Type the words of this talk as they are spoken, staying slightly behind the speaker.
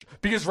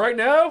Because right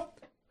now,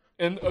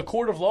 in a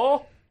court of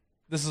law,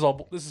 this is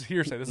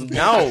hearsay. This is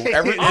no.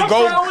 If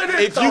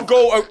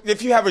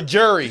you have a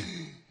jury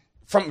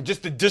from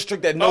just the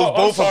district that knows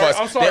both of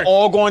us, they're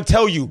all going to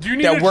tell you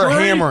that we're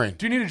hammering.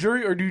 Do you need a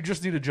jury or do you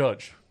just need a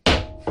judge?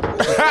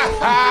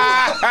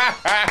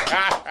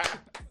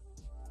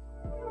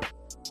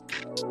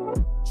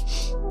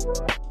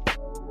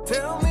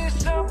 Tell me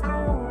something,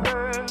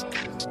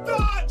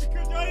 God,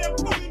 because I am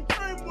fucking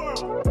dream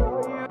world.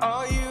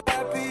 Are you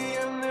happy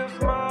in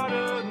this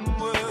modern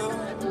world?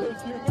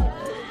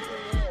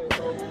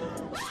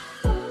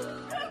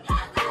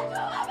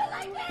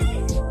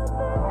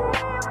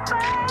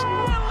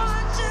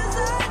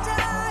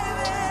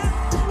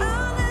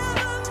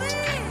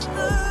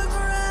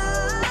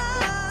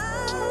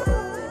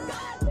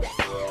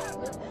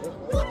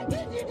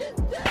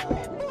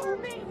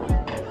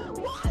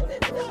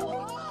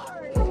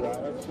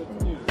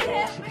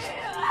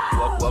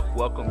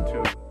 Welcome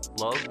to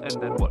Love and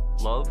Then What?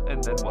 Love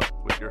and Then What?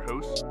 With your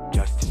hosts,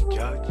 Justin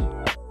Judge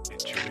and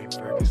Jermaine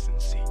Ferguson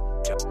C.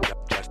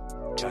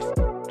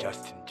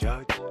 Justin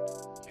Judge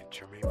and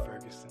Jermaine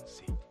Ferguson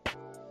C.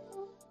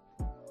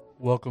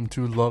 Welcome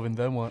to Love and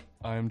Then What?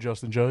 I am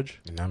Justin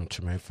Judge. And I'm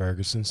Jermaine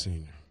Ferguson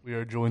Sr. We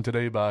are joined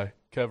today by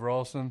Kev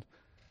Rawson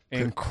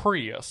and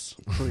Chris.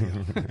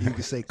 You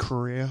can say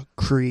Cree,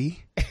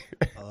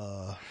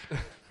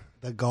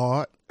 the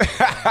God.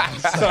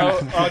 So,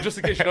 just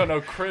in case you don't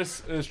know,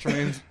 Chris is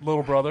Tremane's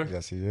little brother.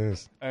 Yes, he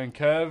is. And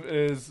Kev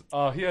is,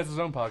 he has his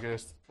own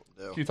podcast.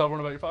 Can you tell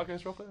everyone about your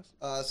podcast real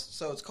fast?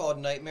 So it's called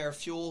Nightmare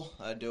Fuel.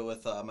 I do it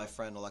with my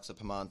friend Alexa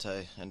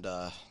Piemonte, and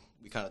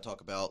we kind of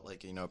talk about,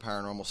 like, you know,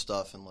 paranormal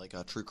stuff and, like,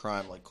 true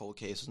crime, like cold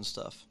cases and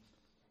stuff.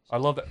 I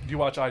love that. Do you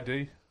watch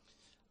ID?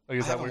 I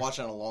haven't watched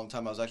it in a long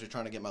time. I was actually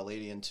trying to get my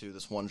lady into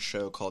this one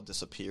show called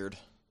Disappeared.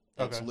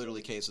 It's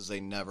literally cases they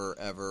never,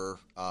 ever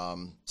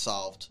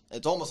solved.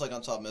 It's almost like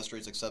Unsolved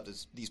Mysteries, except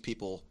these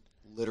people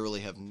literally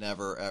have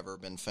never, ever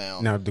been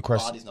found. Now, the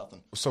question, bodies,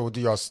 nothing. So what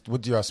do y'all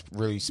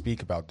really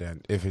speak about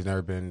then, if it's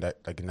never been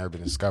never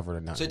been discovered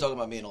or not? So you're talking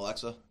about me and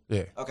Alexa?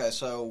 Yeah. Okay,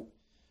 so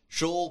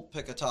she'll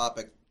pick a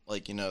topic,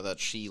 like, you know, that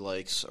she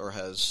likes or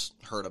has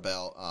heard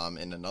about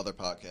in another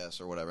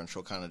podcast or whatever, and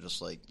she'll kind of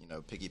just, like, you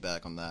know,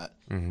 piggyback on that.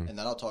 Mm-hmm. And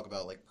then I'll talk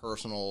about, like,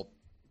 personal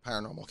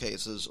paranormal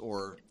cases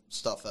or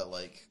stuff that,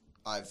 like,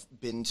 I've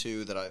been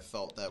to that I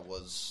felt that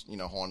was, you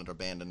know, haunted or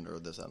abandoned or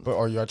this and that. But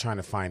are y'all trying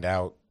to find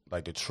out,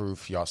 like, the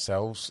truth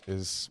yourselves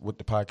is what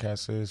the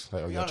podcast is?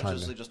 Like, are y'all trying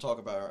to just talk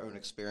about our own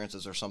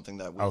experiences or something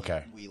that we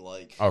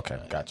like? Okay,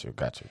 got you.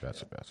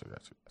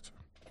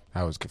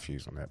 I was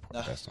confused on that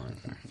part. That's the only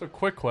thing. So,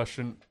 quick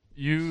question.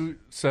 You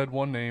said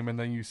one name, and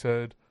then you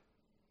said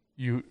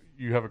you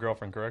have a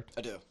girlfriend, correct?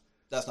 I do.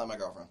 That's not my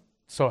girlfriend.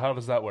 So how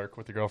does that work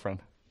with your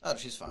girlfriend? Oh,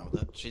 she's fine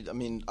with it.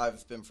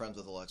 I've been friends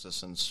with Alexa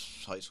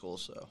since high school,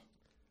 so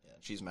yeah,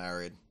 she's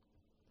married.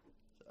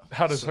 So.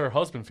 How does her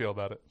husband feel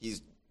about it?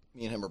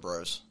 Me and him are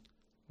bros.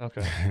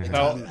 Okay.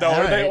 Now,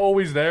 are they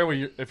always there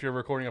if you're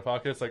recording a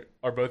podcast? Like,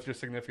 are both your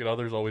significant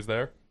others always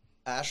there?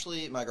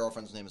 Ashley, my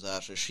girlfriend's name is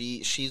Ashley.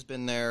 She's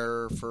been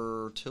there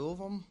for 2 of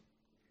them.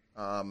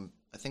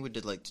 I think we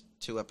did like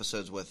 2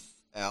 episodes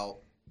without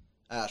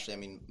Ashley. I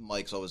mean,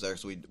 Mike's always there,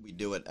 so we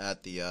do it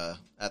at their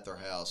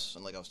house.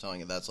 And like I was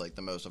telling you, that's like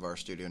the most of our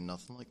studio.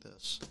 Nothing like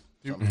this.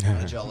 So I'm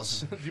kind of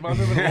jealous. Do you mind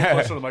moving a little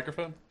closer to the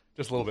microphone?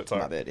 Just a little bit.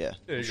 Sorry. My bad. Yeah.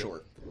 I'm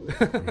short.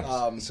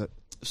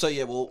 So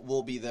yeah,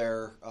 we'll be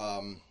there.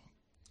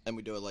 And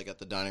we do it like at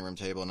the dining room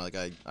table, and like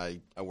I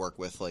work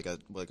with like I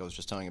was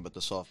just telling you about the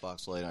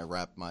softbox light, and I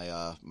wrap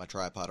my my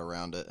tripod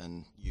around it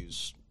and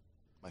use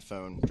my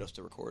phone just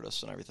to record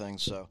us and everything.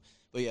 So,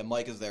 but yeah,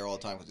 Mike is there all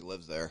the time because he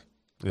lives there.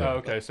 Yeah. Oh,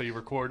 okay, so you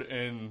record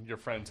in your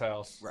friend's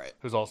house, right?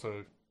 Who's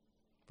also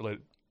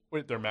related.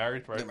 Wait, they're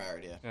married, right? They're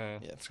married, yeah. Yeah,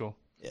 that's cool.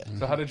 Yeah.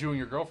 So how did you and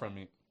your girlfriend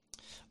meet?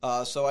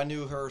 So I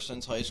knew her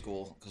since high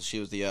school because she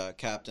was the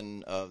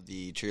captain of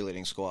the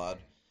cheerleading squad.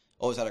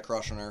 Always had a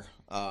crush on her.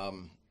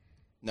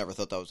 Never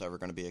thought that was ever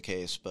going to be a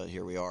case, but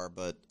here we are.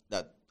 But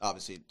that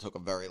obviously took a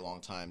very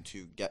long time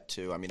to get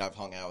to. I mean, I've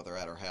hung out with her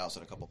at her house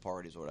at a couple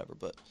parties or whatever,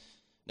 but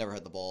never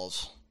had the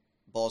balls.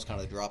 Balls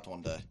kind of dropped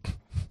one day.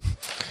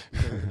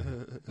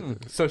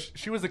 So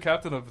she was the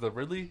captain of the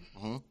Ridley?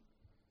 Mm-hmm. Do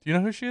you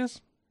know who she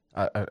is?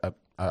 I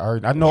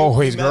know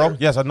his girl.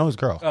 Yes, I know his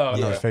girl. Oh, I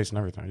know his face and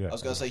everything. Yeah. I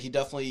was going to say, he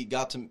definitely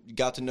got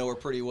to know her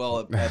pretty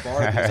well at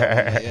Barnaby's.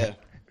 Yeah.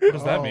 What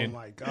does that mean? Oh,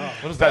 my God.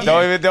 What does that mean?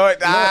 Don't even do it.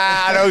 Because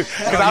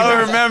I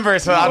don't remember,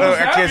 so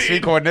I can't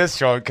speak on this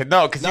show.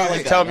 Because you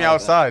like tell me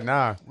outside.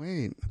 Nah.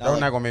 Wait.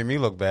 That's not going to make me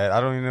look bad. I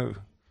don't even know.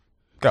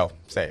 Go.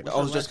 Say it. I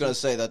was just going to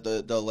say that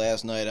the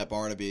last night at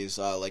Barnaby's,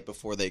 like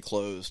before they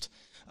closed,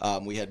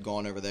 we had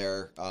gone over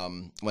there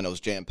when it was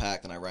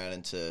jam-packed, and I ran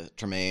into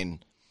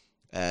Tremaine,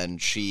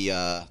 and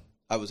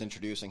I was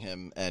introducing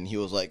him, and he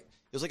was like,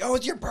 oh,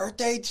 it's your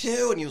birthday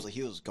too? And he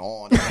was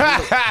gone. He's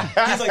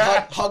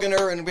like hugging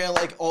her and being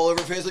like all over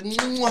her face, like,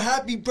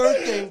 happy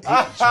birthday. Wait,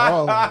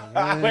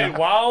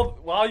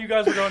 while you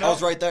guys were going out? I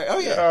was right there. Oh,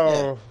 yeah.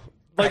 Yeah.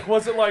 Like,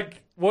 was it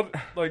like, what,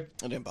 like?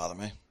 It didn't bother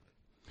me.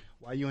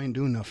 Why you ain't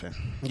doing nothing?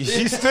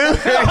 She's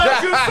stupid.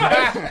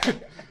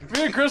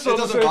 Me and Chris it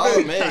doesn't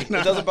bother me. It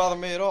doesn't bother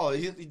me at all.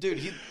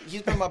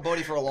 He's been my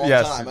buddy for a long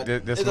time.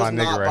 This is my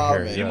nigga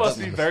right here. You must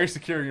be very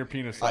secure in your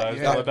penis size.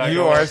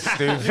 You are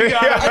stupid.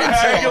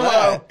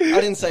 I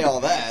didn't say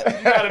all that.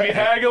 You gotta be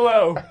haggy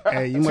low.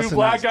 Hey, you must Two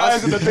black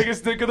guys and the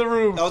biggest dick in the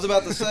room. I was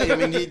about to say. I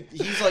mean,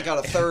 he's like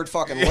got a third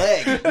fucking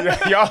leg.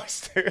 Y'all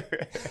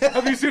stupid.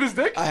 Have you seen his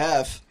dick? I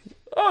have.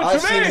 Oh,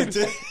 I've seen his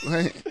dick.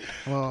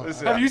 Well,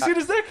 have you seen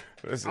his dick?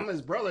 I'm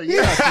his brother.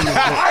 Yeah,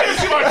 I haven't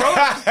seen my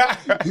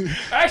brother.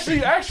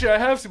 Actually, I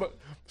have seen.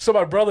 So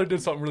my brother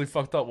did something really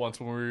fucked up once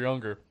when we were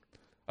younger.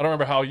 I don't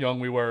remember how young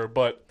we were,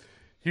 but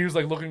he was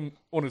like looking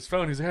on his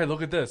phone. He's like, "Hey,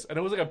 look at this," and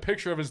it was like a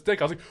picture of his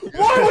dick. I was like,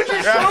 "Why would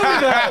you show me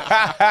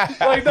that?"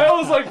 Like that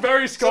was like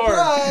very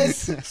scarring.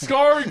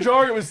 Scarring,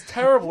 jarring. It was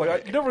terrible.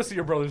 Like you never see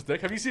your brother's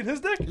dick. Have you seen his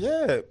dick?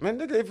 Yeah, man.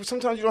 Nigga,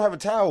 sometimes you don't have a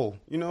towel.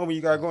 You know when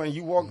you gotta go and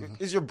you walk.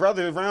 Is your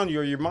brother around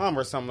you or your mom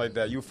or something like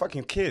that? You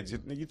fucking kids.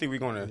 You think we're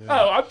gonna? Yeah.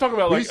 Oh, I'm talking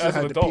about like as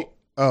an adult.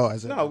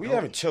 We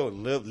haven't chilled,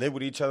 live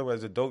with each other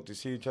as adults to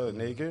see each other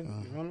naked. You know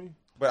what I mean?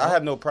 But I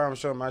have no problem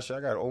showing my shit. I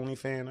got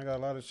OnlyFans. I got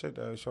a lot of shit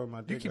that I show my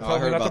dick. You keep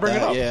telling me not to bring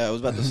it up. Yeah, I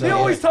was about to say. He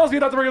always tells me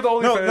not to bring up the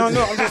OnlyFans.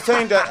 No. I'm just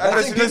saying that.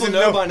 I think people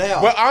know by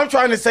now. What I'm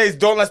trying to say is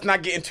let's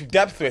not get into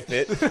depth with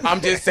it.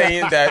 I'm just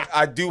saying that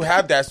I do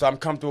have that, so I'm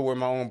comfortable with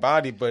my own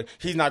body. But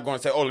he's not going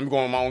to say, let me go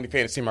on my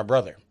OnlyFans and see my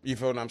brother. You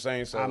feel what I'm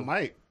saying? So I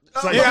might.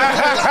 I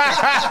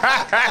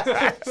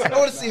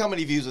want to see how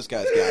many views this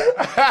guy's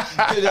got.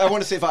 I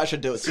want to see if I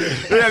should do it too.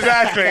 Yeah,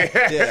 exactly.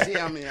 Yeah. See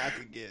how many I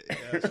could get.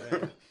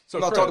 So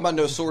I'm not talking about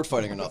no sword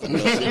fighting or nothing.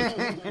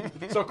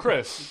 So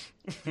Chris,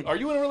 are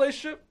you in a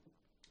relationship?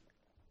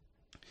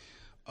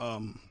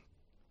 Kinda.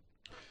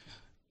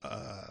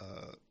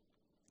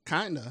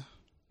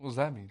 What does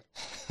that mean?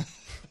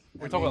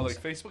 We're talking about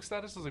like Facebook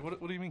statuses. Like, what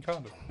do you mean,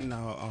 kinda?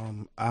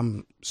 No,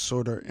 I'm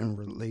sort of in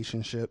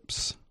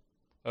relationships.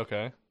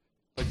 Okay.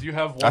 Like, do you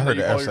have one that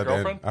you call your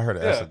girlfriend? I heard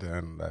an S at the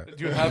end of that.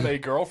 Do you have a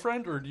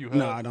girlfriend, or do you have...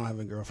 No, I don't have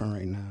a girlfriend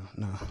right now,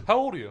 no. How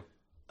old are you?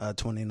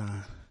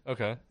 29.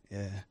 Okay.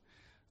 Yeah.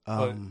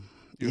 But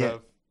you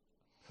have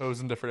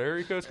hoes in different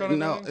area codes kind of thing?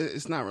 No,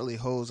 it's not really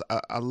hoes.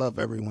 I love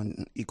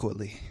everyone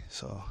equally,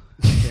 so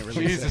I can't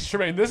really Jesus,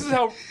 Tremaine, this is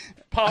how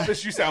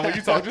pompous you sound when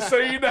you talk, just so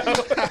you know.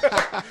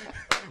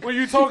 Were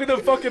you talking to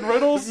fucking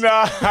riddles?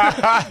 Nah.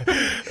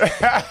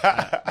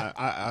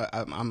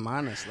 I'm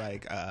honest.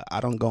 Like, I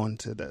don't go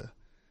into the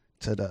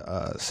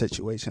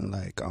situation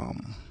like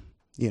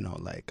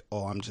like,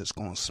 I'm just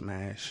gonna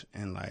smash,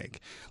 and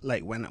like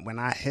when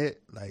I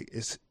hit, like,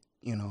 it's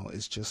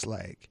it's just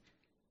like,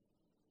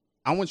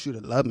 I want you to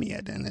love me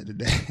at the end of the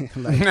day.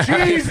 Like,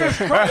 Jesus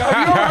Christ,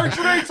 have you ever heard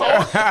Tremaine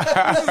talk?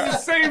 This is the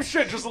same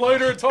shit, just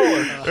lighter and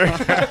taller.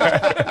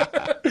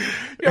 You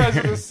guys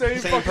are the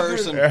same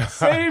person. Dude.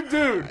 Same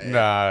dude.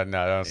 Nah,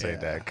 don't say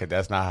that, because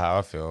that's not how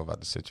I feel about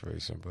the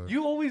situation. But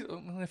you always,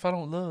 if I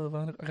don't love,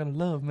 I gotta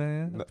love,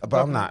 man.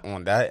 But I'm not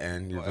on that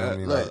end. You feel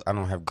me? Like, I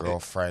don't have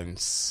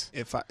girlfriends.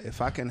 If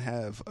I can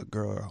have a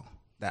girl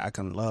that I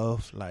can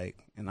love, like,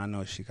 and I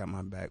know she got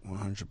my back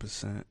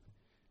 100%, and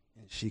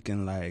she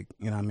can, like,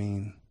 you know what I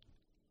mean?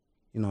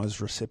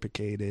 It's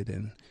reciprocated,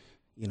 and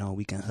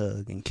we can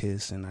hug and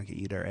kiss, and I can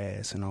eat her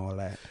ass and all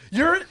that.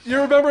 You're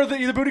a member of the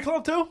Eat a Booty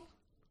Club too?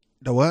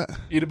 The what?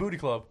 Eat a Booty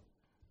Club.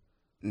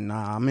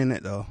 Nah, I'm in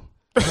it though.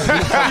 You are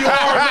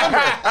a member.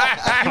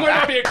 You might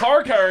not be a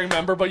card-carrying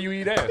member, but you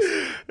eat ass.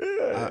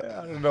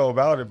 I don't know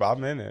about it, but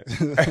I'm in it.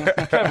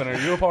 Kevin, are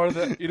you a part of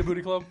the Eat a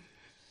Booty Club?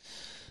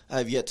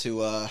 I've yet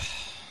to. I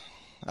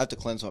have to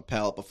cleanse my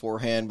palate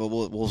beforehand, but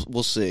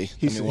we'll see.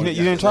 You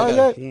didn't try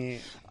that?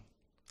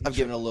 I've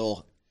given a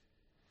little,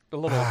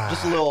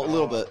 just a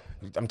little bit.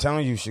 I'm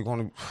telling you, she's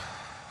gonna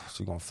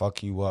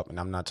fuck you up, and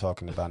I'm not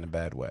talking about in a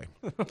bad way.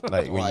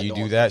 Like, when you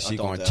do that, she's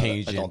gonna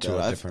change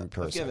into a different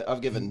person.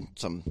 I've given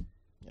some,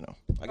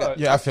 I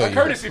got I feel you.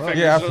 Courtesy fingers.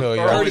 Yeah, I feel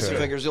you. Courtesy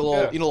fingers, a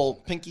little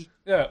pinky.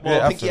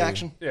 Yeah, pinky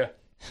action. Yeah.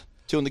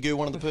 Two in the goo,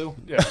 one in the poo.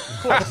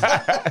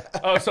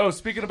 Yeah. So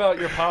speaking about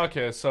your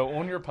podcast, so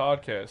on your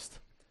podcast,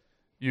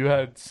 you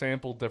had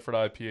sampled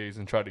different IPAs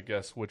and tried to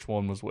guess which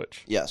one was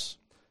which. Yes.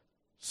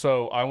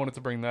 So I wanted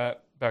to bring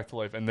that back to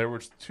life, and there were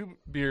two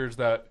beers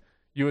that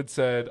you had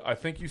said. I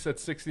think you said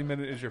 60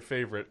 Minute is your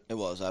favorite. It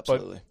was,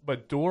 absolutely.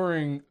 But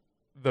during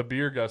the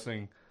beer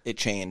guessing, it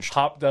changed.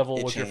 Hop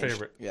Devil was your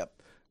favorite. Yep.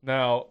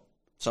 Now,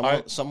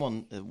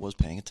 someone was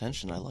paying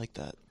attention. I like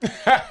that.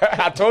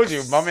 I told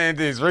you, my man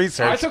did his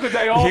research. I took a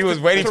day off. He was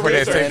waiting for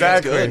this.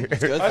 Exactly.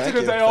 That's good. I took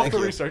a day off to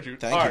research you.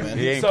 Thank you, man.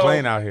 He ain't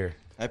playing out here.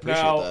 I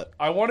appreciate that.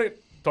 I wanted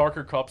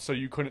darker cups so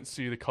you couldn't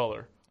see the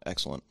color.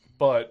 Excellent.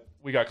 But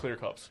we got clear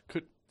cups.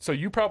 So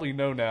you probably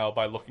know now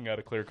by looking at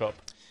a clear cup.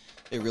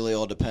 It really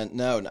all depends.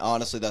 No,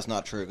 honestly, that's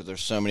not true, because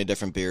there's so many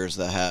different beers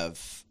that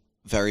have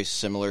very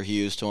similar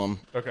hues to them.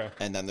 Okay.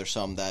 And then there's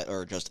some that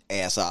are just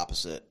ass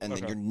opposite, and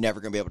then you're never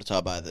going to be able to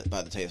tell by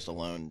the taste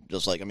alone.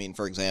 Just like,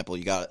 for example,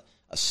 you got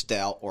a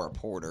stout or a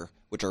porter,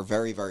 which are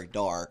very, very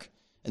dark,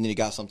 And then you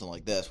got something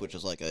like this, which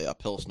is like a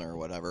Pilsner or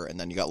whatever. And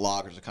then you got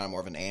lagers are kind of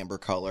more of an amber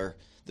color,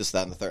 this,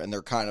 that, and the third. And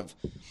they're kind of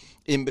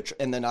in between.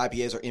 And then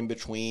IPAs are in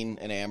between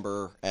an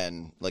amber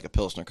and like a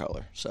Pilsner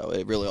color. So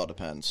it really all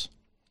depends.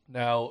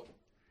 Now,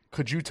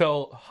 could you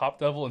tell Hop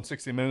Devil and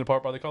 60 Minute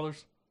apart by the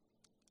colors?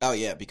 Oh,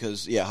 yeah,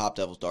 because, Hop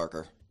Devil's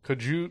darker.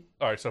 Could you...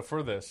 All right, so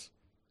for this,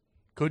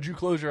 could you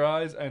close your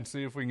eyes and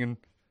see if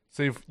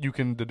you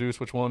can deduce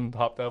which one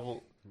Hop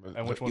Devil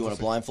and which one... You want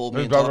to blindfold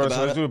me and talk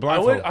about it? Do a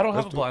blindfold. I don't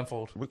have a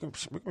blindfold. We can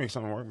make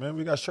something work, man.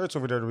 We got shirts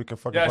over there that we can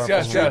fucking Yes.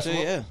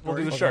 We'll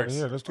do the shirts.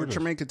 Yeah, let's do this.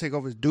 Tremaine could take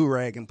off his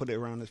do-rag and put it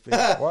around his face.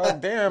 Well,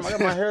 damn, I got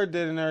my hair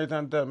did and everything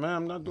like that, man.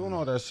 I'm not doing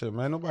all that shit,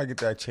 man. Nobody get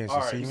that chance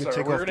to see me.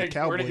 Sir, we're gonna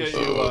get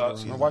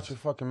you... Now watch your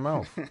fucking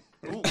mouth.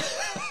 Ooh,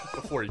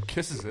 before he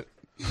kisses it.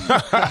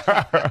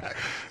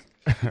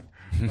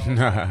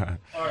 Nah.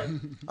 All right.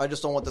 I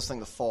just don't want this thing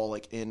to fall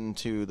like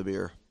into the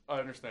beer. I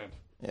understand.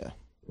 Yeah.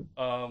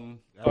 All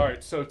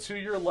right, so to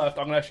your left,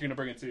 I'm actually going to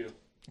bring it to you.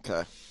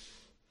 Okay.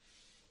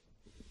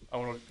 I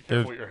want to be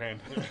careful with your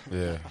hand.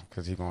 Yeah,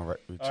 because he's going to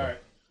reach All right.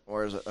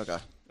 Where is it? Okay.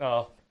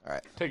 All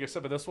right. Take a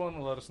sip of this one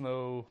and let us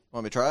know.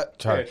 Want me to try it?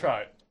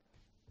 Try it.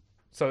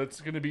 So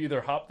it's going to be either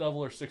Hop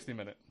Devil or 60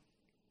 Minute.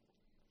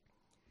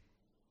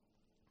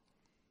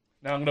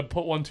 Now I'm going to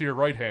put one to your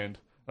right hand.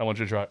 I want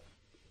you to try it.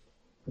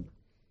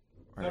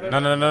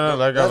 No.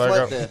 Let go.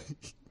 Right here.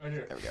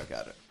 There we go.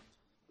 Got it.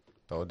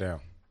 Throw it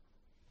down.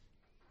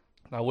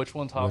 Now, which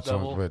one's Hop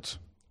Devil?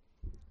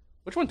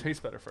 Which one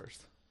tastes better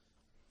first?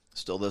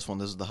 Still this one.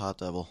 This is the Hot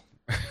Devil.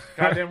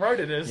 Goddamn right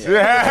it is.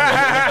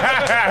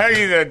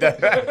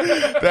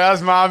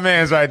 That's my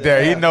man's right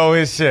there. He know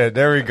his shit.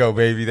 There we go,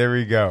 baby. There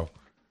we go.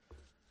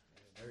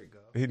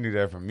 He knew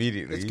that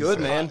immediately. It's good,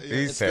 man.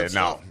 He said,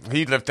 no.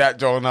 He lift that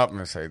joint up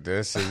and say,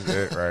 this is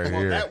it right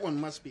here. That one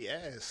must be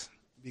ass.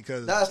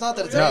 Because no, it's not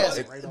that it's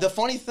ass. The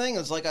funny thing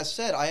is, like I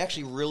said, I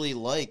actually really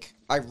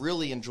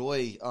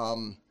enjoy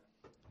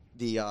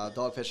the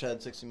Dogfish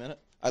Head 60 Minute.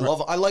 I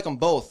like them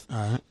both.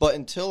 But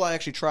until I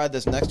actually tried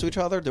this next to each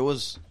other, there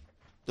was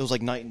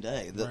like night and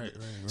day.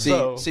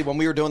 See, when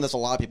we were doing this, a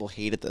lot of people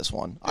hated this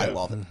one. Yeah. I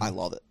love it. I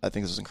love it. I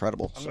think this is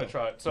incredible. I'm going to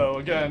try it. So,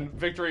 again,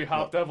 Victory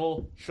Hop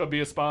Devil should be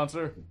a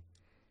sponsor.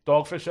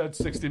 Dogfish Head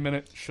 60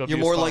 Minute should be a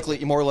sponsor.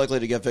 You're more likely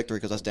to get Victory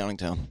because that's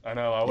Downingtown. I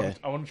know. I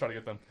want to try to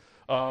get them.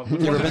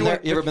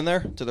 You ever been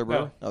there to their brewer?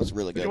 No. That was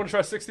really good. Do you want to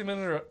try 60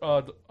 Minute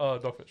or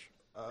Dogfish?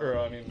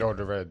 No,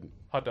 the red.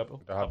 Hot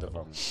Devil. The Hot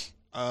Devil.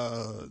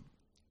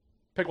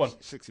 Pick one.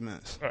 60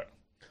 Minutes. All right.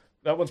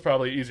 That one's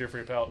probably easier for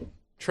your palate.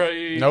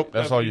 Trey. Nope,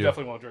 that's all you.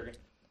 Definitely won't drink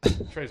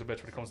it. Trey's a bitch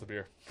when it comes to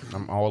beer.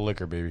 I'm all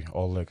liquor, baby.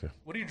 All liquor.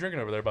 What are you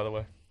drinking over there, by the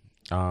way?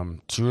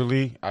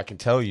 Truly, I can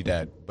tell you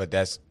that, but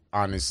that's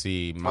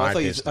honestly my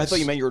business. I thought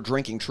you meant you were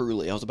drinking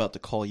Truly. I was about to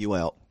call you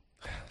out.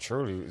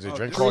 Truly? Is it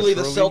drink Truly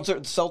called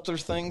the seltzer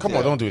thing? Come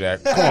on, don't do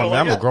that. Come on,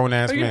 man. I'm a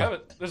grown-ass man.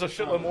 There's a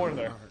shitload more in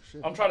there.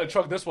 I'm trying to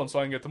chug this one so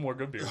I can get to more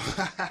good beer.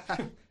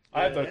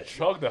 I had to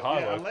chug the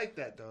hot one. I like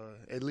that, though.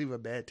 It leave a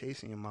bad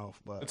taste in your mouth.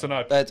 But it's a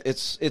nice.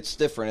 It's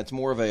different. It's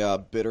more of a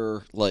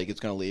bitter, like it's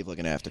going to leave like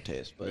an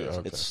aftertaste. But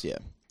it's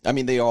I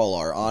mean, they all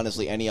are.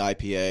 Honestly, any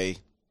IPA,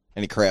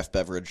 any craft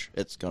beverage,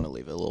 it's going to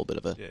leave a little bit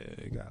of a... Yeah,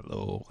 it got a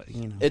little...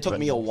 It took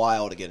me a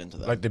while to get into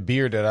that. Like the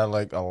beer that I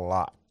like a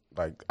lot,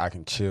 like I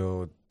can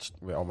chill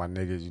with all my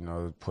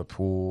niggas, put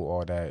pool,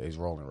 all that, is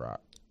Rolling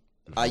Rock.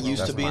 I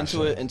used to be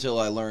into it until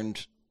I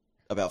learned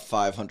about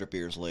 500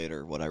 beers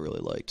later what I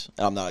really liked.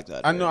 I'm not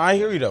exaggerating. I know, I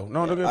hear you though.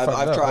 No, don't get fucked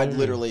up. I've tried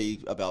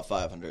literally about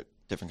 500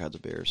 different kinds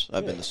of beers.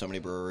 I've been to so many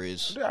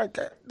breweries.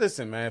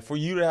 Listen, man, for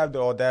you to have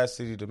the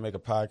audacity to make a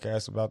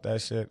podcast about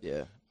that shit,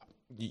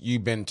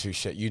 you've been to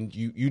shit.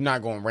 You're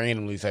not going to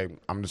randomly say,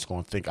 I'm just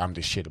going to think I'm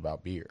the shit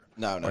about beer.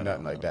 No, or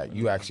nothing like that.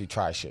 You actually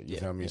try shit. You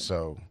feel me?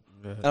 So.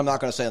 And I'm not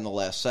going to say I'm the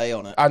last say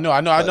on it. I know.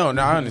 No,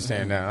 I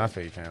understand that. I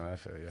feel you, Cam. I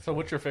feel you. So,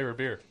 what's your favorite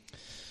beer?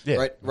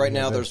 Yeah. Right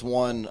now, there's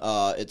one.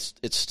 It's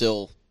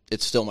still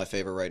my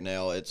favorite right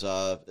now. It's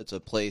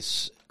a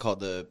place called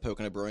the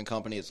Pocono Brewing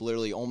Company. It's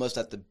literally almost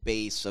at the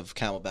base of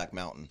Camelback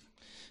Mountain,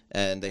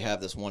 and they have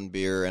this one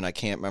beer, and I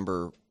can't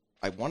remember.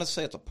 I want to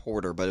say it's a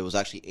porter, but it was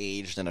actually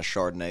aged in a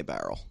Chardonnay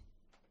barrel.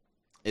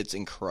 It's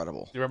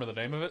incredible. Do you remember the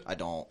name of it? I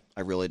don't.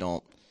 I really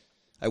don't.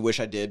 I wish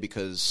I did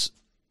because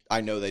I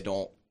know they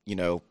don't.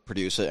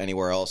 Produce it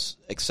anywhere else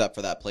except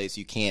for that place.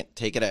 You can't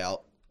take it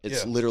out.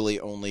 It's literally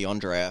only on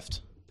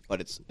draft, but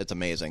it's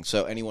amazing.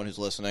 So anyone who's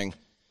listening,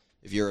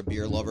 if you're a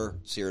beer lover,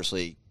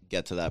 seriously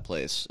get to that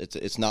place.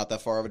 It's not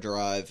that far of a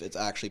drive. It's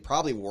actually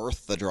probably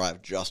worth the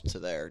drive just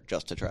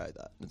to try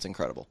that. It's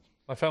incredible.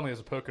 My family has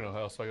a Pocono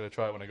house, so I got to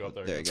try it when I go up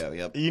there. There you go.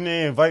 Yep. You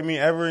didn't invite me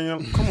ever.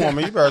 Come on,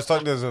 man. You better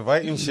start this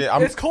inviting shit.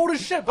 It's cold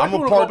as shit. I'm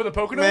going to go up in the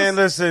Poconos. Man,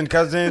 listen,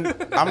 cousin.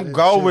 I'm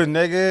going,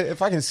 nigga.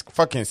 If I can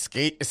fucking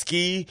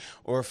ski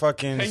or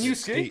fucking... Can you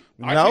ski?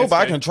 No, but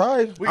I can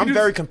try. I'm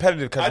very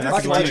competitive, cousin.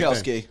 I can teach you how to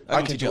ski.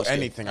 I can do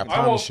anything. I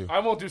promise you. I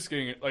won't do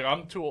skiing. Like,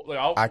 I'm too old. Like,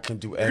 I can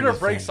do anything. You're going to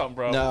break something,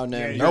 bro. No.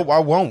 No, I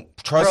won't.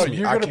 Trust me.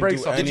 You're going to break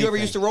something. Did you ever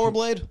use to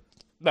rollerblade?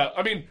 No,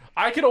 I mean,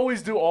 I can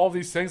always do all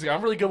these things. Like,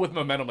 I'm really good with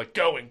momentum, like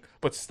going,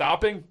 but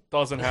stopping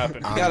doesn't happen.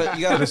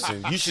 You gotta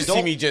listen. You should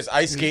see me just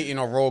ice skating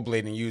or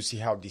rollerblading, and you see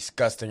how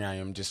disgusting I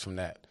am just from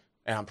that.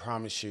 And I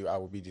promise you, I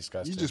will be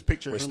disgusted. You just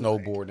picture with him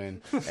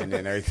snowboarding and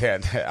then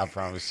everything. I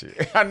promise you.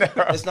 I know.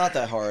 It's not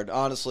that hard,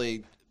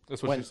 honestly.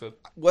 That's what you said.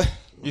 What?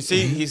 You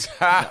see, he's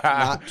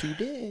not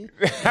today.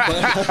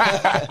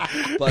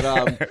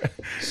 But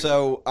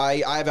so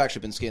I've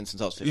actually been skiing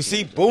since I was 15. You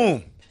see,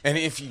 boom. And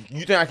if you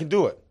think I can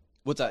do it.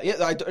 What's that? Yeah,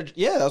 that's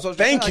what I was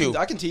Thank saying. you.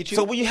 I can teach you.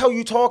 So what the hell are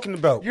you talking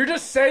about? You're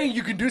just saying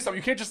you can do something.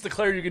 You can't just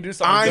declare you can do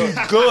something.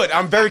 I'm good.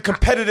 I'm very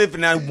competitive,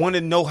 and I want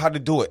to know how to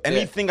do it.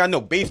 Anything I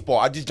know. Baseball.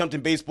 I just jumped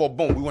in baseball.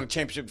 Boom. We won a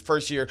championship the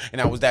first year, and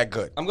I was that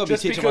good. I'm going to be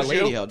teaching my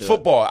lady how to do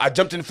football. I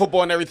jumped in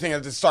football and everything. I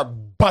just start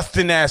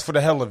busting ass for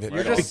the hell of it.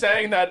 You're just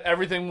saying that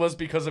everything was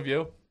because of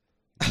you?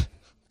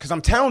 Because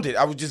I'm talented.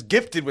 I was just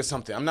gifted with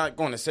something. I'm not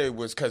going to say it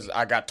was because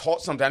I got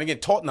taught something. I didn't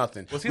get taught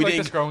nothing. Was he like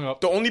this growing up?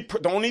 The only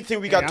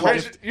thing we got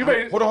taught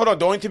hold on.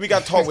 The only thing we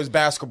got taught was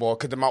basketball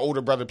because my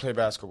older brother played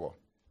basketball.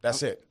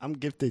 That's it. I'm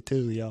gifted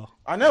too, y'all.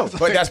 I know,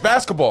 but that's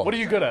basketball. What are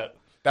you good at?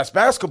 That's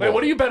basketball. Wait,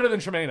 what are you better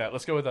than Tremaine at?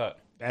 Let's go with that.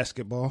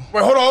 Basketball.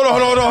 Wait, hold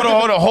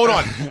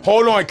on.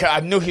 Cause I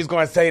knew he was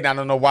going to say it. I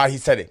don't know why he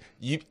said it.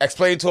 You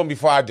explain to him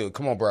before I do.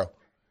 Come on, bro.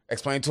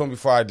 Explain to him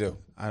before I do.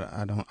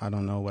 I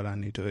don't know what I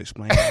need to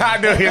explain. I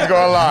knew he was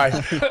going to lie.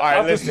 All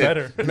right,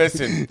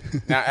 listen.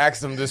 Now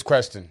ask him this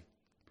question.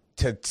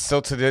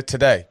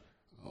 Today,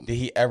 did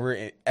he ever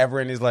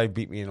in his life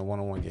beat me in a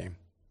one-on-one game?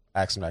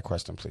 Ask him that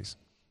question, please.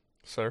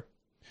 Sir?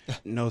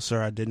 No,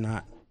 sir, I did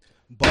not.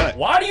 But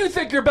why do you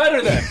think you're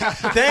better then?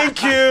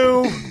 Thank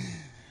you.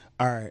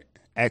 All right.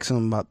 Ask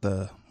him about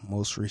the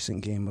most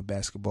recent game of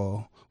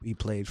basketball. We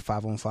played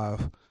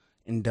 5-on-5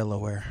 in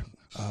Delaware.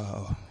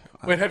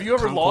 Wait, have you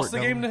ever lost the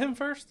game to him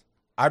first?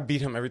 I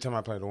beat him every time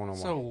I played a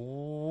one-on-one. So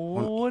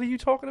what are you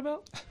talking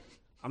about?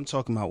 I'm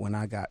talking about when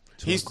I got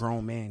to a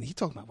grown man. He's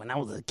talking about when I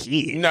was a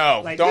kid.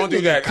 No, like, don't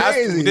do that.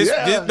 Crazy.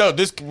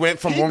 This went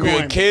from when we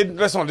were a kid.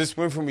 Listen, this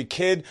went from a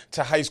kid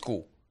to high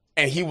school.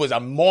 And he was a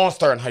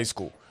monster in high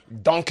school.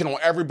 Dunking on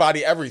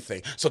everybody,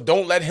 everything. So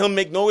don't let him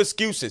make no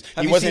excuses.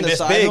 He wasn't this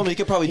big. He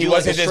could probably do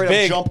like a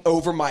straight up jump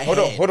over my head.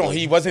 Hold on.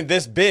 He wasn't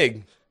this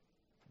big,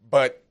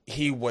 but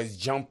he was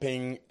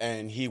jumping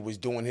and he was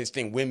doing his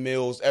thing,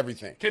 windmills,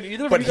 everything. Can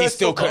either of but you guys he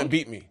still couldn't dunk?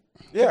 beat me.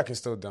 Yeah, I can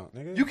still dunk,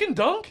 nigga. You can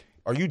dunk?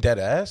 Are you dead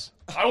ass?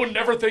 I would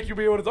never think you'd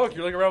be able to dunk.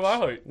 You're like around my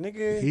height.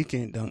 Nigga. He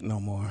can't dunk no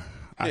more.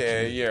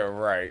 Yeah,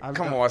 right.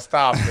 Come on,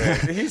 stop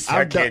it. He said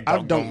I can't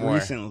dunk no more.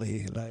 I've dunked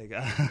recently. Like, you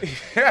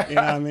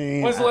know what I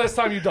mean? When's the last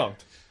time you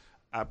dunked?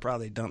 I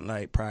probably dunked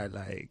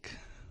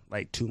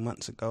like 2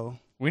 months ago.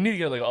 We need to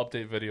get like an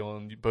update video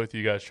on both of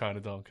you guys trying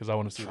to dunk because I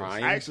want to see this.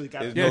 I actually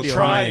got the video.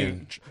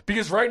 Trying.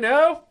 Because right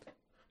now,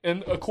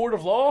 in a court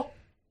of law,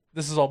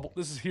 this is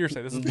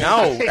hearsay. This is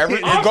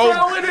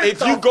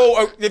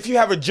if you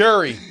have a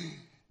jury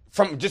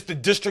from just the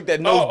district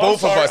that knows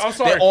both of us,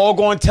 they're all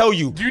going to tell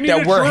you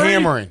that we're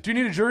hammering. Do you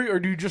need a jury or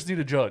do you just need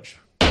a judge?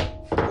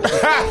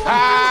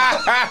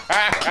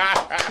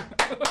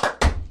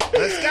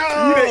 Let's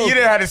go. You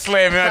didn't have to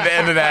slam me at the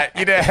end of that.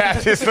 You didn't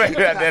have to slam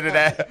me at the end of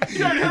that.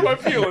 You already hurt my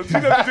feelings.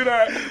 You didn't do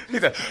that. He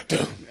said,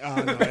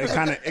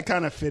 it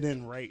kind of fit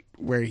in right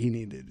where he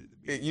needed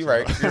it. You're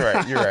right.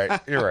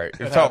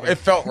 It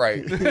felt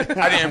right.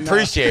 I didn't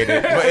appreciate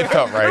it, but it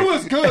felt right. It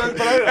was good,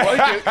 but I didn't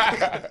like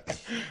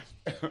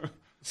it.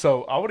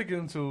 So I want to get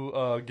into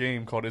a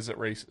game called Is It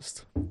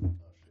Racist?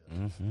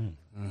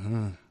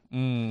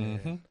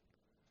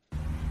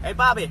 Hey,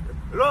 Bobby,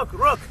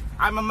 look,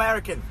 I'm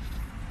American.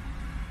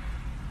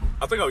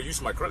 I think I'll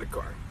use my credit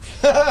card.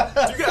 Do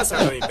you guys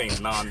have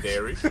anything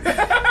non-dairy?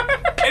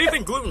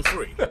 Anything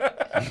gluten-free?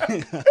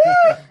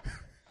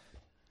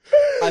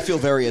 I feel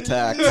very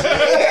attacked.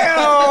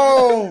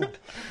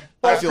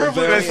 I feel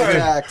very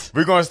attacked.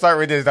 We're going to start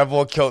with this. That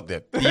boy killed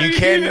it. You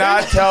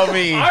cannot tell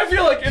me. I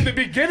feel like in the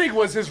beginning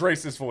was his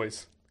racist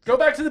voice. Go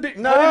back to the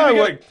beginning.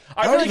 I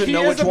don't even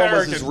know which one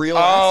was his real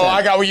accent.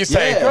 I got what you're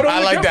saying. Yeah.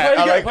 I like that.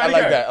 I like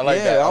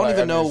that. I don't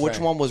even know which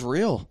one was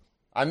real.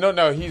 I know.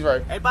 No, he's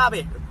right. Hey,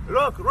 Bobby,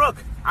 look,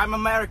 I'm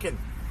American.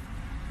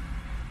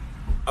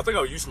 I think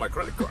I'll use my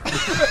credit card. Do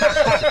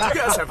you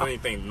guys have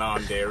anything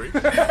non-dairy?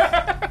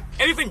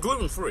 Anything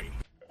gluten-free?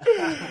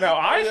 Now,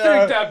 I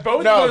think that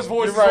both of those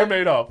voices were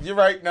made up. You're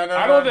right. No.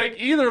 I don't think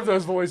either of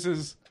those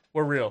voices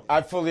were real.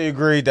 I fully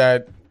agree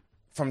that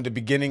from the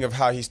beginning of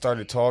how he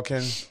started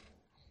talking,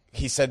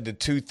 he said the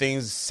two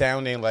things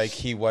sounding like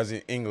he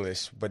wasn't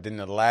English, but then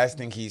the last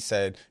thing he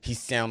said, he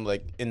sounded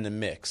like in the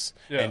mix.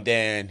 Yeah. And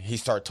then he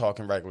started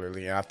talking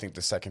regularly, and I think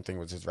the second thing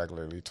was just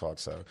regularly talk.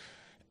 So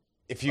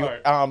if you,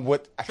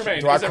 what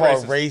Tremaine, do I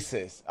call it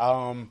racist?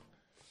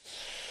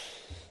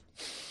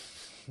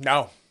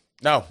 No,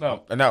 I'm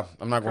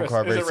not going to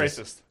call it racist. Is it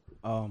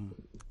racist?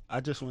 I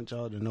just want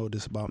y'all to know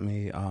this about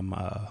me. I'm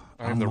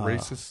the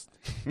racist.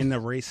 In the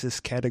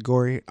racist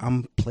category,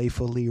 I'm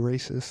playfully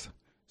racist.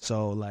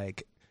 So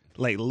like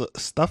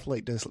stuff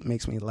like this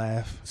makes me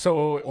laugh.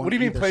 So what do you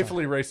mean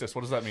playfully racist?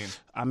 What does that mean?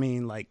 I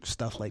mean, like,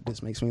 stuff like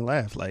this makes me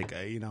laugh. Like,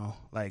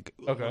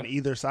 on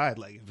either side.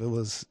 Like, if it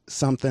was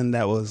something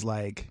that was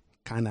like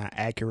kind of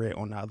accurate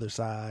on the other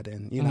side,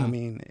 and you know what I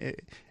mean,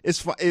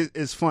 it's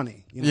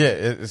funny. You know? Yeah,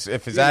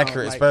 if it's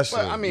accurate,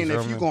 especially. But, I mean,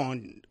 if you're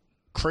going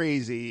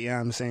crazy, you know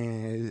what I'm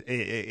saying,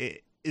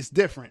 it's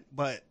different.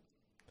 But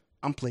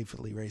I'm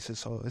playfully racist,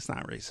 so it's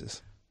not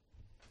racist.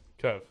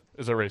 Kev,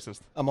 is it racist?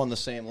 I'm on the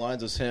same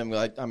lines as him.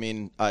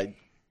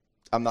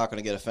 I'm not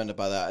going to get offended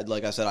by that.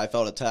 Like I said, I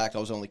felt attacked. I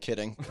was only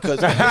kidding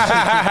because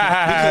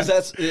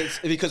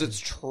it's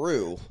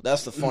true.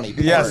 That's the funny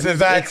part. Yes,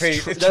 exactly.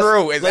 It's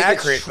true. It's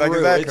accurate. It's true. Like,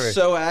 exactly. It's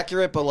so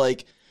accurate. But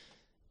like,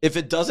 if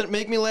it doesn't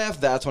make me laugh,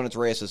 that's when it's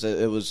racist.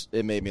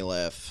 It made me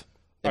laugh.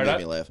 It made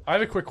me laugh. I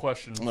have a quick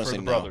question for the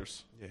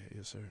brothers. Yeah,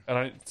 yes, sir. And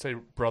I didn't say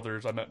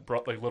brothers. I meant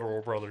like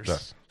literal brothers.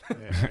 Yes. I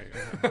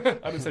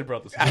didn't say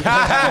brothers.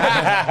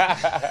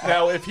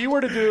 Now, if he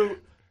were to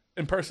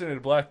impersonate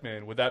a black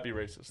man, would that be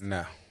racist?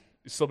 No.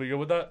 You still be good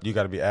with that? You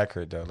got to be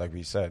accurate, though, like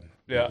we said.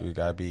 Yeah. You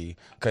got to be,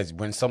 because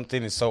when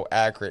something is so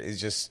accurate,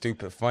 it's just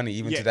stupid funny,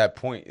 even to that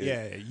point.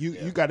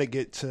 You got to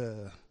get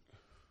to,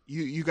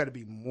 you got to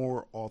be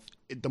more,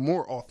 the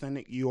more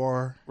authentic you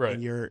are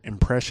in your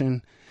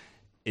impression,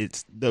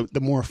 it's the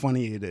more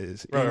funny it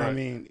is. You know what I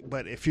mean?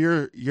 But if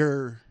you're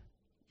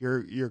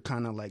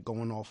kind of like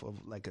going off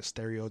of like a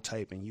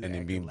stereotype and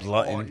then being like,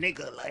 blunt,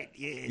 nigga, like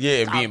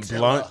being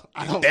blunt.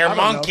 They're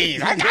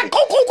monkeys.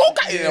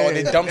 You know,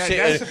 they dumb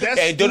shit.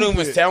 They don't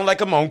even sound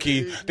like a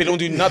monkey. They don't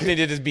do nothing.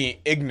 They're just being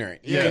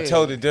ignorant. You can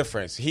tell the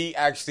difference. He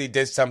actually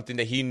did something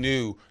that he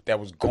knew that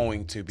was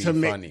going to be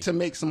funny to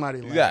make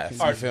somebody laugh.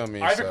 Yeah, you feel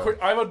me? I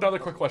have another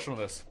quick question on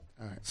this.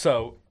 All right.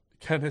 So,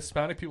 can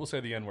Hispanic people say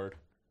the N-word?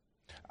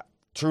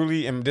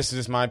 Truly, and this is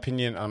just my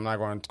opinion. I'm not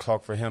going to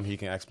talk for him. He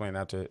can explain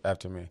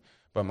after me.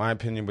 But my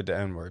opinion with the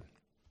N-word,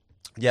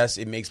 yes,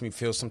 it makes me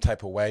feel some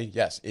type of way.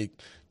 Yes, it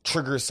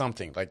triggers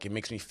something. Like, it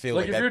makes me feel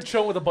like if you're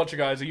chilling with a bunch of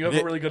guys and you have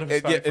a really good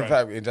Hispanic friend. In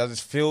fact, it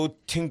does feel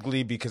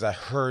tingly because I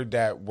heard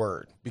that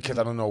word. Because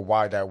I don't know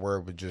why that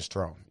word was just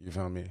thrown. You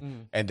feel me?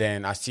 And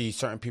then I see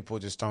certain people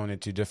just throwing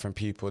it to different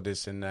people,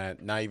 this and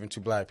that. Not even to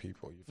black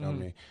people. You feel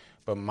me?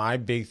 But my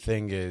big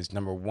thing is,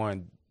 number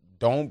one,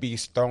 don't be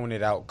throwing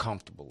it out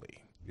comfortably.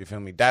 You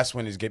feel me? That's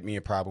when it's get me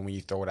a problem, when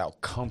you throw it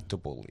out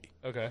comfortably.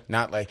 Okay.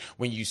 Not like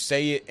when you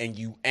say it and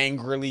you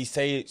angrily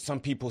say it.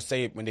 Some people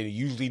say it when they're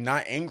usually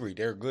not angry.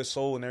 They're a good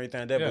soul and everything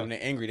like that. But when they're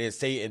angry, they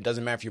say it. It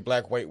doesn't matter if you're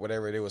black, white,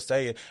 whatever they will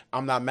say it.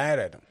 I'm not mad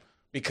at them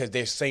because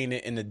they're saying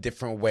it in a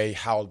different way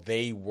how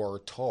they were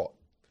taught.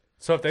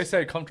 So if they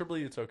say it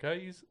comfortably, it's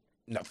okay?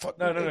 No.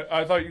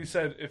 I thought you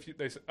said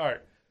they said, all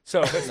right.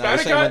 So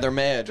Hispanic guy, when they're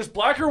mad. Just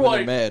black or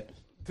white. Mad.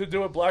 To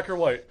do it black or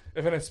white.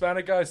 If an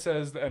Hispanic guy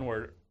says the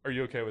N-word, are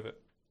you okay with it?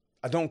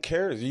 I don't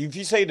care. If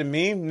you say to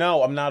me,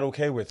 no, I'm not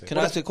okay with it. Can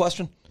I ask you a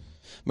question?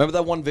 Remember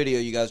that one video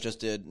you guys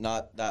just did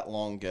not that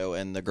long ago,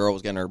 and the girl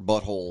was getting her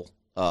butthole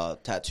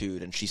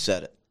tattooed, and she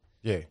said it.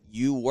 Yeah.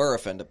 You were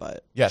offended by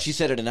it. Yes. She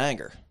said it in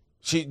anger.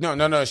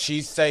 No.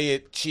 She say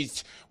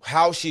it.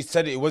 How she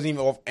said it. It wasn't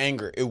even off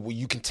anger.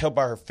 You can tell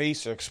by her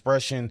face, her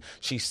expression.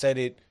 She said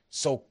it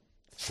so.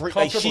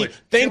 Thank you. She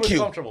was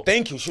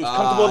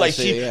comfortable. Like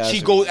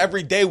she goes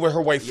every day with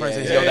her white friends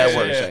and hear that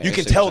word. You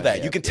can tell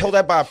that. You can tell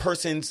that by a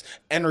person's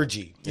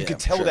energy. You can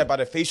tell that by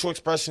the facial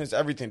expressions,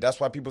 everything. That's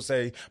why people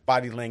say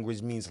body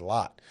language means a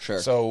lot. Sure.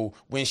 So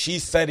when she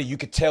said it, you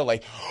could tell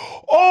like,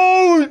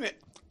 oh,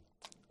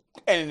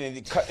 and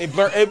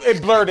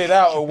it blurred it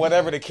out or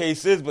whatever the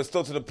case is. But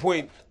still to the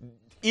point,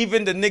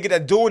 even the nigga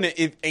that doing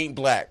it ain't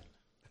black.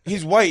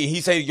 He's white.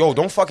 He said, "Yo,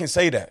 don't fucking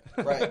say that."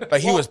 Right.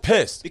 Like he was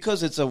pissed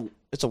because it's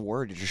a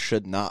word you just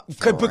should not.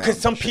 Because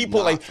some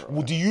people like,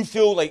 do you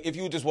feel like if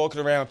you were just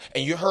walking around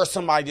and you heard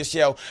somebody just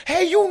yell,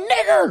 "Hey, you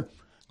nigger,"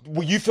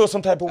 will you feel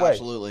some type of way?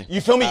 Absolutely. You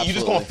feel me? You're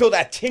just gonna feel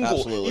that tingle.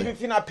 Absolutely. Even if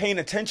you're not paying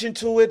attention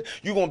to it,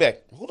 you're gonna be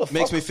like, "Who the fuck?"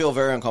 Makes me feel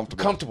very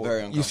uncomfortable. Very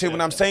uncomfortable. You see what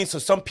I'm saying? So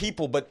some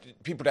people, but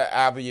people that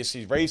are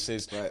obviously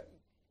racist. Right.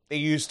 They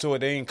used to it.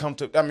 They ain't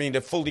comfortable. I mean,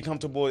 they're fully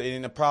comfortable. It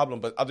ain't a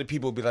problem. But other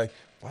people will be like,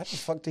 why the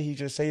fuck did he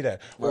just say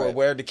that? Right. Or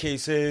where the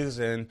case is.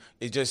 And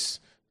it's just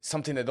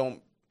something that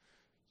don't,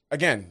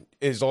 again,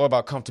 it's all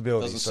about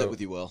comfortability. Doesn't sit with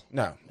you well.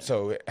 No.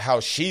 So how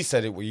she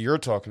said it, what you're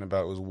talking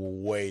about, was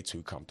way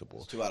too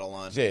comfortable. It's too out of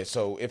line. Yeah.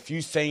 So if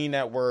you saying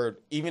that word,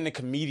 even a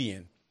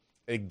comedian,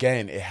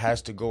 again, it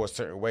has to go a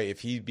certain way.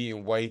 If he's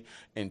being white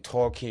and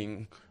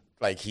talking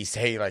like he's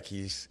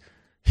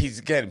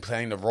again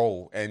playing the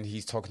role and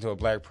he's talking to a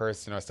black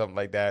person or something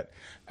like that,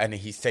 and then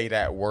he say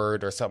that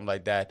word or something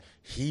like that,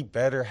 he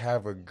better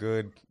have a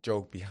good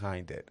joke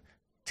behind it.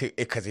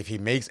 Because if he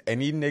makes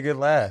any nigga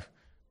laugh,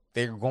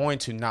 they're going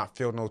to not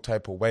feel no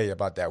type of way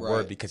about that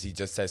word because he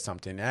just said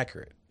something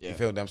accurate. Yeah. You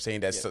feel what I'm saying?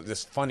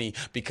 That's funny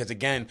because,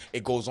 again,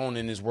 it goes on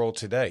in this world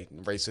today,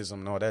 racism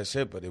and all that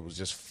shit, but it was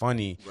just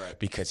funny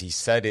because he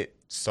said it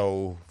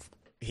so,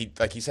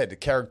 like he said, the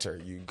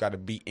character, you got to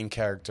be in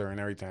character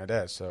and everything like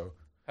that, so...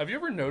 Have you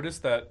ever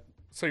noticed that,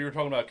 so you were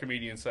talking about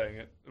comedians saying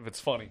it, if it's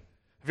funny.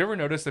 Have you ever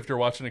noticed if you're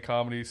watching a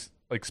comedy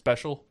like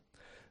special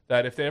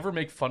that if they ever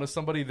make fun of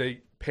somebody,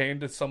 they pan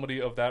to somebody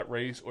of that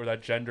race or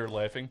that gender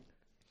laughing.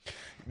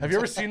 Have you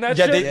ever seen that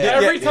shit?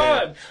 Every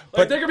time. Like,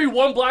 but there could be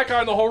one black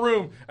guy in the whole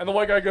room, and the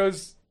white guy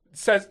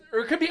says, or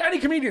it could be any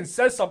comedian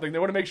says something. They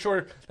want to make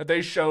sure that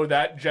they show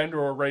that gender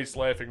or race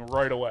laughing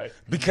right away.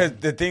 Because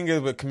the thing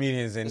is with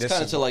comedians, and it's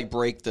kind of to like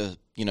break the,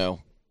 break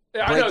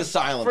the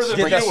silence.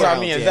 That's what I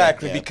mean,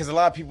 exactly. Yeah. Because a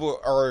lot of people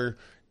are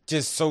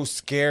just so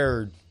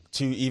scared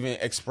to even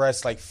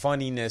express like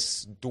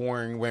funniness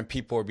during when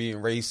people are being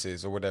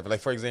racist or whatever. Like,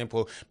 for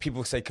example,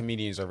 people say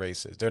comedians are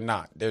racist. They're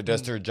not. They're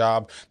just their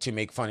job to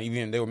make fun.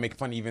 Even they will make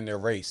fun even their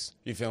race.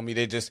 You feel me?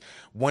 They just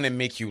want to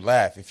make you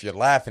laugh. If you're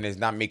laughing, it's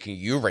not making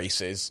you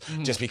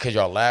racist just because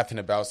you're laughing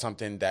about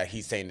something that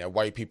he's saying that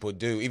white people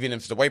do. Even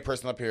if it's the white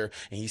person up here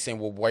and he's saying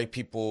what white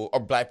people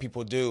or black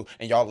people do,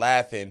 and y'all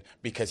laughing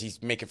because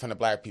he's making fun of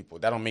black people,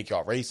 that don't make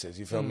y'all racist.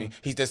 You feel me?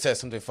 He just said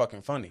something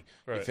fucking funny.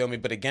 Right. You feel me?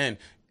 But again,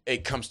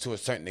 it comes to a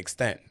certain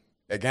extent.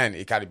 Again,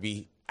 it got to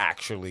be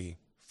actually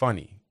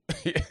funny.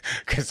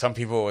 Because some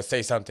people will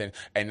say something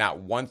and not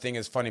one thing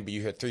is funny, but you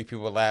hear three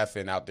people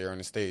laughing out there on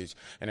the stage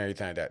and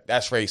everything like that.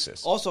 That's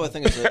racist. Also, I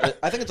think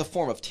it's a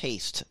form of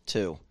taste,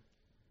 too.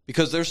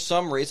 Because there's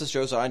some racist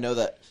jokes that I know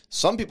that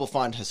some people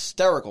find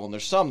hysterical, and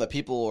there's some that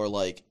people are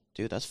like,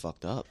 dude, that's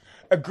fucked up.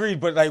 Agreed,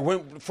 but like,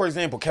 when, for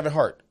example, Kevin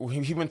Hart,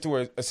 he went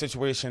through a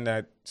situation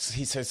that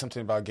he said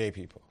something about gay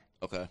people.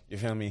 Okay. You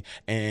feel me?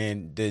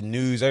 And the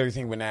news,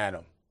 everything went at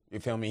him.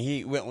 You feel me?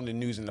 He went on the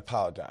news and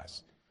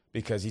apologized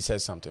because he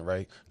said something,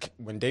 right?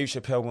 When Dave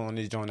Chappelle went on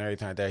his joint and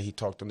everything like that, he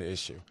talked on the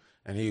issue.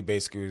 And he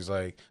basically was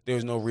like, there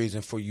was no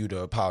reason for you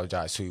to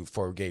apologize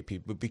for gay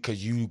people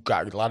because you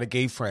got a lot of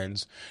gay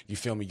friends. You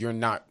feel me? You're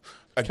not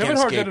against Kevin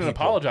Hart gay didn't people.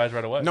 Apologize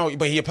right away. No,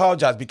 but he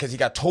apologized because he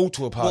got told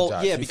to apologize.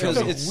 Well, yeah, because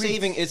it's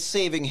saving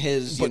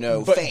his,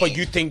 fame. But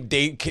you think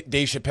Dave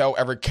Chappelle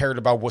ever cared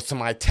about what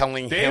somebody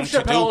telling him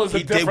to do?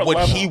 He did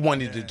what he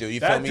wanted to do. You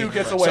feel me? That dude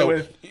gets away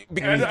with.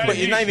 But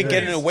he's not even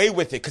getting away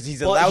with it because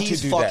he's allowed to do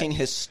that. He's fucking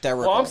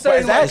hysterical. Well, I'm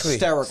saying exactly.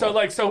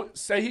 Hysterical. So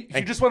say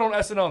he just went on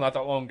SNL not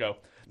that long ago.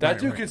 That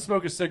dude can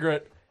smoke a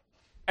cigarette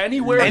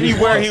anywhere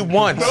he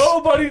wants.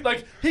 Nobody,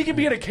 he could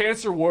be in a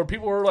cancer ward.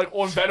 People are,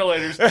 on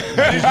ventilators.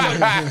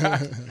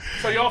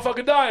 So y'all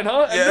fucking dying,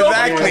 huh?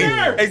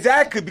 And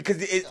exactly,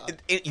 because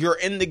you're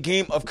in the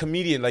game of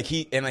comedian.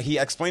 He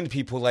explained to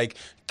people,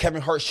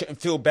 Kevin Hart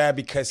shouldn't feel bad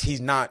because he's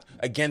not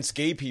against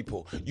gay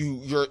people.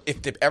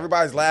 If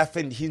everybody's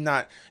laughing,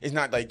 it's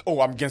not like,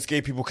 oh, I'm against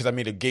gay people because I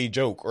made a gay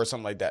joke or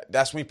something like that.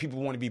 That's when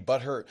people want to be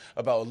butthurt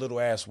about a little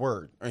ass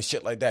word and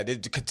shit like that.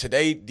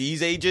 Today,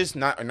 these ages,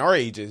 not in our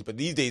ages, but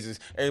these days,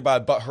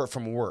 everybody butthurt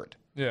from a word.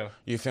 Yeah.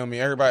 You feel me?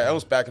 Everybody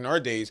else back in our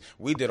days,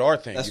 we did our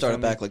thing. That started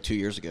back 2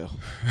 years ago.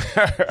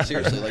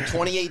 Seriously,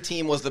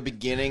 2018 was the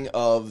beginning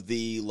of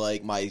the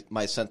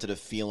my sensitive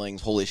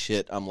feelings. Holy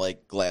shit, I'm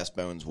glass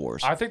bones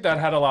wars. I think that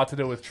had a lot to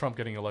do with Trump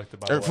getting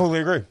elected. By the way, I fully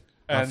agree.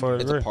 It's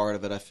a part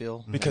of it, I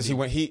feel, because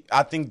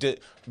I think the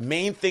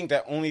main thing,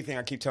 the only thing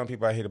I keep telling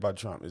people I hate about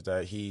Trump is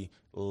that he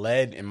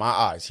led, in my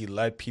eyes,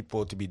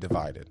 people to be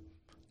divided.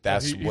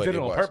 That's what he did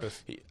it on was.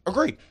 Purpose.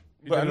 Agreed.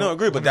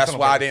 But that's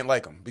why I didn't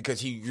like him,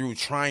 because you were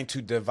trying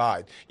to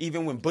divide.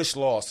 Even when Bush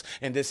lost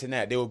and this and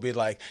that, they would be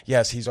like,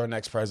 yes, he's our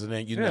next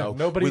president.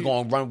 We're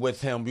going to run with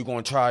him. We're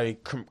going to try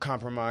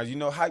compromise. You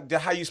know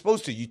how you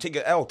supposed to. You take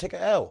an L, take an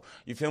L.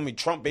 You feel me?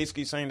 Trump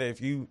basically saying that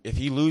if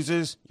he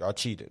loses, y'all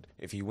cheated.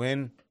 If he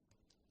win,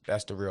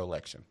 that's the real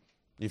election.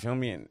 You feel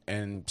me?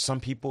 And some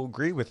people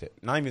agree with it.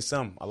 Not even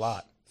some, a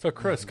lot. So,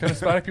 Chris, can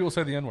Hispanic people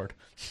say the N-word?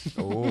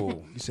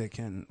 Oh. You say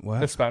can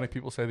what? Hispanic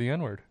people say the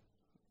N-word.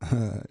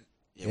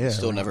 We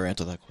still never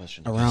answer that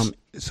question. I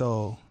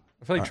feel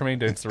like Tremaine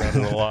danced around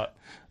it a lot.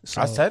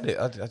 I said it.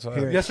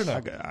 Yes or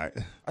no?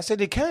 I said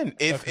it can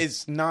if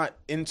it's not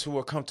into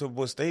a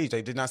comfortable stage.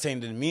 They did not say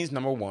it means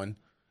number one,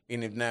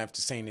 and if not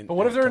saying it. But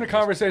what if they're in a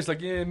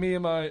conversation me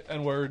and my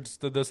N-words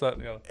did this,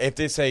 that, If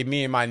they say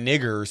me and my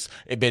niggers,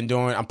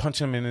 I'm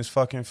punching him in his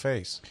fucking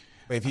face.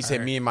 But if he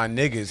said me and my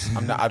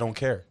niggas, I don't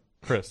care.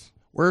 Chris,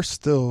 we're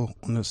still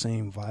on the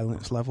same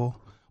violence level,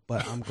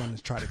 but I'm going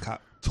to try to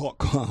talk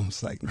calm.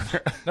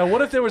 Now,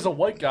 what if there was a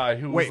white guy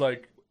who was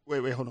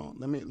Wait, hold on.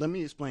 Let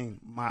me explain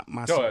my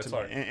Go ahead,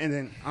 sorry. And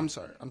then I'm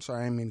sorry. I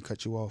didn't mean to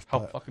cut you off. How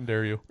fucking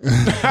dare you?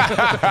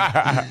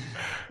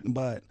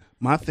 But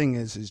my thing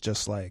is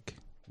just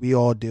we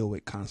all deal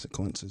with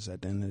consequences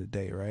at the end of the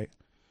day, right?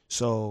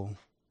 So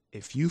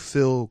if you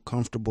feel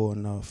comfortable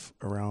enough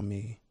around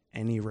me,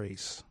 any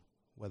race,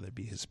 whether it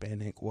be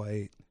Hispanic,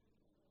 white,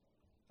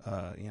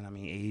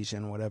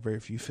 Asian, whatever,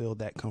 if you feel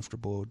that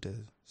comfortable to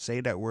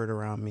say that word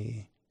around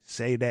me,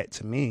 say that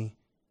to me,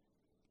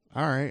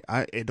 all right,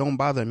 it don't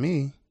bother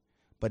me,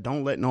 but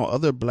don't let no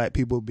other black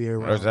people be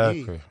around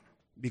me,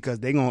 because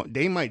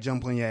they might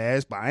jump on your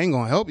ass, but I ain't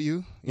gonna help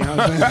you. You know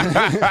what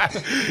I'm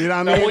saying? You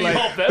know what I mean? Will you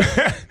help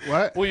them?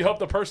 What? Will you help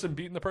the person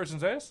beating the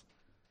person's ass?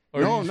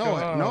 No,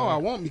 I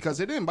won't, because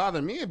it didn't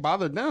bother me. It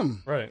bothered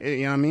them. Right. You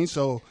know what I mean?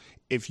 So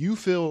if you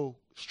feel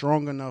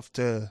strong enough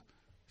to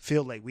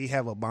feel like we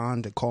have a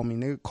bond to call me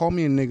nigga, call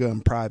me a nigga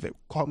in private.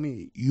 Call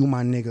me you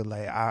my nigga.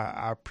 Like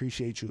I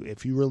appreciate you.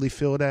 If you really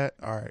feel that,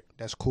 all right,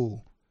 that's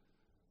cool.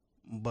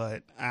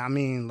 But I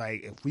mean,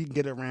 like if we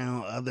get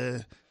around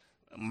other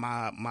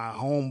my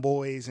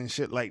homeboys and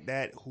shit like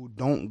that who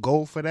don't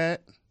go for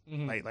that,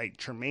 like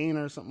Tremaine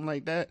or something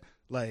like that,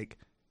 like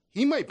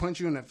he might punch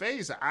you in the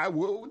face.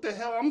 What the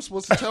hell I'm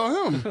supposed to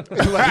tell him?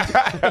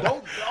 Like,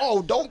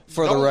 don't.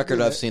 For the record,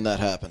 I've seen that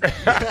happen.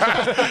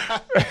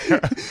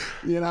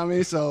 You know what I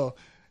mean? So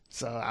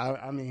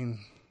I mean,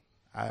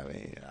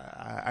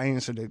 I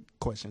answered the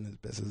question as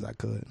best as I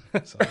could.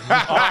 So. All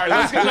right,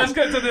 let's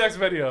get to the next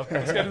video.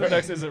 Let's get to the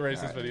next Is It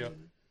Racist video.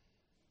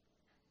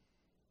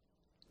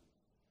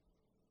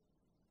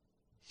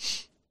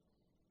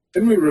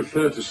 When we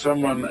refer to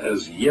someone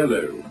as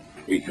yellow,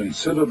 we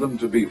consider them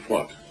to be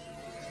what?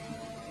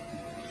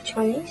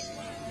 Chinese?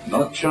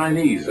 Not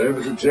Chinese.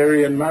 Over to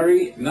Jerry and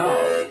Murray.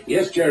 No.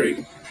 Yes,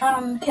 Jerry.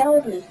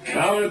 Cowardly.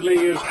 Cowardly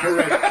is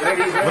correct.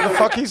 What the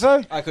fuck he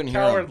say? I couldn't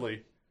hear him.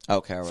 Cowardly. Oh,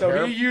 cowardly.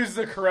 So he used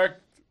the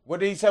correct. What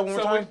did he say one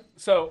more time?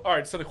 So, all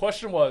right. So the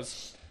question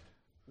was,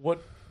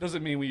 what does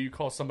it mean when you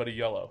call somebody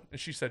yellow? And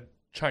she said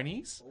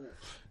Chinese.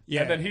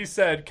 Yeah. And then he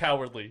said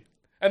cowardly.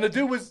 And the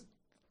dude was,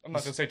 I'm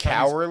not gonna say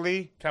Chinese.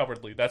 Cowardly.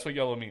 Cowardly. That's what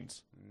yellow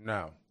means.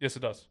 No. Yes, it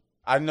does.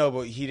 I know,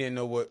 but he didn't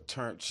know what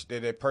terms.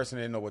 That person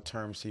didn't know what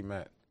terms he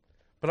meant.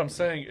 But I'm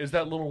saying, is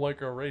that little white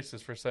girl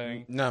racist for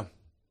saying? No.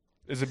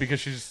 Is it because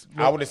she's?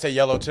 I would have said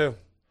yellow too.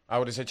 I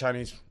would have said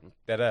Chinese.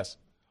 Dead ass.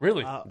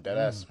 Really? Dead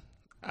ass.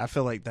 I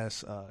feel like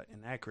that's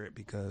inaccurate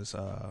because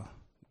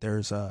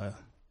there's a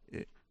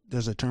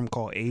term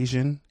called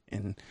Asian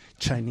and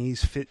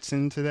Chinese fits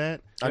into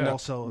that. I know.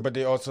 Also, but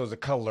they also is a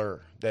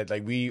color that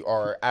like we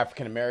are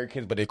African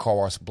Americans, but they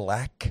call us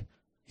black.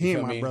 He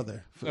ain't my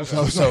brother.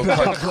 So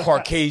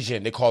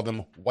Caucasian, they call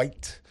them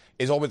white.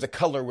 It's always a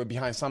color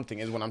behind something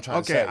is what I'm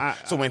trying to say.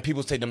 So when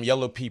people say them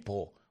yellow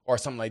people or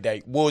something like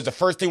that, what was the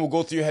first thing will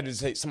go through your head to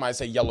say somebody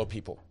say yellow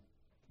people?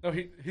 No,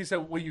 he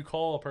said, will you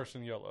call a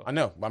person yellow? I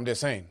know, but I'm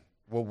just saying.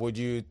 What would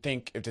you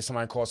think if there's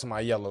somebody call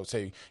somebody yellow?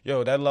 Say,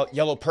 yo, that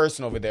yellow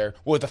person over there.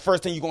 What was the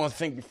first thing you're going to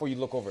think before you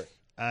look over?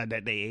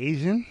 That they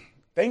Asian?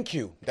 Thank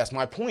you. That's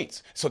my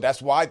point. So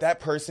that's why that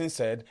person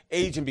said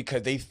Asian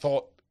because they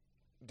thought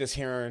just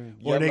hearing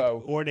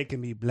yellow. Or they can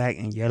be black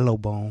and yellow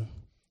bone.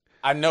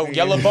 I know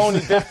yellow bone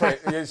is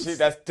different.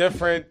 That's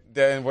different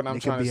than what I'm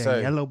trying to say.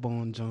 A yellow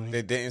bone joint.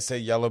 They didn't say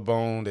yellow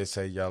bone. They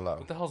say yellow.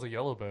 What the hell's a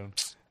yellow bone?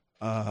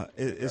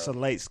 It's a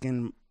light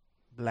skinned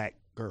black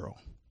girl.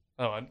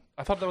 Oh,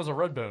 I thought that was a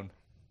red bone.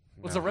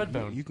 What's a red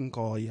bone? You can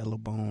call yellow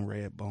bone,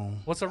 red bone.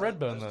 What's a red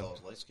bone then?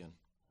 Light skin.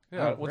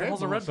 Yeah, what the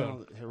hell's a red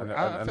bone?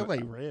 I feel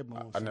like red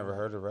bone. I never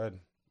heard of red,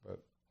 but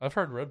I've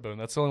heard red bone.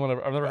 That's the only one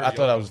I've never heard. I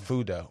thought that was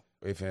food though.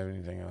 If you have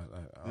anything else,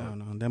 I don't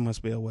know. That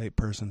must be a white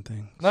person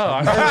thing. No, I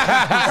heard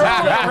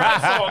that rap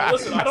song.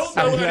 Listen,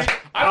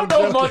 I don't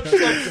know much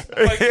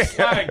like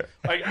slang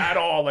like at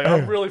all. Like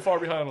I'm really far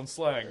behind on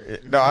slang.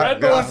 No, I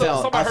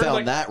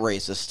found that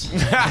racist.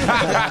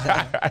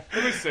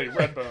 Let me see,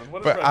 red bone.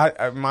 What is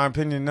but my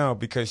opinion, no,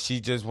 because she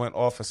just went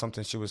off of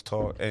something she was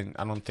taught, and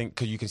I don't think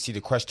because you can see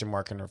the question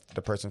mark in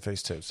the person's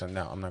face too. So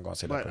no, I'm not going to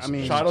say that. But I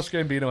mean, Childish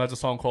Gambino has a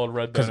song called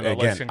Red Bone.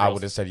 Again, I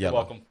would have said yellow.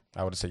 You're welcome.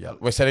 I would have said yellow.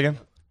 Wait, say it again.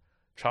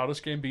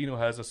 Childish Gambino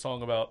has a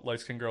song about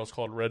light-skinned girls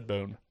called Red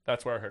Bone.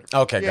 That's where I heard it.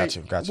 Okay, got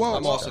you. Well,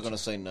 I'm also going to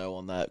say no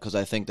on that because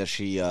I think that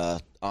she,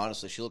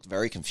 honestly, she looked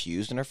very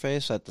confused in her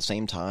face at the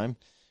same time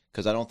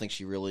because I don't think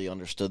she really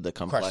understood the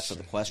complex of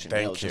the question.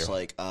 It was just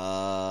like,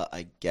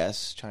 I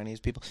guess Chinese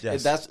people.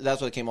 Yes. That's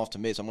what it came off to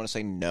me. So I'm going to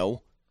say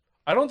no.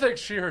 I don't think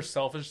she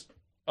herself is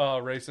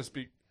racist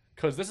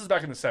because this is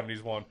back in the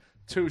 70s, one.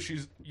 Two,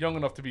 she's young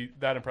enough to be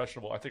that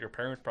impressionable. I think her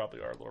parents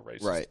probably are a little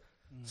racist. Right.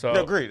 So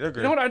Agreed. You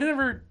know what? I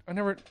never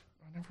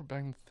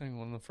banged the thing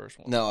on the first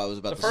one. No, I was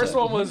about to say. The first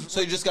one was... So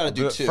you just got to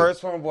do two. The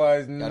first one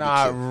was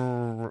not...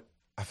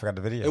 I forgot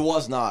the video. It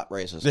was not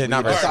racist. Yeah,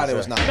 not racist. It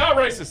was not. Not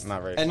racist.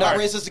 Not racist. And not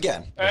racist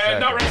again. And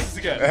not racist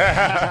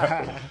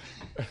again.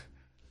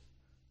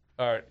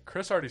 All right.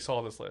 Chris already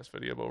saw this last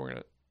video, but we're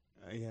going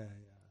to... Yeah.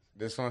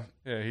 This one?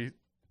 Yeah, there you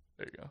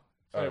go.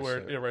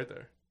 Yeah, right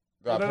there.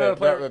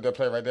 They'll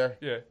play right there?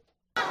 Yeah.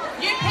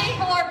 You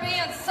people are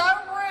being so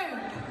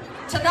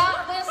rude to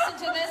not listen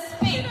to this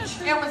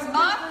speech. It was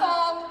my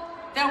fault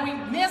that we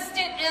missed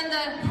it in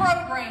the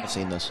program. I've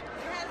seen this.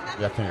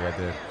 Yeah, I think right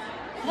there.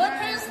 Look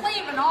who's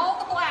leaving, all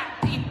the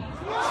black people.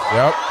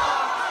 Yep.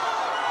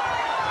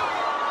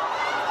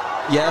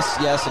 Yes,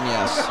 and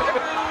yes.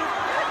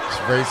 It's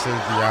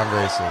racist beyond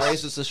racist.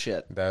 Racist as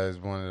shit. That is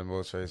one of the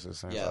most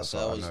racist things I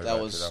saw. That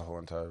was that whole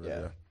entire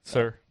video. Yeah.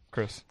 Sir,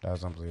 Chris. That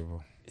was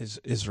unbelievable. It's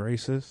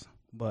racist,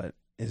 but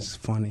it's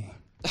funny.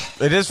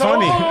 It is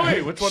funny.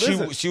 Wait, which one is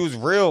it? She was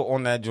real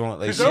on that joint.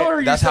 Like,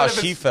 that's how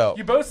she felt.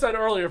 You both said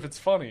earlier if it's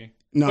funny.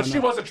 But she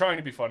wasn't trying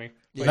to be funny.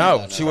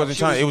 No, she wasn't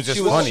trying. It was just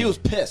funny. She was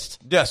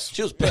pissed. Yes.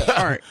 She was pissed.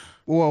 All right.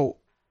 Well,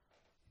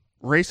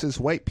 racist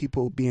white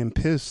people being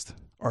pissed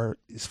are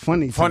it's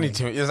funny. Funny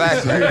to me,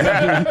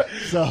 exactly.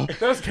 So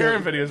those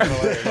Karen videos are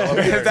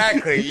hilarious.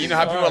 Exactly. You know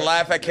how people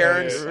laugh at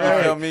Karens? You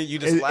feel me? You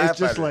just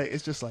laugh at it.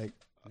 It's just like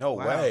no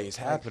wow. way, it's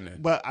happening.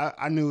 But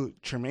I knew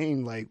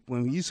Tremaine, like,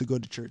 when we used to go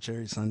to church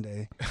every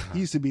Sunday, he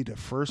used to be the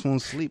first one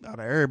to sleep out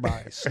of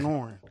everybody,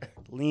 snoring,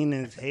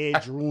 leaning his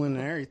head, drooling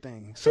and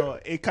everything. So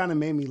it kind of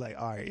made me like,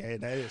 all right, yeah,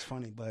 that is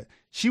funny. But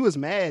she was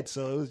mad,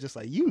 so it was just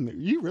like,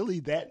 you really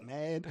that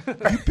mad?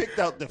 You picked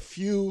out the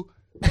few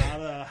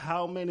out of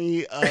how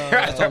many?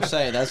 That's what I'm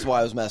saying. That's why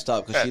I was messed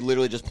up, because she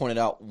literally just pointed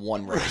out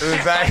one race.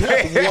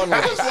 Exactly. One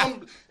race.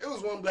 It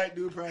was one black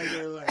dude probably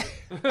there, like.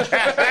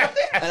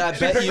 And I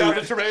bet you.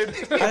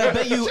 And I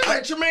bet you.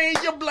 Like, Tremaine,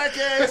 your black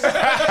ass.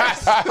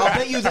 I'll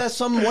bet you that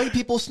some white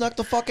people snuck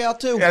the fuck out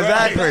too.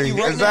 Exactly.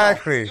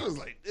 Exactly. It was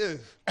like, ugh.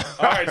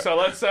 All right, so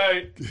let's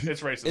say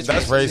it's racist.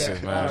 That's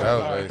racist, man. That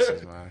was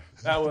racist, man.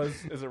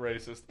 Is it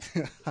racist?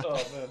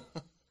 Oh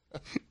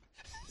man.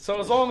 So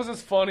as long as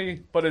it's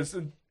funny, but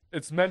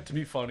it's meant to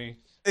be funny.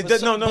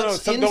 No.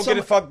 Don't get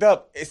it fucked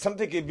up.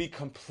 Something could be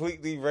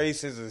completely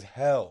racist as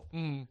hell.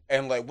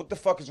 And like, what the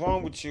fuck is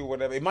wrong with you?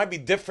 Whatever. It might be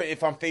different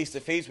if I'm face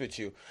to face with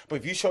you. But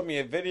if you show me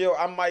a video,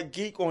 I might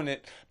geek on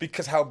it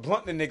because how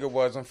blunt the nigga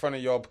was in front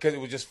of y'all. Because it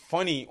was just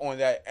funny on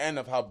that end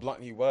of how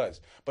blunt he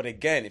was. But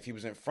again, if he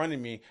was in front of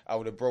me, I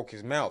would have broke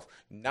his mouth.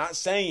 Not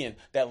saying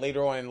that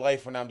later on in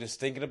life when I'm just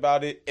thinking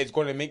about it, it's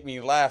going to make me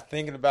laugh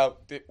thinking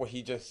about what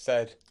he just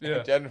said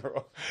in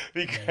general.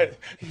 Because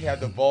he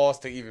had the balls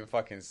to even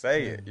fucking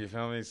say it. You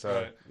feel me?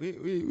 So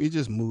we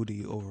just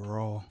moody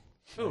overall.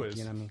 Who is?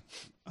 You know what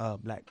I mean?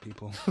 Black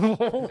people.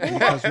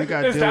 Because we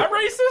got is that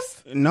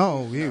racist?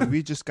 No,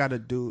 we just got to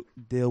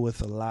deal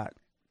with a lot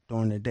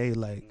during the day.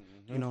 Like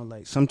you know,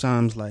 like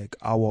sometimes like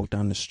I'll walk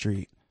down the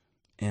street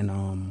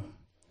and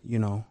you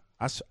know,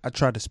 I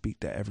try to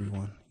speak to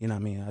everyone. You know what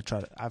I mean?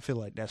 I feel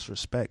like that's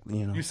respect.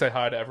 You know. You say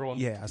hi to everyone.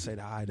 Yeah, I say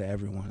hi to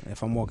everyone.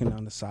 If I'm walking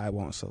down the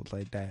sidewalk and stuff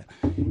like that,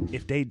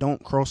 if they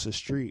don't cross the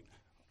street.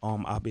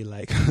 I'll be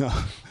like,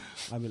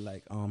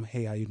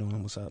 hey, how you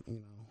doing? What's up?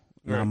 You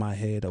know, around my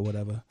head or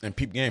whatever. And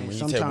peep game when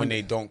you say when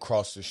they don't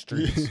cross the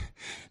streets.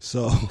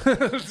 So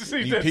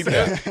you peep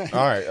that.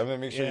 All right, I'm gonna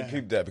make sure you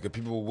peep that because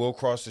people will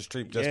cross the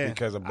street just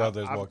because a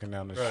brother is walking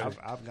down the street.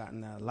 I've gotten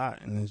that a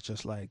lot, and it's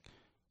just like,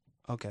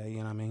 okay, you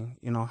know what I mean?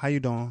 You know, how you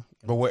doing?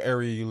 But what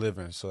area you live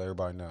in, so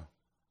everybody know?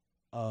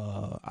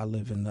 I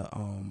live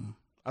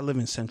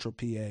in Central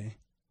PA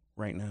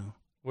right now.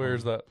 Where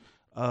is that?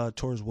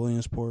 Towards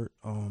Williamsport.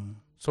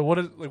 So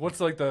what's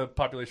the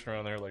population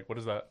around there? Like, what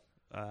is that?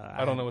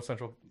 I don't know what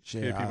Central PA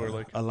people are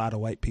like. A lot of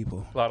white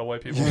people. A lot of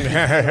white people. Is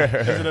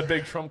it a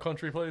big Trump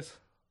country place?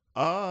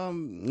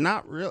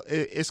 Not real.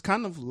 It's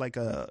kind of like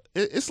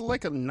it's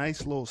like a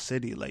nice little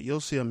city. Like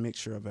you'll see a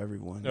mixture of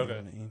everyone. You know what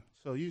I mean?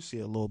 So you see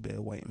a little bit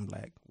of white and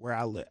black. Where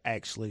I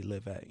actually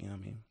live at, you know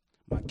what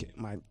I mean?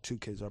 My two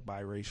kids are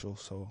biracial,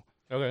 so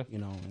okay, you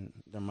know, and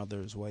their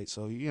mother is white.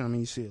 So you know what I mean?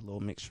 You see a little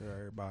mixture of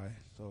everybody.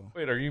 So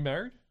wait, are you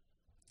married?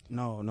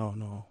 No.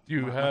 Do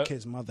you have my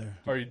kid's mother?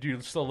 Do you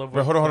still live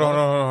with? Hold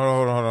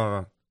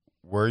on.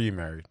 Were you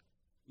married?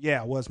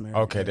 Yeah, I was married.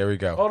 Okay, there we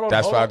go. Hold on,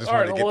 that's why I just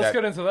wanted to get let's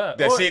get into that.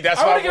 See, that's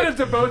I why want to get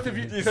into both of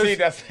you. You see,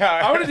 that's how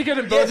I wanted to get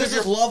into both. This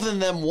is love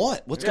and them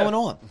what? What's going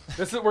on?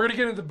 We're gonna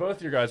get into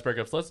both your guys'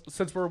 breakups.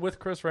 Since we're with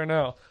Chris right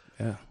now.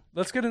 Yeah.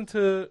 Let's get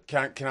into.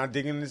 Can I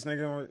dig in this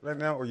nigga right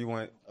now, or you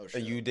want? Are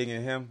you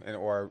digging him,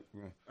 or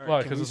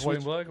why? Because it's white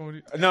and black.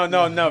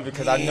 No.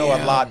 Because I know a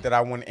lot that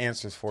I want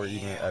answers for,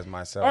 even as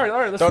myself. All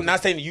right. So I'm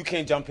not saying that you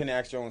can't jump in and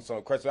ask your own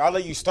question. I'll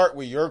let you start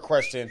with your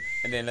question,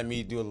 and then let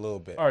me do a little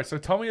bit. All right. So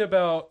tell me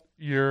about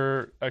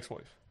your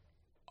ex-wife.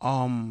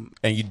 And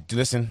you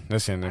listen.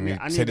 Let me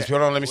say this.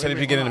 Hold on. Let me say the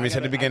beginning. Let me say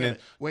the beginning.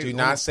 Do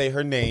not say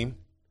her name.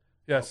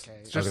 Yes.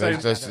 Okay.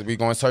 We're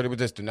going to start with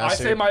this. Do not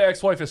say my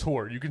ex-wife is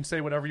whore. You can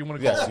say whatever you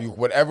want to call her. Yes,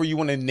 whatever you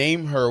want to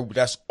name her,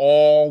 that's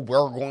all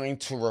we're going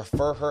to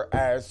refer her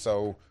as.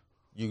 So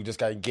you just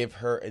got to give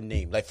her a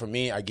name. Like for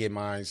me, I give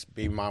mine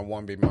baby mom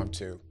 1, baby mom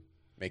 2.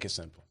 Make it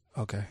simple.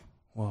 Okay.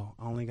 Well,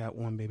 I only got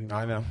one baby mom.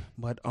 I know.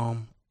 But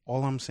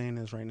all I'm saying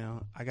is right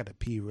now, I got to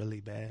pee really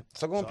bad.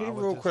 So go and pee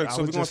real quick.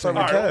 So we're going to start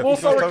with Kev. We'll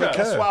start with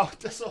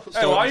Kev.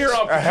 Hey, while you're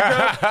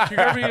up, you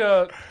grab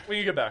me when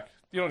you get back.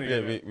 You don't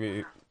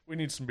need we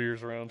need some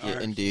beers around.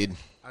 Yeah, indeed.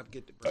 I'll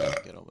get the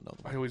Get on another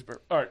one. I always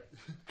burp. All right,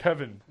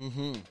 Kevin.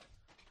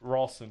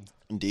 Rawson.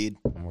 Indeed.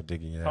 I'm going to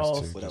dig in your ass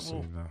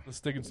too. Let's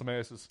dig in some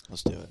asses.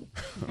 Let's do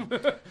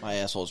it. My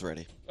asshole's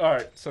ready. All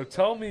right, so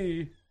tell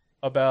me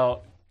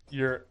about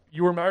you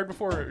were married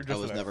before or just I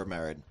was never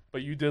married.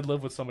 But you did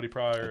live with somebody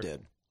prior. I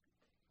did.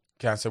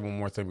 Can I say one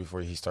more thing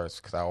before he starts?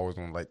 Because I always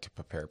want to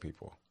prepare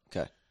people.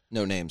 Okay.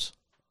 No names.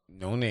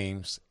 No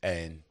names.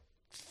 And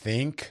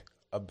think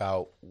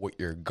about what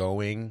you're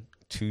going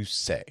to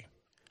say.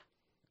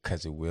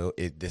 Because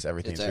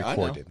everything is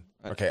recorded.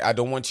 Okay. I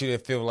don't want you to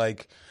feel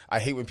like, I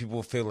hate when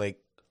people feel like,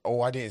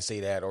 oh, I didn't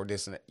say that or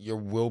this and that. You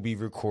will be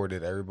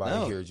recorded.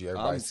 Everybody hears you.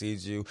 Everybody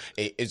sees you.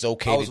 It's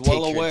okay to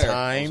take your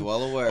time. I was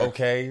well aware.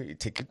 Okay.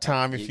 Take your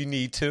time if you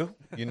need to.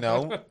 You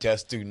know,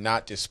 just do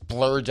not just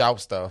splurge out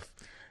stuff.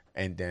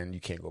 and then you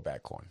can't go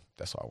back on.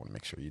 That's all I want to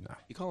make sure you know.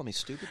 You calling me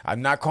stupid?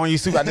 I'm not calling you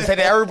stupid. I just say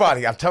to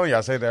everybody. I'm telling you,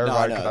 I say to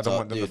everybody because I don't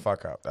want them to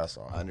fuck up. That's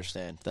all. I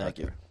understand. Thank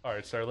you. All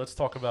right, sir. Let's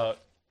talk about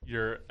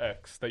your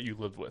ex that you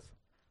lived with.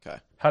 Okay.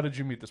 How did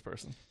you meet this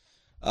person?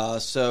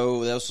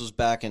 So this was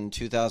back in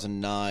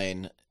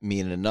 2009. Me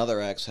and another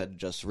ex had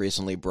just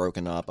recently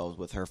broken up. I was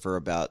with her for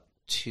about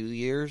 2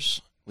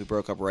 years. We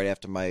broke up right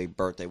after my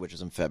birthday, which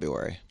is in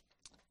February.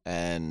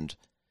 And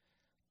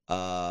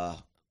my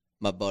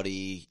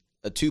buddy,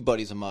 two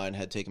buddies of mine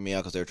had taken me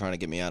out because they were trying to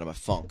get me out of my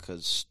funk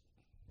because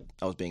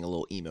I was being a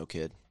little emo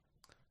kid.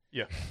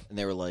 Yeah. And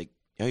they were like,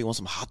 yo, you want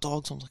some hot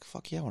dogs? I was like,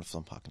 fuck yeah, I want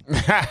some fucking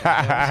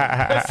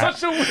That's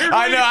such a weird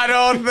I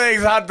know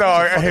things, hot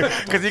dog.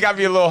 Because you got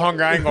me a little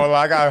hungry. I ain't gonna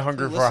lie. I got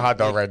hungry for a hot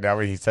dog right now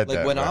when he said that.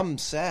 Like when I'm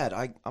sad,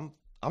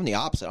 I'm the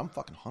opposite. I'm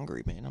fucking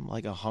hungry, man. I'm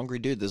like a hungry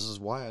dude. This is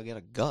why I get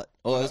a gut.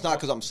 Well, it's not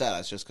because I'm sad.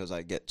 It's just because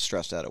I get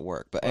stressed out at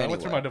work. But anyway. I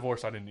went through my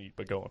divorce. I didn't eat,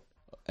 but go on.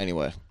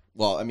 Anyway.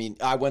 Well, I mean,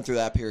 I went through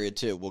that period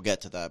too. We'll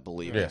get to that,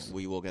 believe me.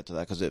 We will get to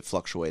that because it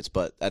fluctuates.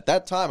 But at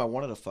that time, I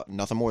wanted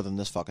nothing more than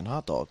this fucking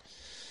hot dog.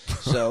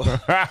 So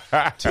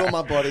two of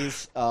my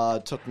buddies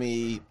took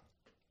me.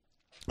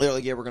 They're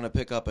like, yeah, we're going to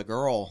pick up a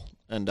girl.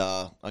 And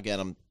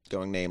again, I'm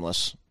going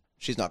nameless.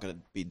 She's not going to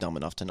be dumb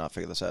enough to not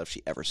figure this out if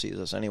she ever sees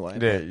us anyway.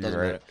 Yeah,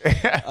 you're right.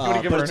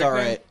 But it's all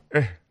right.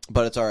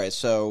 But it's all right.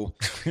 So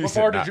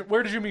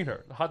where did you meet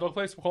her? The hot dog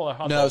place? We'll call it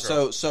hot dog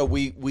girl. So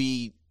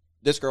we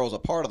this girl is a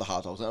part of the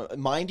hot dogs. Now,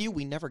 mind you,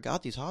 we never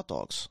got these hot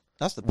dogs.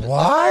 That's the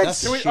what?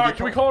 That's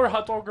can we call her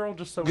hot dog girl?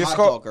 Just so hot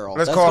dog girl.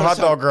 Let's call her hot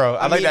dog girl.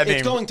 I like that name.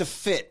 It's going to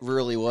fit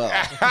really well.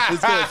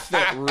 It's going to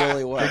fit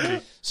really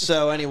well.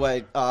 So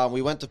anyway,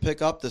 we went to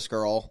pick up this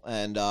girl,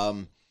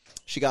 and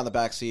she got in the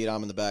back seat.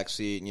 I'm in the back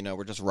seat. And,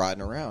 we're just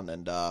riding around,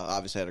 and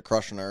obviously I had a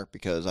crush on her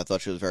because I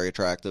thought she was very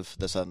attractive.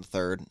 This, that, and the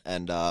third,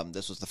 and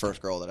this was the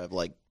first girl that I've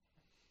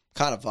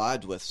kind of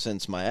vibed with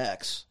since my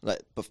ex,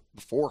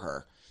 before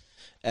her.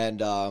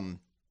 And,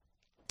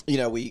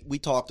 we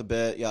talked a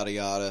bit, yada,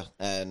 yada.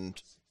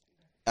 And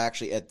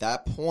actually at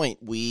that point,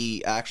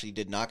 we actually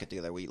did not get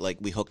together.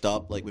 We hooked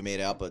up, we made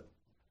out, but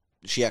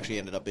she actually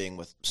ended up being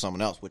with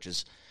someone else, which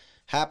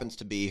happens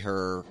to be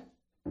her.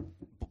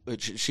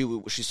 She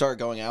started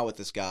going out with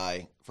this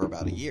guy for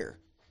about a year.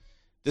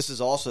 This is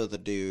also the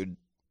dude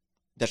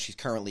that she's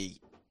currently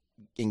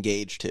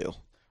engaged to.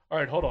 All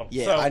right, hold on.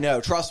 Yeah, so, I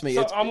know. Trust me.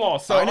 I'm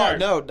lost. So, I know. Right.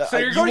 No, so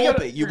you're going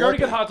to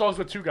get hot dogs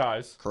with two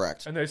guys.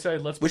 Correct. And they say,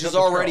 let's which is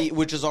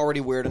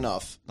already weird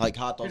enough. Like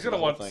hot dogs. He's going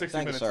to want 60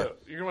 minutes. You're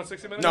going to want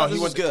 60 minutes? No,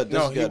 this is good.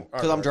 This is good.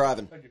 Because I'm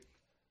driving. Thank you.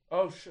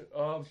 Oh, shit.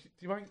 Do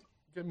you mind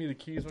giving me the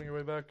keys on your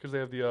way back? Because they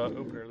have the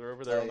opener. They're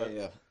over there.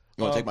 Yeah.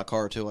 You want to take my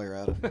car, too, while you're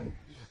at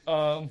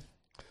it?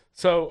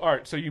 So, all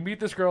right. So you meet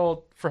this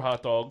girl for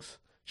hot dogs.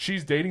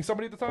 She's dating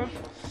somebody at the time?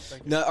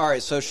 No, all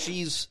right. So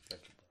she's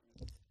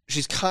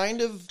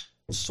kind of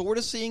sort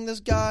of seeing this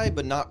guy,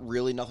 but not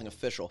really, nothing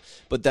official.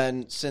 But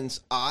then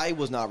since I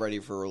was not ready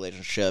for a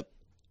relationship,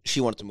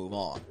 she wanted to move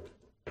on.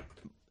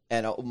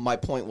 And my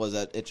point was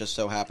that it just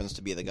so happens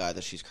to be the guy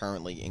that she's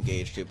currently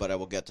engaged to, but I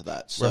will get to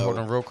that. So, wait, hold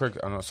on real quick.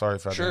 I'm sorry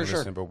if I didn't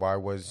listen, but why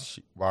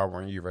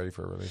weren't you ready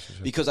for a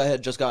relationship? Because I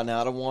had just gotten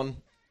out of one,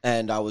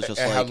 and I was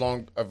just how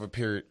long of a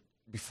period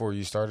before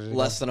you started it?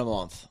 Less than a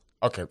month.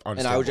 Okay,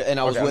 and I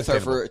was with her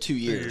for 2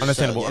 years.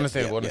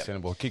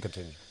 Understandable. Keep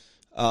continuing.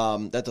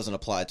 That doesn't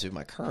apply to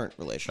my current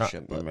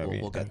relationship, but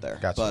we'll get there.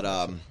 Gotcha.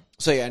 But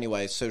so yeah,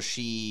 anyway, so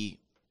she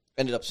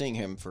ended up seeing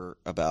him for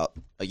about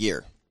a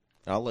year.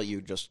 And I'll let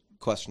you just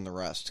question the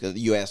rest. Cause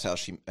you asked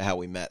how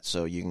we met,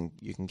 so you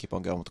can keep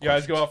on going with the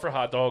questions. You guys go out for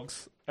hot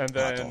dogs, and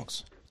then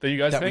you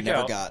guys that make we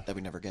never out. That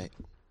we never got.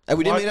 And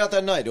we didn't meet out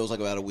that night. It was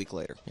about a week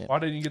later. Yeah. Why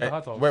didn't you get the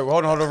hot dog? Wait,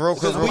 hold on, real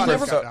quick.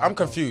 I'm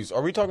confused.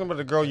 Are we talking about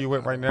the girl you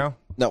with right now?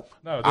 No.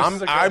 I'm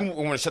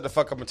going to shut the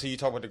fuck up until you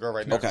talk about the girl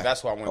right now. Okay.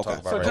 That's what I want to talk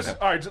about right now.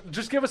 All right,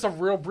 just give us a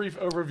real brief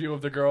overview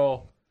of the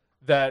girl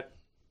that...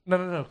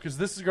 No, because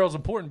this girl's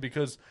important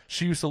because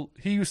he used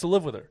to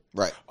live with her.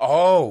 Right.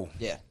 Oh.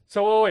 Yeah.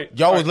 So, wait.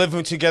 Y'all was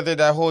living together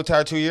that whole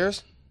entire 2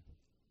 years?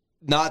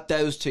 Not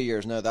those 2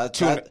 years. No, that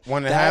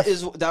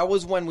 1.5. That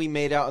was when we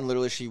made out, and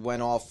literally she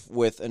went off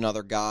with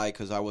another guy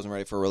because I wasn't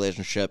ready for a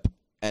relationship,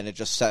 and it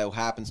just so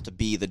happens to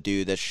be the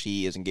dude that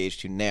she is engaged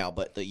to now.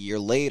 But the year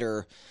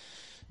later,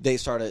 they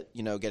started,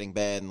 getting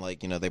bad, and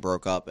they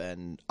broke up,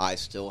 and I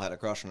still had a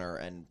crush on her,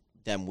 and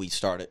then we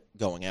started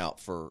going out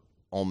for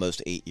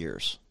almost 8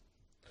 years.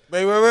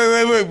 Wait.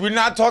 We're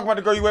not talking about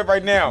the girl you with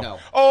right now. No.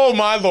 Oh,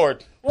 my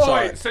Lord. Well,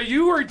 wait, so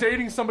you were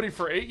dating somebody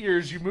for 8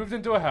 years. You moved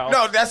into a house.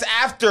 No, that's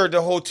after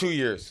the whole 2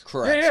 years.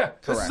 Correct. Yeah.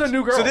 Correct. This is a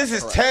new girl. So this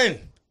is 10.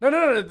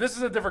 No. This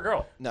is a different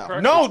girl. No.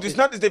 Correct? No, it's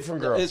not a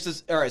different girl. This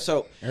is all right.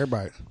 So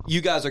everybody,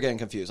 you guys are getting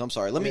confused. I'm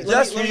sorry. Let me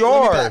Let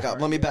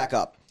me back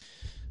up.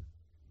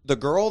 The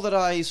girl that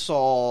I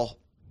saw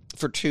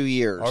for 2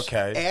 years.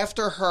 Okay.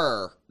 After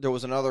her, there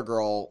was another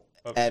girl.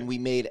 Okay. And we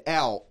made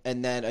out,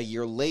 and then a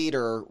year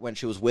later, when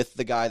she was with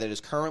the guy that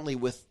is currently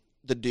with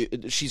the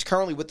dude, she's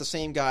currently with the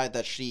same guy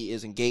that she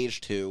is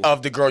engaged to.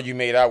 Of the girl you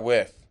made out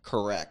with.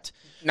 Correct.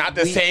 Not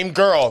the same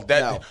girl.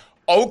 No.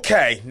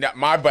 Okay,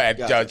 my bad,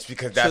 Judge,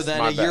 because that's my bad.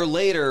 So then a year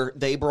later,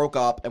 they broke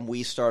up, and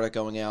we started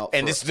going out.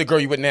 And this is the girl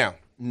you with now?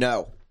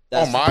 No.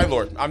 Oh, my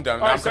Lord. I'm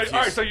done. I'm confused.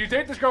 All right, so you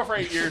date this girl for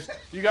 8 years.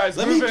 You guys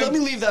let me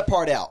leave that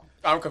part out.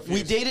 I'm confused.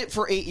 We dated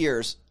for 8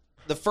 years.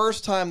 The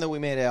first time that we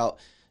made out,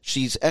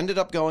 she's ended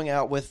up going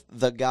out with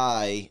the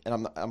guy, and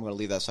I'm going to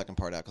leave that second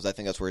part out because I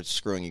think that's where it's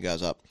screwing you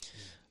guys up.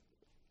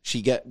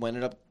 She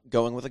ended up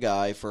going with a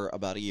guy for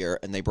about a year,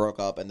 and they broke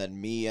up, and then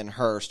me and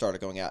her started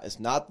going out. It's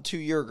not the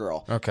 2-year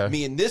girl. Okay.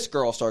 Me and this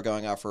girl started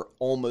going out for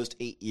almost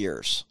 8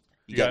 years.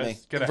 You get me?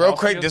 Real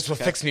quick, this will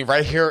fix me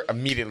right here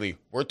immediately.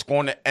 We're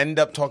going to end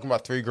up talking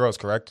about 3 girls,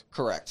 correct?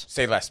 Correct.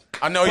 Say less.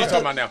 I know what you're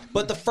talking about now.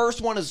 But the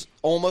first one is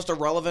almost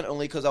irrelevant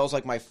only because that was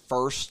like my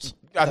first.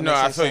 No,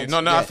 I feel you.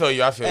 No, I feel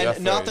you. I feel you.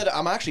 Not that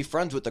I'm actually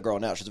friends with the girl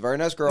now. She's a very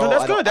nice girl. No,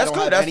 that's good. That's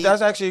good.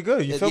 That's actually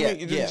good. You feel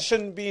me? Yeah. It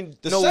shouldn't be.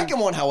 The second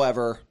one,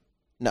 however,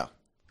 no.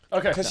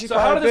 Okay. Because she's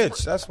probably a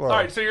bitch. That's why. All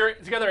right, so you're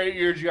together 8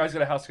 years. You guys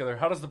get a house together.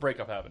 How does the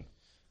breakup happen?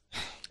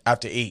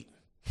 After 8.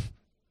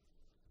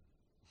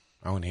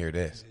 I want to hear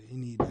this. You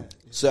need that.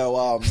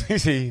 So,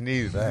 he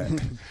needs that.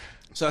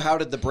 So how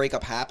did the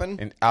breakup happen?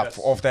 And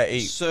off that 8.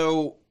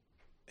 So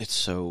it's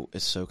so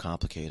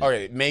complicated. All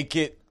right, make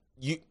it.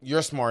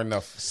 You're smart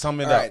enough. Sum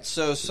it up. All right,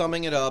 so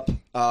summing it up,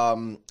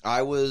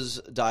 I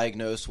was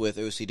diagnosed with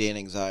OCD and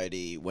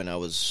anxiety when I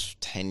was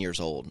 10 years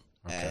old,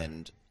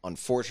 and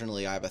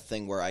unfortunately, I have a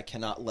thing where I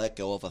cannot let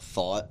go of a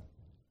thought.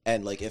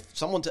 And, like, if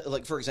someone,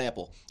 like, for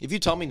example, if you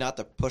tell me not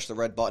to push the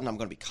red button, I'm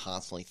going to be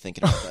constantly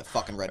thinking about that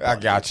fucking red button. I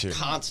got you.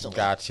 Constantly.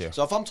 Got you.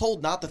 So if I'm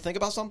told not to think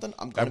about something,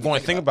 I'm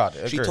going to think about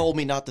it. She told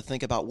me not to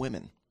think about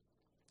women.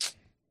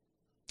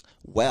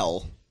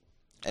 Well,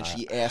 and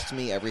she asked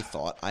me every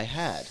thought I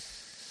had.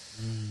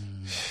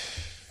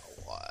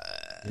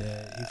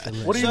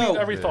 What do you mean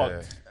every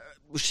thought?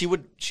 She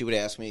would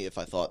ask me if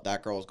I thought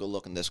that girl was good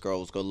looking, this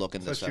girl was good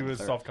looking. So she was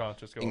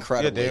self-conscious.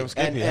 Incredibly. Yeah,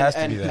 it has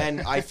to be that.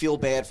 And I feel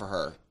bad for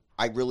her.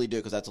 I really do,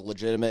 because that's a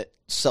legitimate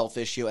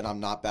self-issue, and I'm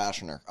not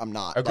bashing her. I'm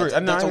not. Agree.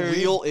 That's a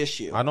real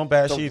issue. I don't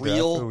bash either. It's a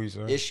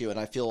real issue, and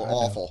I feel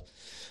awful.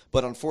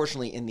 But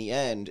unfortunately, in the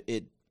end,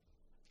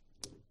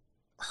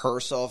 her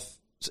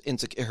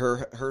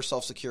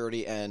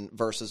self-security and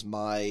versus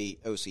my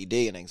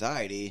OCD and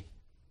anxiety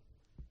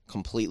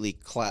completely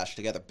clashed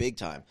together big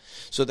time.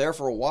 So there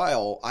for a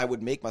while, I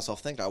would make myself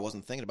think that I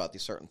wasn't thinking about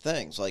these certain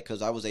things, like,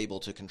 because I was able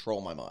to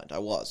control my mind. I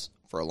was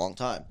for a long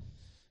time.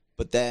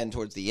 But then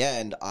towards the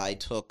end, I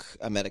took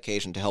a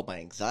medication to help my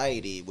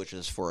anxiety, which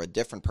is for a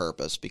different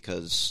purpose,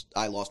 because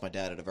I lost my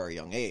dad at a very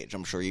young age.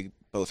 I'm sure you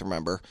both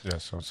remember.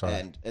 Yes, I'm sorry.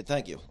 And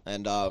thank you.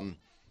 And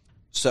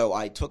so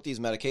I took these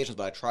medications,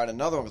 but I tried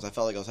another one because I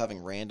felt like I was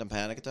having random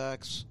panic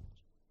attacks.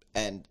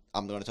 And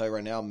I'm going to tell you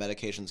right now,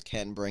 medications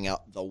can bring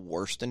out the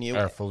worst in you.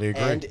 I fully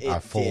agree. I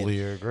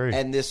fully agree.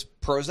 And this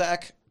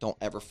Prozac, don't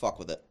ever fuck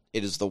with it.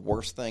 It is the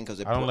worst thing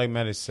because I don't like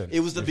medicine. It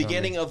was the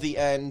beginning of the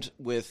end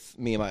with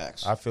me and my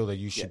ex. I feel that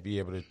you should be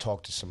able to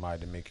talk to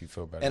somebody to make you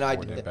feel better.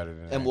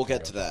 And we'll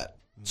get to that.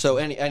 So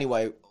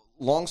anyway,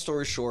 long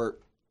story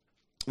short,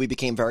 we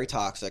became very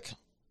toxic.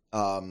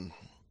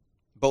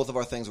 Both of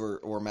our things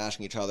were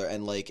mashing each other,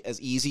 and like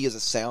as easy as it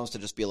sounds to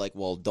just be like,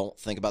 well, don't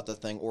think about the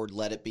thing or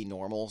let it be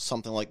normal,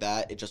 something like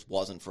that, it just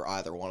wasn't for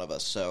either one of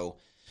us. So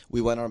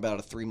we went on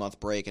about a 3-month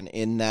break, and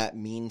in that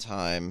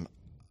meantime,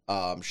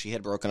 she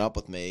had broken up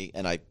with me,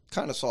 and I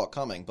kind of saw it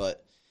coming,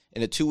 but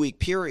in a 2-week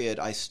period,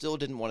 I still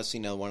didn't want to see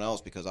no one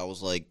else because I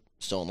was like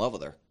still in love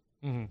with her.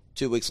 Mm-hmm.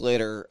 2 weeks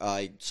later,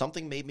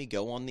 something made me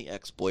go on the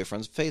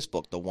ex-boyfriend's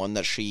Facebook, the one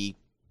that she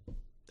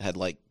had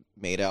like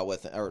made out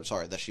with,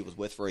 that she was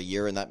with for a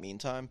year in that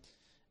meantime,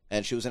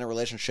 and she was in a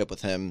relationship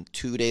with him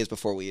 2 days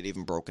before we had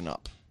even broken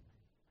up.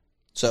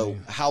 So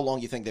how long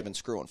do you think they've been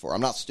screwing for?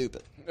 I'm not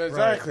stupid.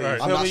 Exactly. Right.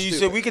 I'm not you stupid.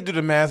 said we could do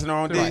the math in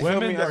our own day.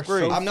 Women are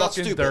so I'm not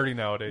fucking stupid. dirty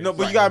nowadays. No,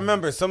 but you gotta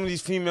remember, some of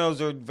these females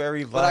are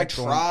very. But I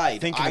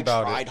tried. Thinking I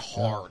about tried it.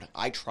 hard.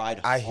 I tried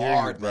hard. I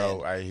hear you, bro.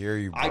 Man. I hear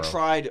you, bro. I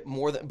tried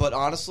more than. But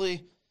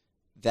honestly,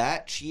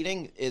 that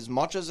cheating, as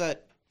much as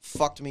that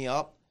fucked me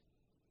up,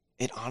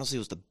 it honestly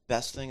was the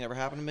best thing that ever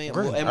happened to me.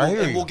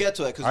 And we'll get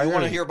to it because you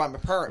want to hear about my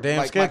current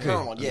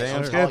one. Yeah,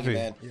 I'm telling you,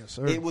 man. Yes,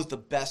 sir. It was the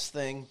best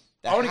thing.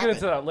 I want to get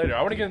into that later.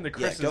 I want to get into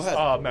Chris's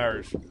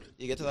marriage.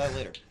 You get to that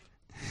later.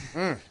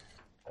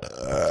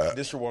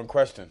 This is your one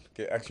question.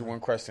 Ask you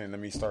one question, and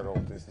let me start off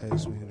this.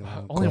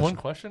 Only one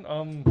question?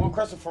 One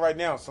question for right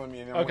now.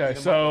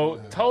 So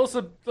tell us.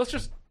 Let's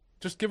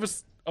just give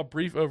us a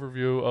brief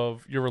overview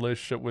of your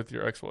relationship with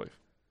your ex-wife.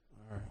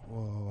 All right.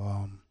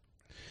 Well,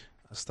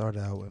 I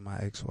started out with my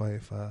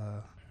ex-wife.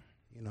 I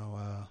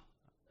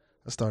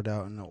started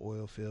out in the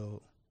oil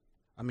field.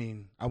 I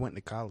mean, I went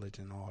to college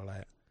and all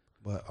that,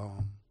 but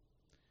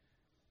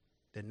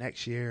the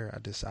next year I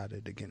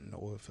decided to get in the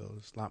oil field.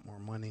 It's a lot more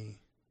money,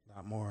 a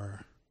lot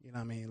more,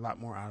 a lot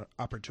more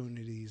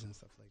opportunities and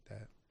stuff like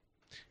that.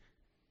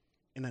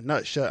 In a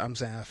nutshell, I'm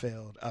saying I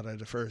failed out of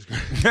the first grade.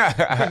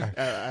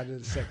 I did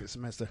the second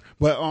semester,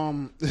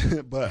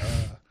 but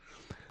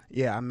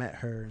yeah, I met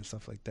her and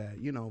stuff like that.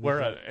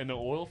 Where at, in the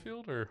oil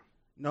field or?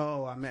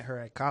 No, I met her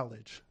at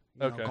college.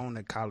 You know, going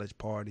to college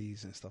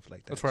parties and stuff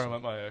like that. That's where I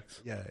met my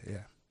ex. Yeah.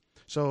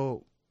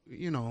 So,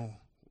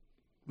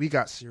 we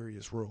got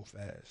serious real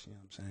fast. You know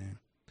what I'm saying?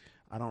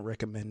 I don't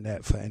recommend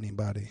that for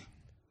anybody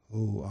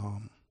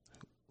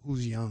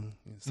who's young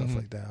and stuff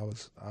like that. I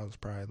was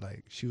probably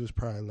like, she was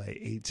probably like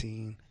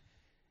 18,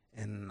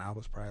 and I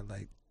was probably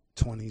like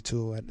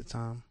 22 at the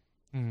time.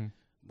 Mm-hmm.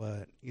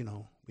 But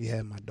we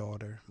had my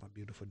daughter, my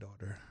beautiful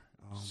daughter,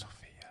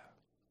 Sophia.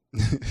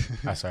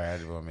 I'm sorry, I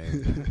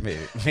made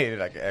it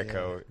like an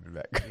echo in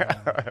the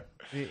background.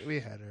 We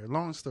had her.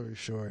 Long story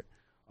short,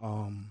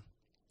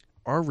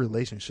 our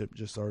relationship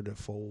just started to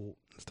fold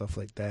and stuff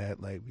like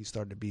that. Like, we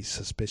started to be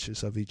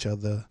suspicious of each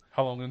other.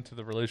 How long into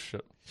the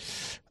relationship?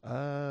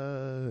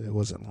 It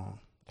wasn't long.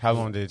 How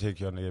long did it take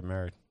you to get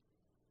married?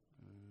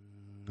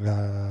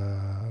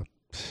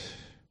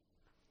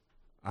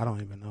 I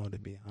don't even know, to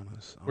be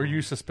honest. Were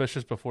you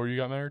suspicious before you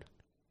got married?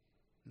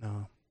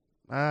 No.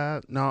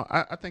 No,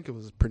 I think it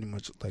was pretty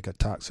much like a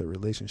toxic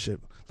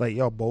relationship. Like,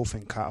 y'all both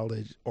in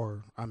college,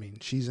 or, I mean,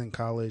 she's in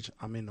college,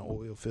 I'm in the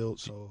oil field,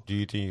 so. Do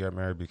you think you got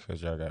married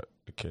because y'all got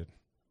a kid?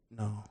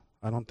 No,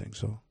 I don't think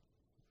so.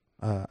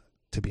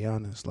 To be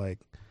honest, like.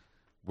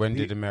 When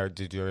did you get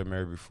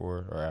married,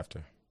 before or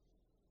after?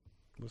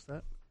 What's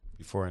that?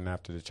 Before and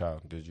after the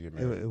child, did you get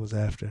married? It was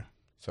after.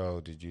 So,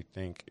 did you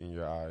think in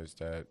your eyes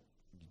that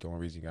the only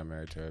reason you got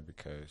married to her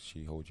because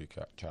she holds your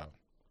child?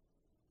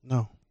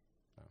 No,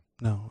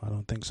 I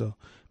don't think so,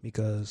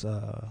 because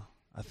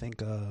I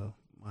think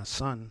my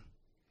son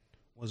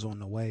was on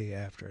the way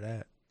after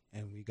that,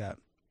 and we got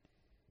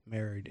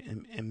married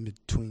in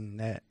between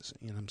that.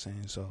 You know what I'm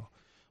saying? So,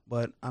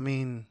 but I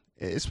mean,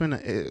 it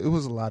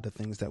was a lot of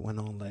things that went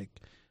on. Like,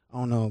 I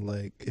don't know,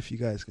 like, if you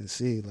guys can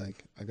see,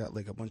 like, I got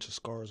like a bunch of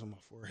scars on my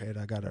forehead.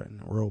 I got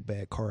in a real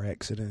bad car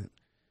accident.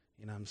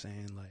 You know what I'm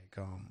saying? Like,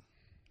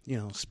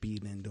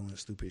 speeding, doing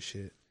stupid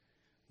shit.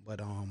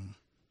 But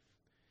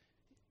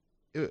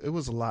It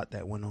was a lot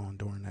that went on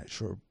during that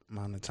short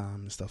amount of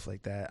time and stuff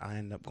like that. I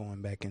ended up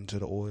going back into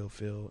the oil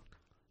field,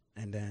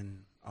 and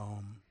then,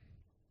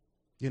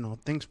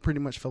 things pretty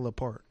much fell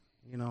apart,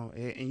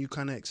 and you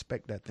kind of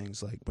expect that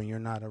things, like, when you're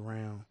not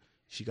around,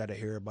 she got to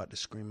hear about the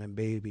screaming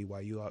baby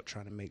while you out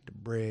trying to make the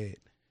bread.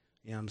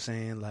 You know what I'm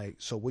saying? Like,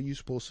 so what you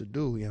supposed to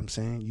do? You know what I'm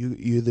saying? You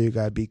either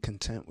got to be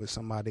content with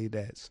somebody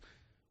that's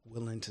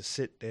willing to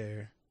sit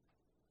there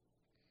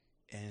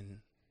and,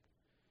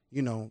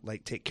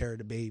 like, take care of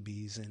the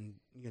babies and,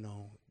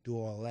 do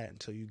all that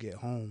until you get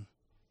home,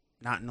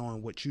 not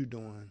knowing what you're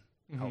doing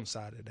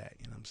outside of that,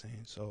 you know what I'm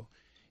saying? So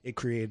it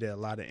created a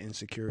lot of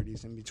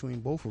insecurities in between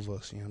both of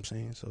us, you know what I'm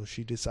saying? So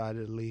she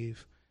decided to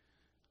leave.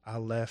 I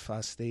left,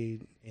 I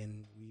stayed,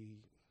 and we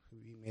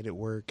made it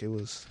work. It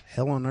was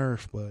hell on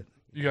earth, but...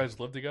 You guys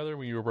lived together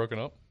when you were broken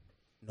up?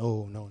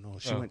 No.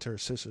 She went to her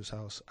sister's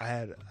house. I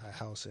had a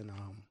house in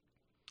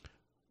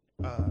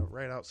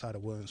right outside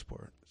of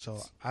Williamsport.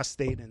 So I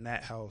stayed in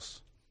that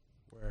house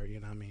where,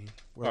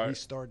 where we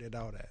started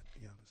out at.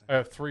 You know what I'm saying? I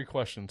have 3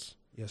 questions.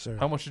 Yes, sir.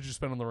 How much did you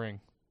spend on the ring?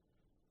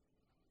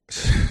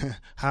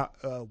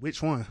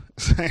 Which one?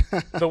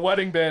 The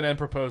wedding band and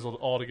proposal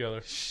all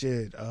together.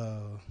 Shit,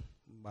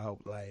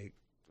 about like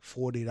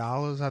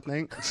 $40, I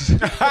think.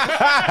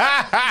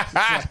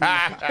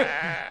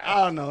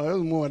 I don't know. It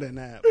was more than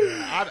that.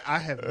 I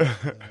haven't.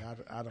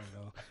 I don't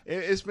know.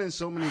 It's been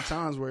so many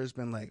times where it's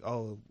been like,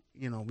 oh,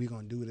 we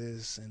gonna do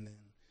this, and then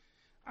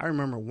I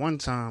remember one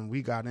time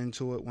we got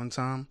into it. One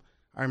time,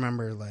 I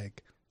remember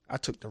like I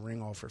took the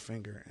ring off her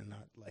finger and I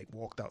like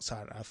walked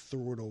outside. I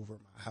threw it over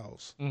my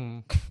house.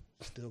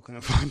 Still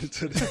couldn't find it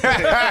to this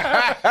day.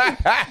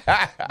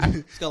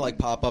 It's gonna like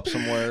pop up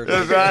somewhere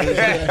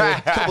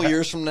a couple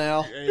years from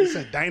now. It's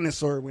a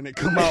dinosaur when it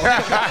come out.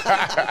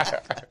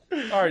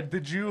 All right,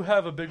 did you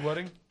have a big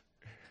wedding?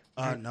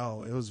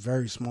 No, it was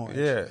very small.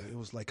 Actually. Yeah, it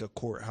was like a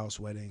courthouse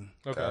wedding.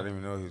 Okay, I didn't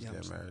even know he was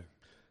getting married.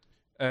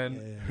 And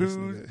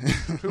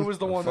who was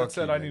the one that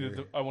said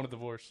I want a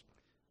divorce?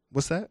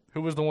 What's that?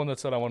 Who was the one that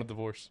said I want a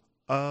divorce?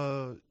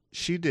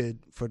 She did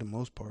for the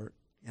most part.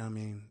 You know what I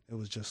mean? It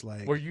was just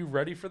like. Were you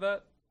ready for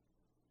that?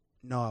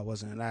 No, I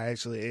wasn't.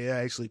 It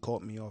actually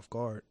caught me off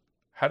guard.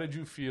 How did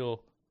you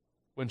feel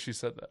when she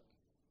said that?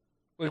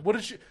 Like, what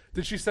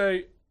did she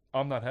say?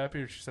 I'm not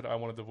happy, or she said I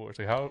want a divorce?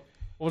 Like, what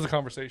was the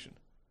conversation?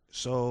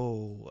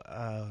 So,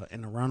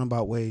 in a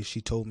roundabout way,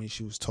 she told me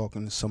she was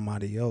talking to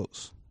somebody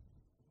else.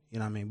 You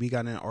know what I mean? We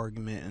got in an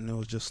argument, and it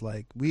was just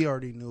like, we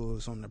already knew it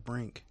was on the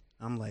brink.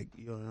 I'm like,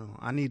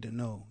 I need to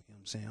know. You know what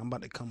I'm saying? I'm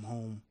about to come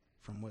home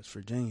from West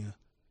Virginia.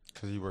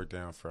 Because you worked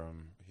down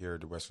from here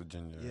to West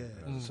Virginia.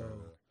 Yeah. So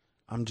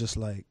I'm just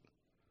like,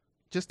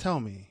 just tell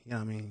me. You know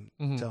what I mean?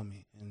 Tell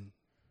me. And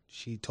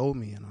she told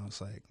me, and I was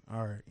like,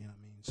 all right. You know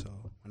what I mean? So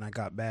when I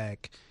got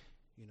back,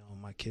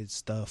 my kid's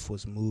stuff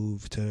was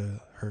moved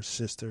to her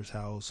sister's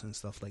house and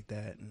stuff like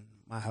that. And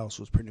my house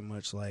was pretty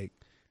much like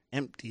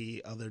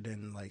empty other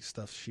than like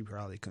stuff she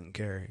probably couldn't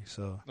carry.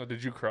 So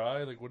did you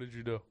cry? Like, what did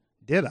you do?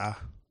 Did I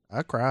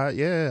cried?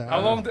 Yeah. How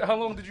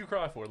long did you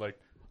cry for? Like,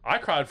 I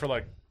cried for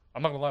like,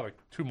 I'm not gonna lie, like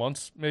 2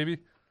 months maybe.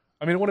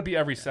 I mean, it wouldn't be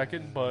every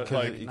second, but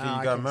like you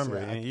gotta remember,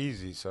 it ain't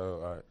easy.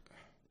 So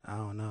I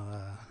don't know.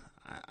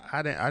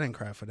 I didn't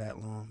cry for that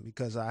long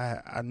because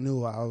I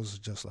knew I was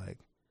just like,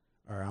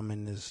 all right, I'm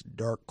in this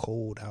dark,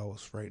 cold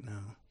house right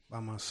now by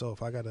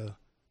myself. I gotta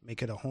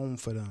make it a home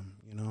for them,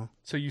 you know.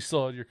 So you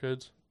still had your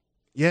kids?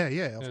 Yeah,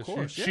 of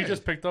course. She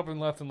just picked up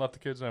and left the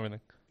kids and everything.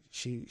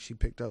 She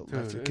picked up,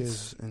 left her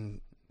kids,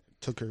 and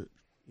took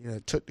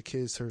the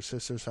kids to her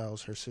sister's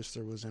house. Her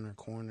sister was in her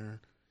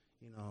corner.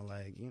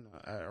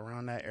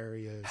 Around that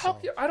area.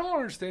 I don't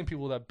understand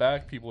people that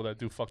back people that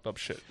do fucked up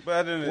shit. But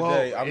at the end of the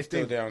day, I'm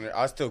still down there.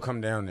 I still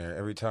come down there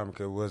every time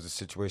because it was a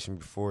situation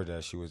before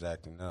that she was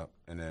acting up.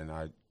 And then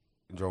I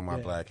drove my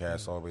black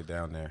ass all the way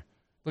down there.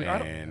 Like,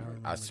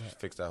 I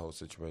fixed that whole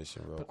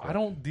situation real quick. I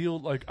don't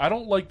deal,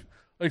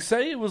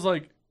 say it was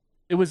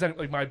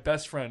my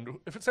best friend.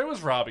 If say it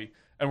was Robbie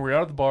and we're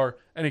out at the bar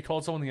and he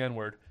called someone the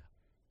N-word.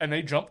 And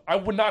they jumped. I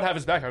would not have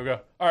his back. I would go,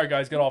 all right,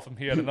 guys, get off him.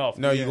 He had enough.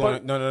 No. You're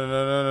going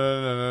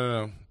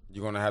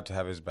to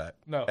have his back.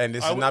 No. And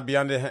this is not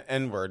beyond the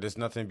N-word. There's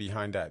nothing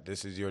behind that.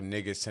 This is your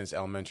nigga since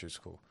elementary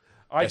school.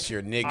 That's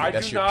your nigga.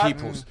 That's your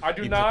people's. I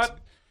do not.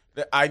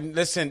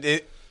 Listen,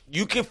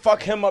 you can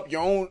fuck him up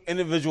your own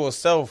individual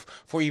self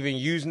for even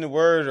using the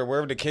word or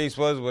wherever the case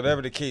was,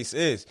 whatever the case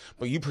is.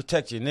 But you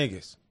protect your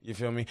niggas. You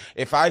feel me?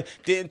 If I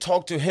didn't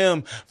talk to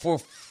him for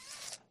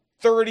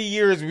 30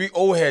 years, we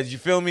old heads, you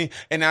feel me?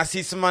 And I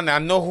see somebody, I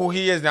know who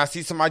he is, and I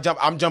see somebody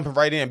I'm jumping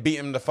right in,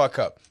 beating him the fuck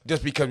up.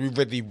 Just because we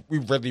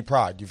really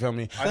pride, you feel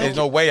me? There's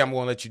no way I'm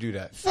gonna let you do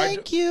that.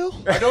 Thank you.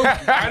 I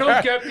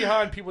don't get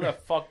behind people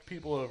that fuck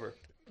people over.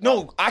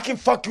 No, I can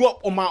fuck you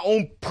up on my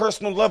own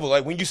personal level.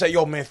 Like when you say,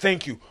 yo, man,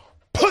 thank you.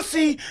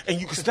 Pussy,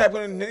 and you can stab a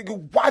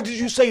nigga. Why did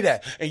you say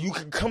that? And you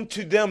can come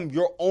to them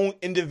your own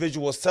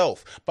individual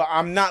self. But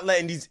I'm not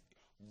letting these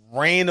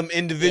random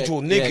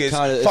individual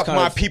niggas fuck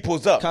my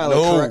peoples up. Kind of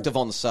like corrective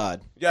on the side.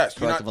 Yes,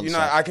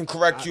 I can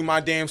correct you my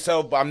damn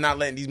self, but I'm not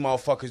letting these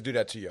motherfuckers do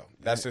that to you.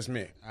 That's just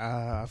me.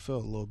 I feel a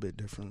little bit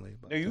differently.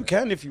 No, you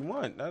can if you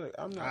want.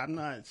 I'm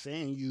not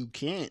saying you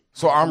can't.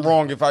 So I'm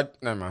wrong if I...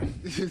 Never mind.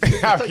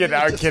 I'm kidding.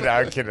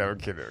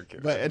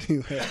 But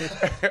anyway.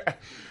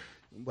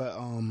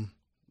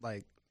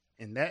 Like,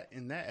 in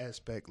that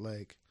aspect,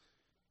 like,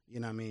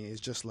 you know what I mean?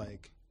 It's just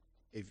like...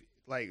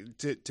 Like,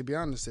 to be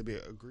honest,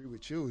 agree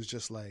with you, it's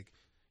just like,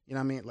 you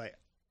know what I mean? Like,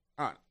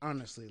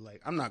 honestly,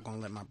 like, I'm not going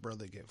to let my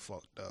brother get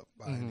fucked up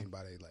by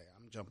anybody. Like,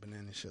 I'm jumping in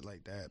and shit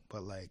like that.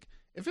 But, like,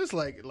 if it's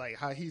like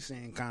how he's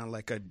saying, kind of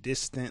like a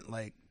distant,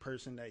 like,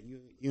 person that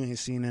you ain't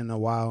seen in a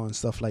while and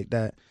stuff like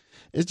that,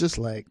 it's just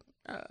like,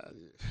 all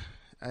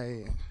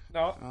right,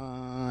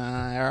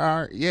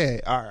 yeah,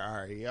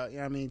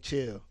 I mean,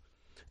 chill.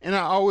 And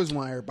I always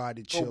want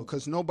everybody to chill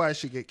because nobody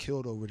should get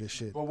killed over this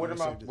shit. But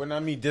when I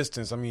mean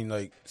distance, I mean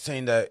like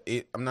saying that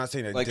I'm not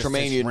saying that. Like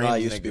Tremaine and I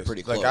used to be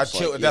pretty close. Like I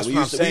chill. That's what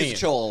I'm saying. We used to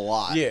chill a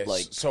lot. Yes.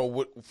 Like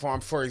so,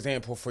 for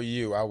example, for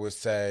you, I would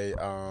say,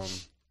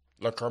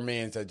 like our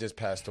mans that just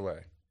passed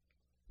away.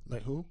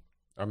 Like who?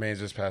 Our man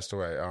just passed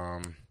away.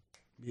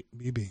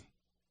 BB.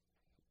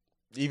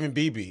 Even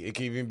BB. It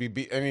can even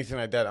be anything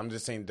like that. I'm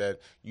just saying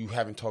that you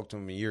haven't talked to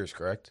him in years,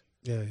 correct?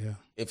 Yeah.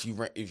 If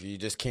you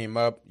just came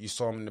up, you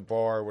saw him in the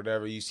bar or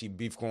whatever, you see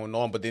beef going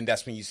on, but then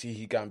that's when you see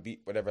he got beat,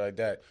 whatever like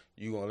that,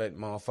 you gonna let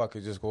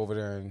motherfuckers just go over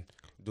there and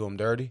do him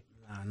dirty?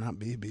 Nah, not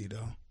BB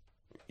though.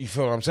 You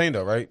feel what I'm saying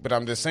though, right? But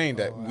I'm just saying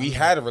that we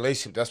had a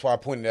relationship. That's why I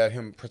pointed at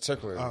him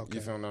particularly. Okay.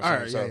 You feel what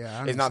I'm saying?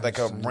 Right, it's not like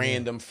a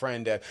random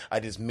friend that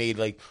I just made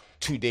like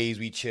 2 days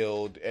we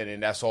chilled and then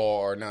that's all,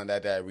 or none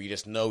of that we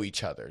just know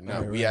each other.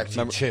 No, we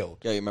actually chilled.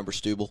 Yeah, you remember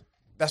Stubble?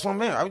 That's what I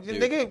meant.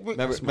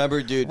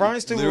 Remember, dude.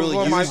 Ryan Stewart.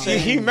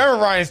 He remember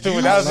Ryan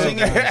Stewart. That was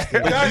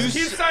guys,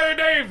 keep saying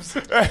names.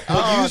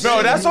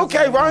 No, that's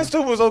okay. Ryan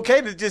Stewart was okay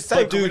to just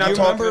say. Dude, we're not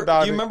talking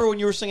about it. You remember when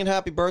you were singing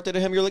 "Happy Birthday"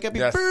 to him? You're like, "Happy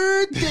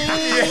birthday."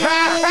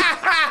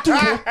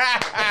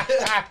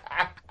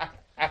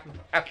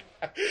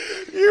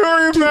 You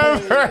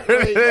remember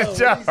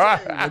this?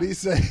 What did he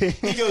say?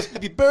 He goes,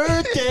 "Happy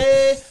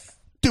birthday,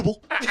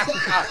 Double."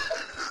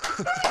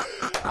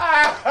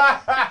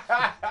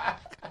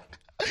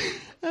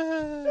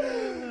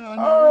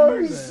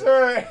 Oh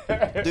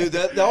shit, dude!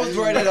 That was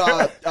right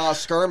at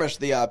Skirmish,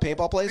 the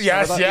paintball place.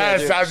 Yes. Yeah,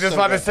 I was just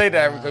about to say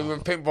that because we were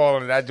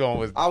paintballing and that joint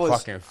was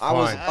fucking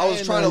fun. I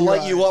was trying to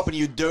light you up and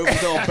you dove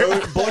into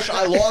a bush.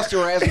 I lost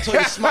your ass until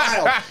you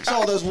smiled.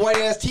 Saw those white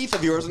ass teeth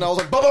of yours, and I was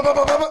like, bah, bah,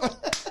 bah, bah, bah.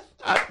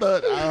 I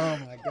thought, oh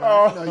my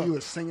god, I know you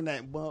were singing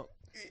that bump.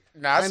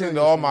 Nah, I sing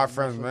to all my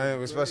friends,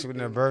 man, especially with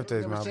their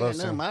birthdays, man.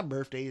 None of my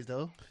birthdays,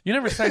 though. You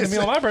never sang to me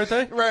on my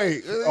birthday.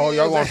 Right. Oh,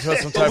 y'all want to feel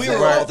some type of way.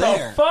 What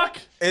the fuck?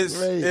 It's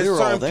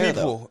certain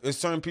people. It's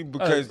certain people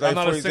because, like,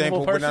 for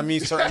example, when I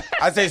mean certain,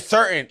 I say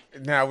certain.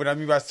 Now, when I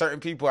mean by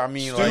certain people, I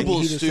mean like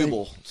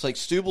Stubble. It's like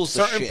Stubble's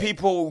the certain shit.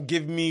 people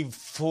give me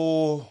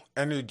full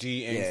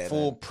energy and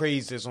full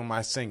praises on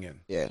my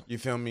singing. Yeah. You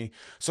feel me?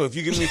 So if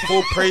you give me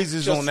full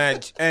praises on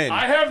that end.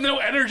 I have no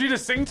energy to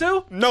sing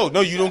to? No,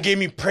 you don't give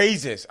me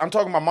praises. I'm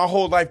talking about my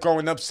whole life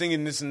growing up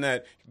singing this and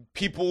that.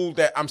 people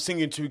that I'm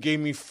singing to gave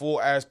me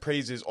full ass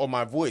praises on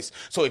my voice.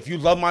 So if you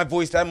love my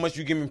voice that much,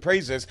 you give me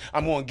praises,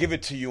 I'm going to give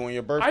it to you on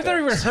your birthday. I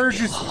never even heard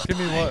you give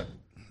me what.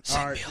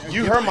 All right.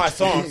 You heard my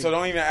song, so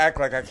don't even act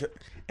like I could.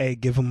 Hey,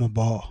 give him a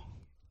ball.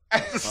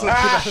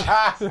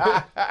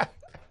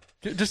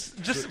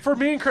 Just for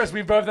me and Chris,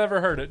 we've both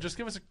never heard it. Just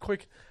give us a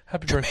quick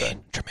happy birthday.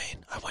 Jermaine,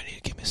 I want you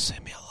to give me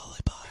Sammy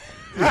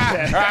a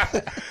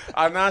lullaby.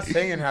 I'm not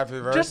saying happy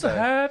birthday. Just a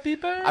happy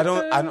birthday. I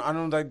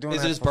don't like doing that.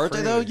 Is it his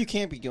birthday though? You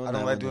can't be doing that. I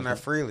don't like doing that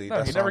freely.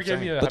 No, he never gave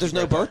me a But there's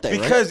no birthday,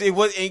 right? Because it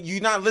was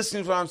you're not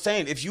listening to what I'm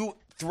saying. If you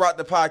throughout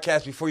the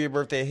podcast before your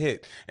birthday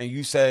hit and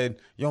you said,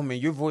 yo man,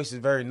 your voice is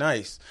very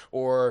nice,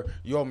 or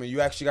yo man, you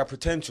actually got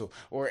potential,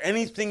 or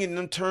anything in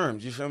them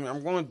terms, you feel me?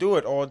 I'm going to do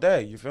it all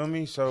day, you feel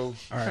me? So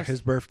all right, his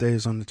birthday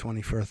is on the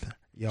 21st,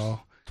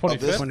 y'all.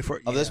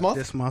 25th of this month?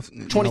 This month,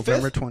 25th?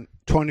 November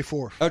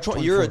 24th. Oh,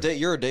 24th.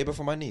 You're a day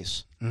before my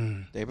niece.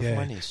 Day before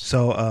my niece.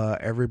 So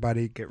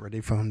everybody get ready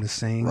for him to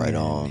sing. Right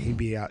on. He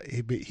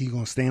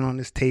gonna stand on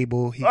this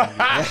table. He gonna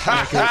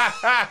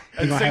have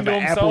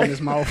an apple in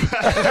his mouth.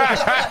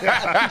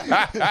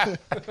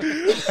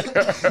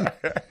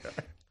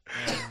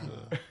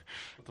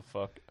 What the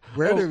fuck?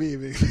 Where do we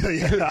even?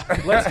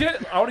 I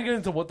want to get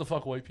into what the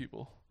fuck white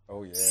people.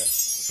 oh yeah.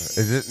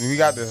 Is it we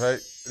got this, right?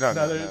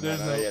 No, there's no.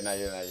 not yet.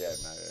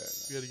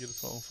 We got to get a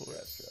song for it.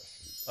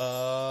 Yes.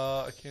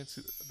 I can't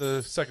see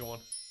the second one.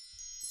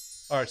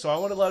 All right, so I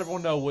want to let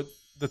everyone know what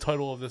the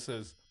title of this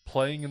is.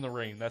 Playing in the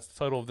Rain. That's the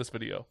title of this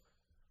video.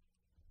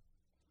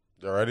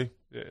 You ready?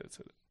 Yeah, that's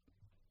it.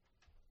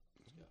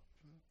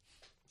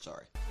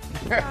 Sorry.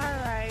 All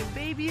right,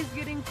 baby is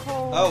getting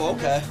cold. Oh, in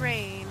okay. this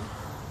rain,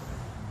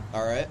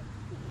 All right.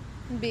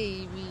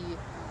 baby.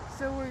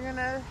 So we're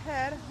gonna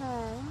head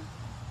home.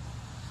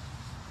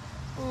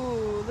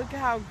 Ooh, look at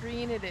how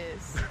green it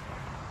is.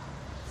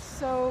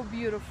 So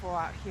beautiful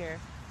out here.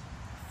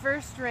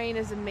 First rain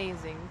is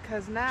amazing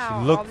because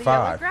now Look all the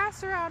 5. yellow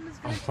grass around is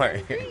gonna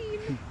turn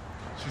green.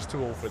 She's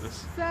too old for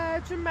this.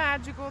 Such a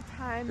magical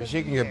time. If of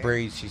she can year. get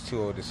braids, she's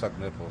too old to suck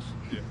nipples.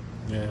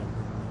 Yeah.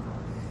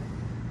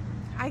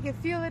 I can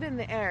feel it in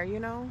the air, you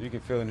know. You can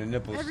feel it in the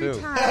nipples Every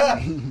too.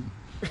 time,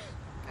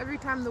 every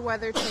time the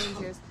weather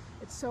changes,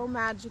 it's so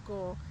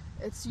magical.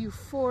 It's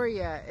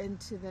euphoria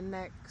into the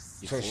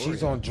next. So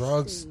she's on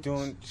drugs stage.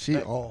 doing. She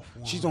off.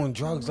 She's on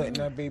drugs, letting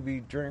that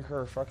baby drink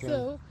her fucking.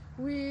 So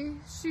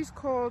she's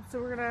cold, so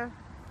we're gonna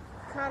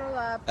cuddle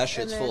up. That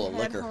shit's and then full of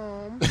head liquor.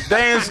 Home.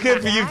 Damn,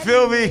 Skippy, you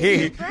feel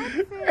me?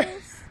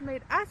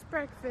 Made us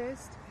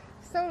breakfast.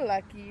 So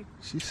lucky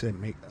She said,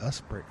 "Make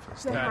us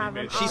breakfast." to have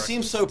him. She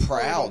seems so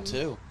proud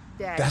too.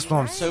 Daddy, That's what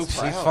I'm right? so She's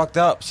proud. fucked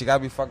up. She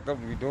gotta be fucked up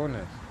to be doing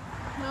this.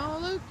 No,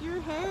 look, your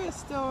hair is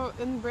still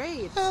in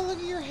braids. Oh, look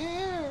at your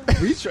hair.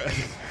 We try.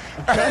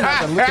 I'm trying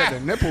not to look at the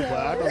nipple, but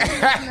I don't.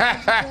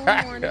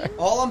 Magical morning.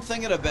 All I'm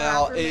thinking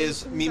about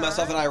is Me,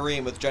 Myself, and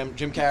Irene with Jim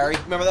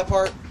Carrey. Remember that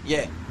part?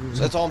 Yeah.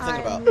 So that's all I'm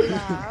thinking about.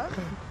 Love.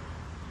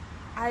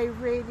 I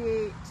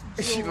radiate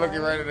joy. She's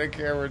looking right at the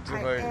camera too.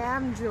 I Like,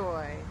 am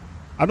joy.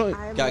 I don't.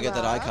 I'm Gotta get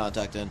that eye love.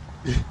 contact in.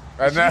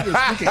 I know.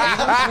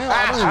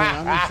 I don't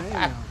even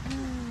understand now.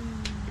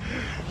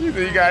 You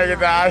gotta get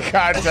the eye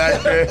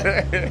contact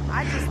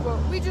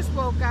in. We just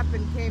woke up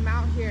and came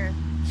out here.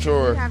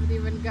 Sure. We haven't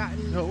even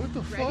gotten No, what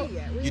the ready fuck?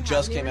 yet. We You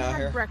just haven't came even out had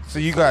here? breakfast So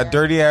you got a yet.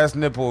 dirty ass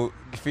nipple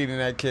feeding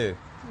that kid.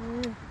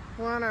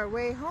 We're on our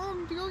way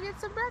home to go get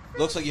some breakfast.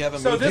 Looks like you haven't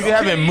So moved. this You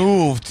haven't kid-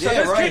 moved. So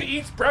Yeah, this right. kid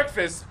eats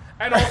breakfast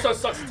and also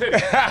sucks a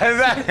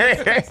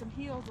titty. Put some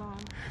heels on.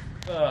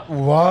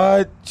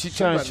 What? She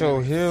trying to show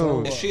Is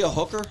heels. she a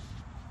hooker?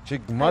 She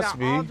I must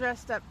got all be.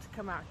 dressed up to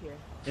come out here.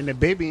 And the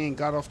baby ain't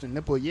got off the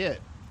nipple yet.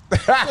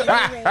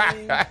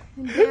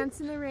 And dance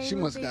in the rain. She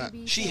with must got-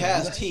 baby. She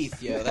has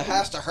teeth, yo. That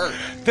has to hurt.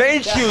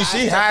 Thank That you. has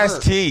She to has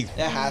hurt. teeth.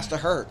 That has to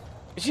hurt.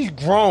 She's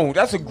grown.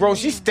 That's a grown.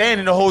 She's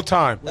standing the whole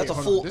time. That's a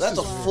hold full. on, this That's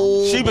a is-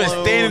 full. She been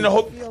standing the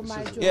whole. Feel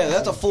my joy. Yeah,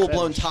 that's a full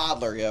blown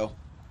toddler, yo.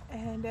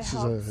 And it This is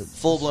helps. a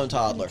Full blown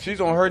toddler. She's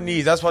on her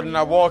knees. That's why they're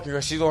not walking.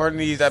 Cause she's on her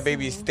knees. That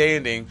baby's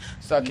standing,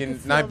 sucking.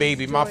 feel Not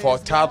baby, this my joy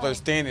fault. as Toddler well.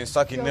 standing,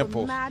 sucking Feel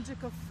nipples. The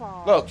magic of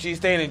fall. Look, she's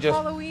standing just.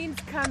 Halloween's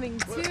coming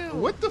too.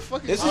 what the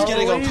fuck? This is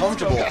getting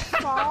uncomfortable.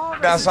 Fall.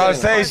 That's what I'm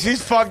saying.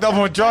 She's fucked up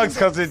on drugs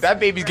because that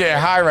baby's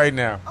getting high right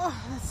now. Oh,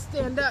 let's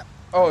stand up.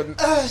 Oh,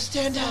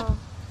 Stand up.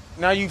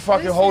 now you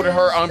fucking This holding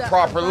her is the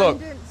improper look.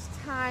 abundance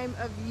time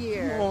of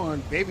year. Come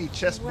on, baby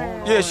chest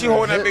bone. Yeah, she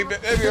holding that baby.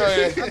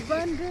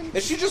 Abundance.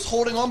 Is she just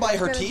holding on by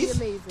her Gonna be teeth?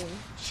 amazing.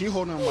 She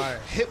holding my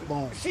hip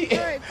bone.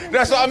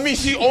 That's what I mean.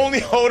 She only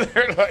holding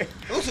her like.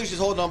 It looks like she's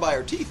holding on by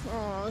her teeth.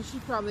 Oh, she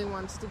probably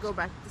wants to go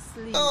back to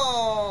sleep.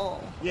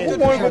 Oh. Yeah, Who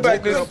wanna go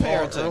back this to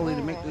parenting? early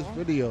to make this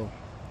video.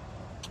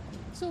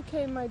 It's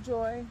okay, my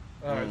joy.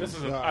 All right, this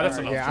is All that's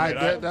right, enough. yeah,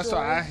 for me. that's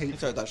why I You hate.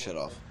 turn that shit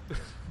off.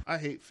 I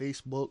hate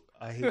Facebook.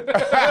 I hate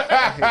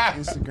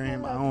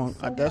Instagram. I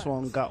don't. That's why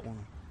I don't got one.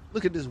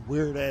 Look at this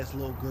weird ass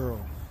little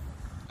girl.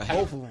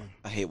 Both of them.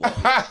 I hate white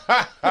people.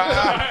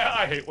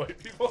 I hate white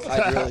people.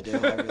 I really do. I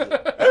really do.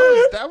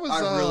 That was.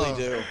 I really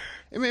do.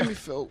 It made me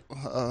feel.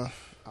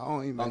 I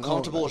don't even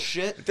uncomfortable know, as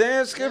shit.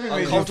 Damn, Skippy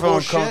made you feel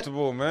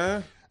uncomfortable,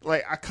 man.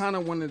 Like, I kind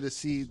of wanted to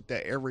see the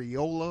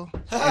areola.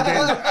 And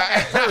then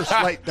at first,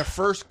 like, the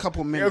first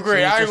couple minutes.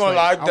 Great. I ain't gonna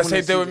lie. The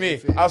same thing with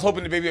me. I was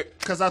hoping the baby.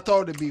 Because I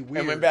thought it'd be weird.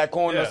 And went back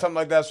on or something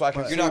like that so I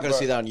can You're not going to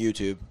see that on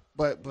YouTube.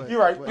 But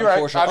you're right. You're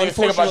right. I didn't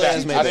think about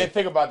that. I didn't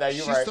think about that.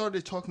 You're right. She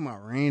started talking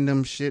about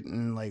random shit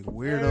and, like,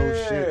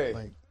 weirdo shit.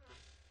 Like,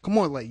 come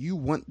on, like, you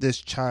want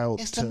this child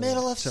It's the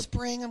middle of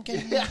spring. I'm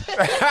getting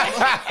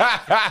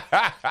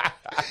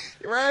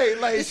right,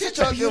 like, it's such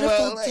a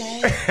beautiful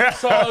day.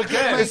 So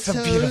again, it's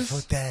a beautiful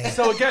day.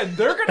 So again,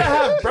 they're gonna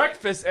have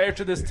breakfast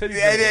after this titty.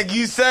 Yeah,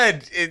 you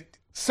said it.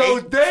 So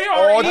they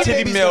are all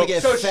titty milk.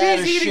 So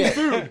she's eating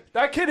food.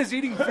 That kid is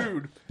eating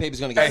food. Baby's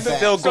gonna get fat.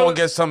 Still go and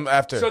get some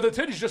after. So the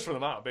titty's just for the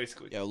mom,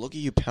 basically. Yo, look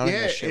at you pounding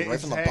that shit right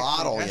from the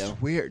bottle.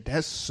 That's weird.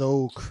 That's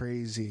so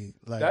crazy.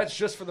 Like, that's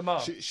just for the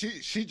mom.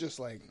 She just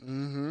like,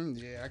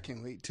 yeah, I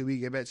can't wait till we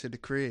get back to the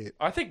crib.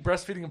 I think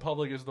breastfeeding in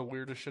public is the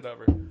weirdest shit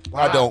ever.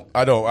 I don't.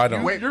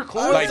 You're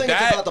cool. I don't think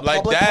it's about the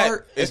public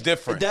part. It's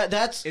different.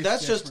 That's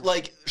just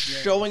like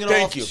showing it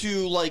off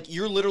to like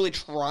you're literally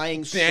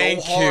trying so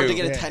hard to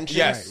get attention.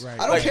 Yes,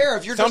 I don't care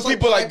if you're some just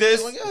people like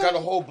this like, got a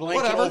whole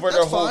blanket whatever, over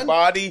their whole fine.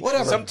 body.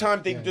 Whatever.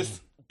 Sometimes they just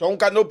don't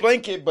got no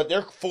blanket, but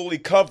they're fully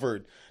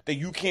covered. That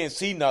you can't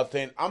see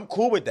nothing. I'm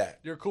cool with that.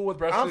 You're cool with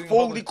breastfeeding. I'm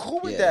fully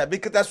cool with that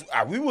because that's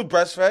we would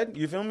breastfed.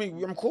 You feel me?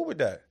 I'm cool with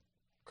that.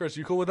 Chris,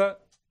 you cool with that?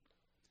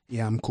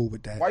 Yeah, I'm cool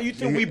with that. Why you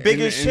think we big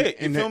as shit?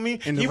 You feel me?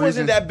 He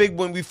wasn't that big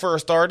when we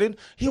first started.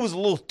 He was a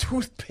little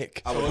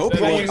toothpick. I would hope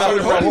he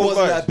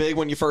wasn't that big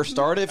when you first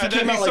started. If he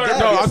came out like that,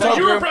 no, I'm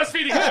talking you were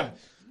breastfeeding him.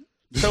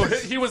 So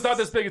he was not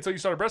this big until you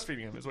started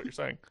breastfeeding him, is what you're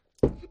saying.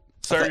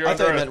 Sir, you're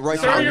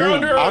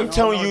under. I'm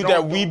telling you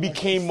that we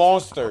became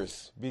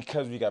monsters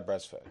because we got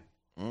breastfed.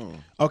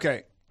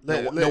 Okay.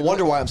 No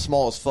wonder why I'm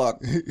small as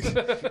fuck.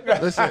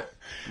 Listen,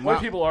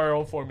 white people are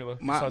old formula.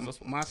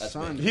 My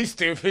son, he's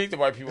stupid. The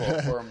white people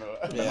are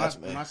formula.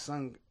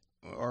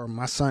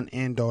 My son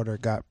and daughter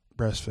got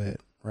breastfed,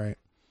 right?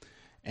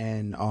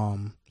 And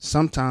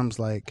sometimes,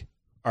 like,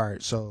 all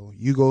right, so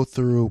you go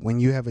through when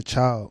you have a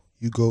child,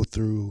 you go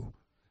through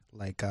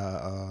like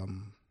I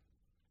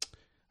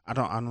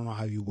don't know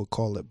how you would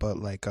call it, but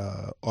like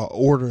a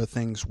order of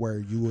things where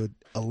you would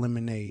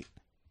eliminate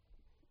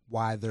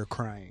why they're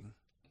crying,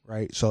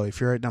 right? So if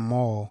you're at the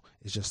mall,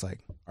 it's just like,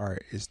 all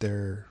right, is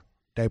their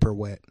diaper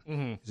wet?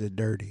 Mm-hmm. Is it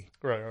dirty?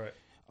 Right.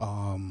 You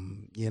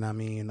know what I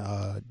mean?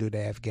 Do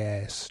they have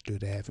gas? Do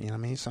they have, you know what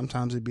I mean?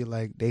 Sometimes it'd be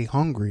like they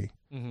hungry.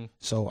 Mm-hmm.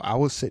 So I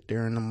would sit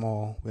there in the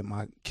mall with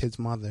my kid's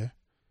mother,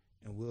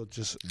 and we'll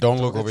just don't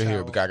look over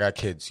here because I got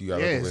kids. You got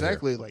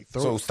exactly. Here. Like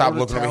so stop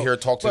looking over here.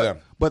 Talk to them.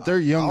 But they're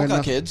young enough. I don't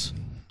got kids.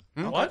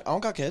 What? I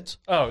don't got kids.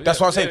 Oh, yeah, that's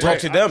why I'm saying talk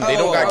to them. They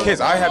don't got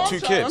kids. I have 2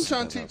 kids. I'm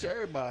trying to teach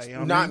everybody. You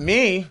know not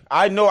me.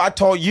 I know. I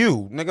taught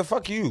you, nigga.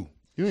 Fuck you.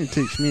 You didn't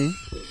teach me.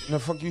 No,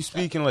 fuck you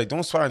speaking like.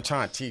 Don't start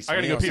trying to teach. I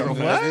gotta go pee real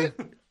quick.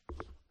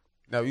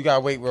 No, you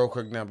gotta wait real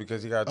quick now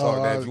because you gotta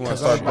talk. If you want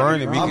to start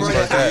burning, we can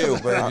start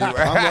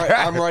that.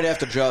 I'm right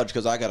after Judge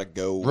because I gotta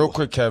go. Real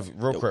quick, Kev.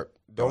 Real quick.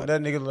 Don't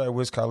that nigga look like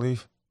Wiz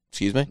Khalifa?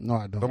 Excuse me? No,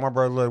 I don't. Don't my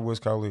brother look like Wiz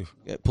Khalifa?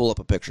 Yeah, pull up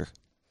a picture.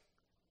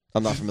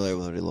 I'm not familiar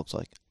with what he looks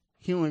like.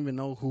 He don't even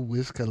know who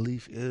Wiz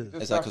Khalifa is.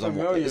 Is that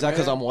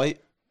because I'm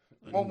white?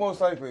 Well, most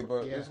likely,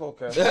 but it's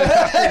okay.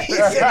 He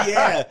said,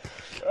 yeah.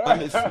 I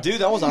mean, dude,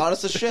 that was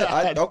honest as shit.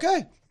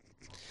 Okay.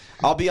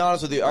 I'll be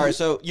honest with you. All right,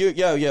 so you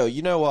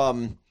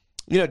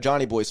know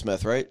Johnny Boy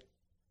Smith, right?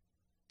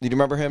 Do you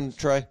remember him,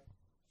 Trey?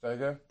 Say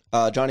again?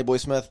 Johnny Boy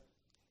Smith?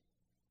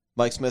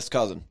 Mike Smith's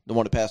cousin, the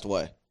one that passed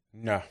away.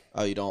 No.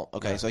 Oh, you don't?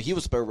 Okay, so he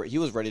was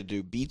ready to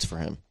do beats for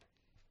him.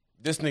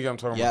 This nigga I'm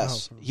talking about.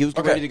 Yes, he was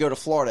ready to go to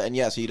Florida, and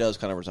yes, he does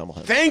kind of resemble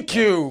him. Thank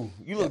you.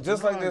 You look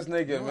just like this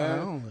nigga,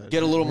 man.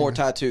 Get a little more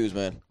tattoos,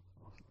 man.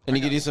 And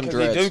you need some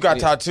dreads. He do got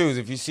tattoos.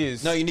 If you see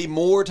his, no, you need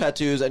more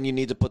tattoos, and you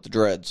need to put the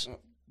dreads.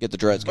 Get the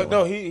dreads going. But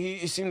no,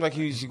 he seems like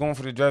he's going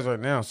for the dreads right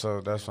now. So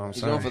that's what I'm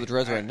saying. He's going for the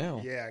dreads right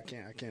now. Yeah,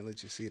 I can't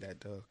let you see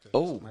that though.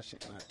 Oh, my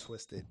shit not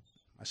twisted.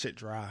 My shit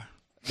dry.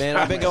 Man,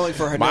 I've been going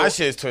for my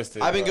shit's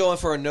twisted. I've been going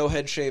for a no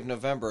head shave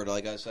November,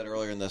 like I said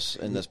earlier in this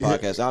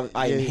podcast. I'm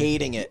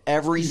hating it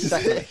every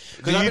second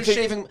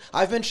because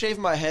I've been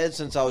shaving my head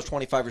since I was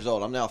 25 years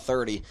old. I'm now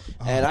 30,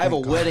 and I have a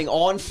wedding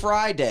on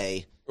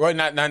Friday. Right,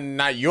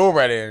 not your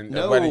wedding.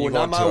 No,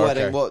 not my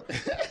wedding. Okay. Well,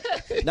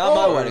 not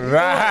my wedding.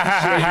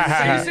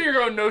 So you say you're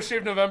going no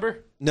shave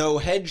November? No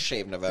head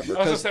shave November.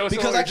 Because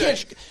I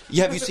can't.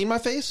 Have you seen my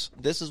face?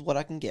 This is what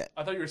I can get.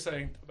 I thought you were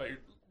saying about your.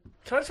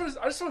 I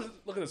just want to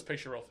look at this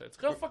picture real quick.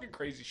 Look how fucking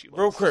crazy she looks.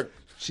 Real quick.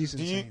 She's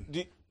insane.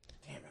 Damn it,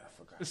 I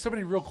forgot. There's so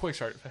many real quick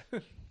short.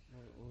 What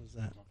was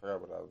that? I forgot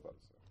what I was about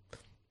to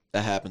say.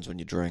 That happens when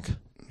you drink.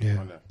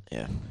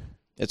 Yeah.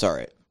 It's all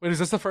right. Wait, is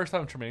this the first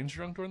time Tremaine's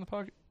drunk during the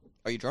podcast?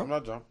 Are you drunk? I'm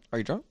not drunk. Are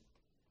you drunk?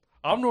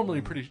 I'm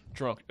normally pretty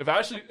drunk. If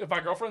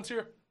my girlfriend's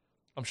here,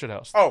 I'm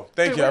shithoused. Oh,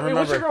 thank you. I remember.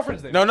 What's your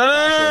girlfriend's name? No.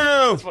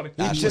 That's funny.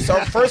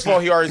 First of all,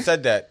 he already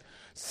said that.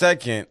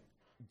 Second,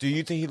 do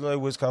you think he look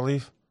like Wiz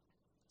Khalifa?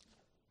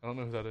 I don't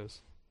know who that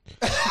is.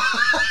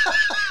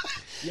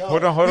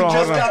 Hold on. We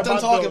just got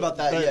done talking about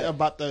that.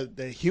 About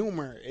the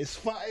humor. It's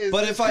fun.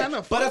 But if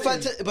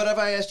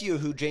I asked you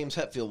who James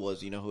Hetfield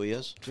was, you know who he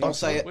is? Don't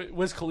say it. Wait,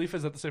 Wiz Khalifa,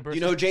 is that the same person?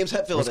 You know who James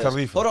Hetfield Wiz is?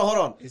 Khalifa. Hold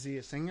on. Is he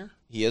a singer?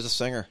 He is a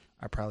singer.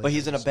 But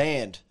he's in a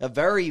band, a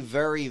very,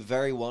 very,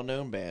 very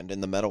well-known band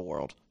in the metal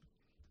world.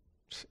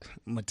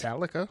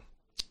 Metallica.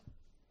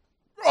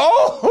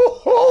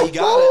 Oh, he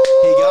got it.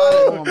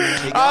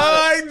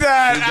 I like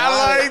that.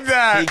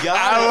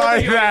 I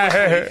like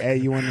that. Hey,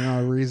 you want to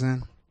know a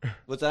reason?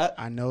 What's that?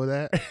 I know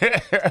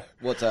that.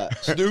 What's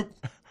that? Snoop?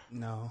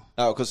 No.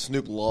 Oh, because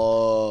Snoop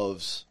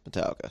loves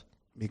Metallica.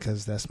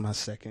 Because that's my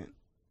second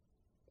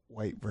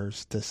white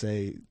verse to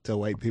say to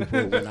white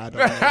people when I don't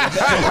know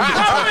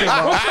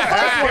what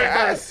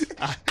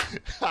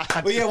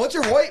Well, yeah, what's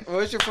your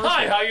first?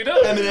 Hi, how you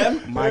doing?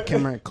 Eminem? My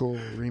Chemical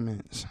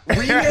Remix.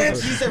 Remix?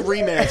 You said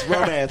romance.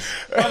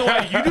 By the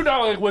way, you do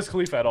not like Wiz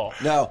Khalifa at all.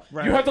 No.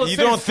 Right. You have those You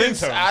same don't skin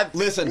think tone.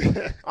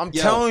 Listen. I'm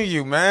telling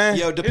you, man.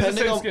 Yo,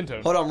 depending on... skin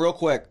tone. Hold on real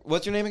quick.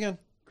 What's your name again?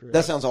 Chris.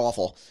 That sounds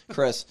awful.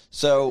 Chris.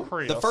 So,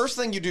 Chris. The first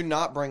thing you do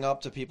not bring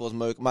up to people is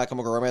My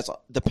Chemical Romance,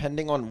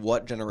 depending on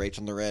what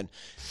generation they're in.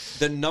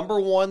 The number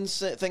one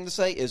thing to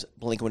say is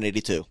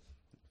Blink-182.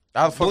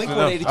 I fucked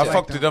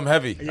with them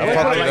heavy. Yeah, I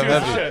fucked with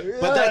them heavy.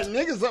 But that's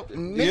niggas up.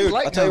 Dude,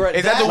 Like I'll tell you right.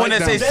 Is that the one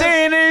that says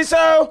 "Singing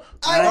so"?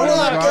 I don't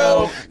want to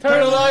go.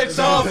 Turn the lights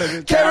off.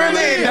 Carry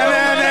me.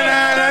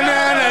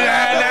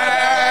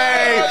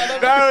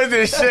 That was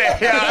the shit.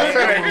 Yeah, I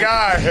swear to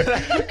God.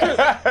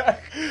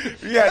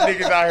 You got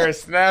niggas out here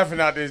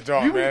snapping out this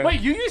drum, man. Wait,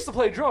 you used to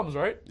play drums,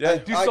 right? Yeah.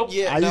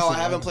 I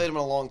haven't played them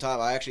in a long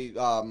time. I actually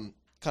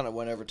kind of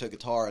went over to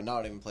guitar and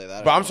not even play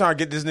that. But I'm trying to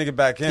get this nigga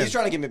back in. He's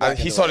trying to get me back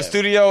in. He saw the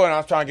studio, and I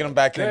was trying to get him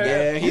back in.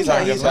 Yeah, he's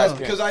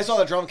because I saw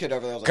the drum kit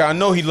over there. Because I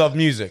know he loved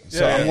music,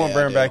 so I'm going to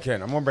bring him back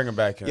in. I'm going to bring him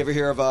back in. You ever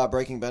hear of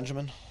Breaking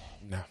Benjamin?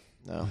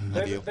 No.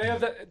 They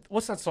have that.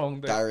 What's that song?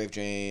 Diary of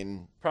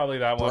Jane. Probably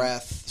that one.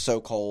 Breath. So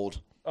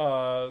Cold.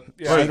 Yeah.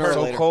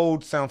 So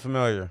Cold sound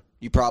familiar.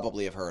 You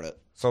probably have heard it.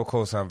 So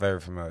Cold sound very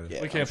familiar.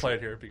 Yeah, we can't play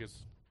it here because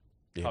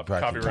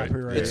copyright.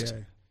 We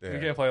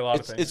can't play a lot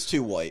of things. It's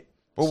too white.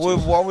 But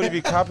why would it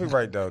be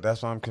copyright though?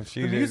 That's why I'm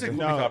confused. The music would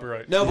be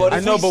copyright. No, but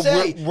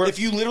if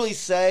you literally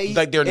say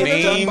like their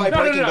name,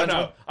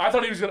 no. I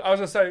thought he was gonna. I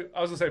was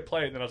gonna say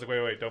play it, and then I was like,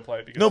 wait, don't play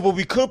it. Because no, but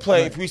we could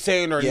play if we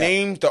say their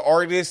names, the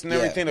artists, and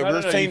everything that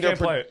we're saying. You can't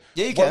play it.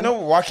 Yeah, you can. No,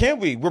 why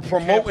can't we? We're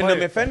promoting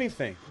them, if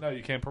anything. No,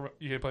 you can't.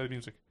 You can't play the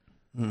music.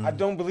 I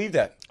don't believe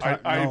that. I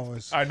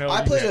know.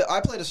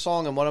 I played a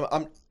song, and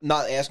I'm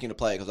not asking you to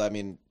play because I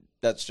mean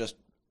that's just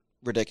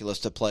ridiculous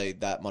to play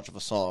that much of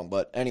a song.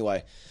 But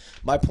anyway,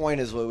 my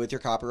point is with your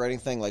copywriting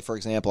thing. Like for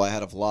example, I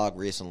had a vlog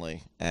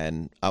recently,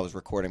 and I was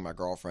recording my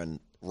girlfriend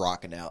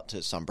rocking out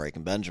to some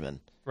Breaking Benjamin.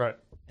 Right.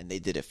 And they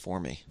did it for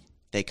me.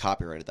 They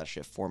copyrighted that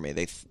shit for me.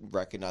 They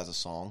recognized a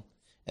song.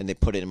 And they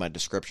put it in my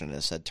description, and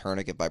it said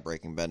 "Tourniquet" by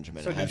Breaking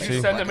Benjamin. So did you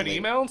send them an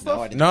email and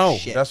stuff? No,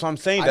 that's what I'm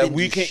saying. That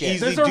we can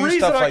easily do stuff like this. There's a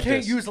reason I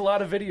can't use a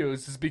lot of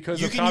videos is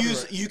because of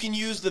copyright. You can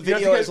use the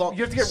video as long.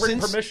 You have to get written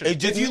permission.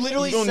 If you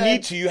literally don't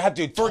need to. You have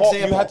to talk.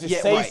 Example, you have to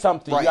say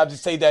something. You have to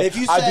say that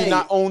I do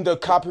not own the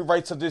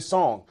copyrights of this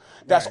song.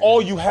 That's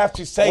all you have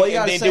to say,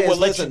 and then they will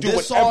let you do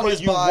whatever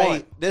you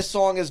want. This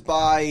song is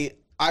by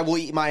I Will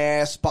Eat My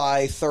Ass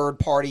by third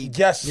party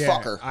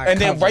fucker. And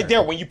then right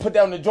there, when you put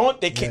down the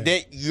joint,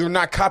 you're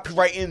not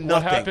copyrighting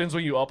nothing. What happens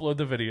when you upload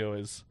the video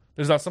is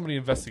there's not somebody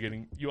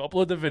investigating. You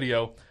upload the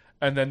video,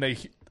 and then the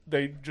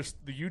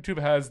YouTube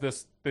has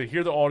this. They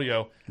hear the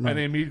audio and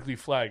they immediately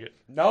flag it.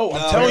 No,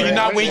 I'm telling you,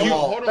 not when you.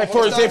 Like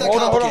for example,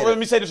 hold on. Let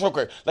me say this real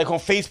quick. Like on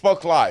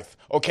Facebook Live,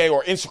 okay,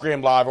 or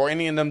Instagram Live, or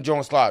any of them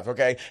joints live,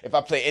 okay. If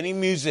I play any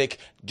music,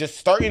 just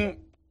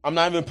starting. I'm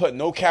not even putting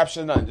no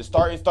caption, nothing. Just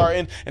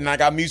starting, and I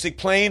got music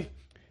playing.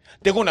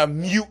 They're going to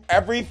mute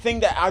everything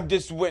that I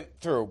just went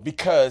through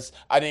because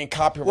I didn't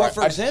copyright. Well,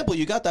 for example,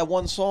 you got that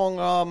one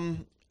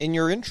song in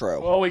your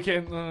intro. Well, we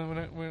can't.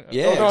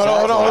 Yeah, hold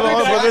on.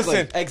 But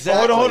listen,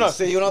 exactly. Hold on.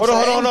 See what I'm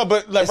saying? Hold on.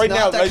 But like it's right not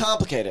now, that like,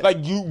 complicated. Like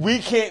we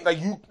can't.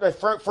 Like you. Like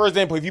for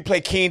example, if you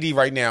play Candy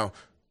right now.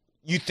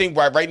 You think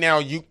right now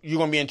you're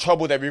gonna be in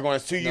trouble that we're gonna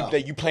sue you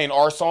that you playing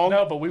our song?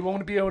 No, but we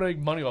won't be able to make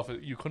money off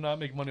it. You could not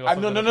make money off it.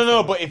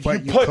 No. But if you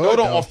put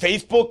on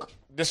Facebook,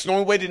 this is the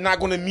only way they're not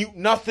gonna mute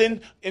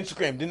nothing.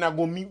 Instagram, they're not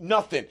gonna mute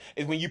nothing.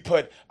 Is when you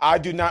put I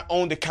do not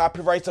own the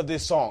copyrights of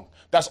this song.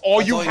 That's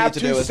all you have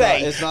to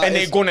say, and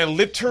they're gonna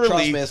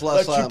literally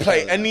let you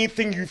play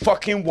anything you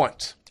fucking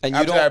want. And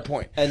after that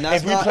point, and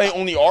if we play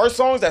only our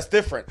songs, that's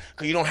different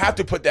because you don't have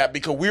to put that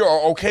because we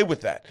are okay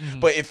with that. Mm-hmm.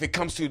 But if it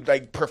comes to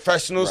like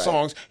professional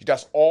songs,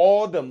 that's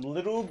all them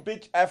little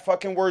bitch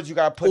fucking words you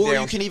gotta put down.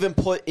 Or you can even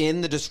put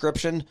in the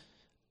description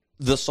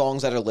the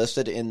songs that are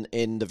listed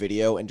in the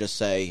video and just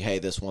say, "Hey,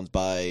 this one's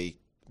by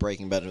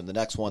Breaking Benjamin. The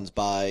next one's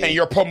by." And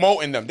you're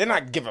promoting them. They're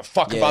not giving a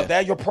fuck about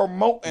that. You're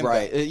promoting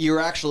them.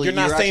 You're not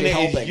saying it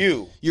helping. Is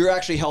you. You're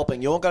actually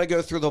helping. You don't got to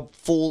go through the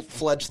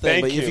full-fledged thing.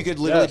 But if you could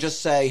literally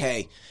just say,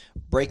 "Hey,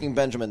 Breaking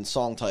Benjamin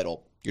song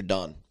title," you're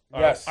done.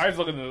 Yes. I was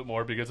looking into it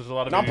more because there's a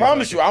lot of. I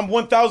promise you, I'm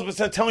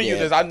 1,000% telling you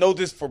this. I know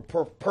this for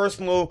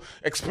personal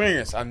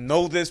experience. I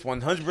know this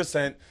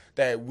 100%.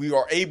 That we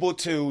are able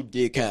to.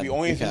 The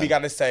only thing we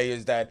got to say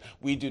is that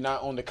we do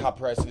not own the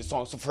copyrights to the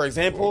song. So, for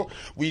example,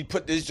 we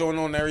put this joint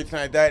on and everything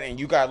like that, and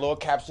you got a little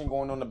caption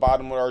going on the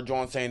bottom of our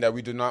joint saying that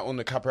we do not own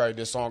the copyright of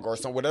this song or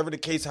some whatever the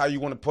case, how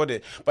you want to put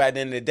it. But at the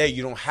end of the day,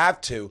 you don't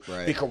have to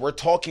because we're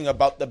talking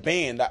about the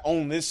band that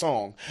own this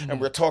song, and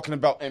we're talking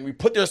about and we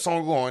put their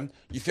song on.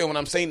 You feel what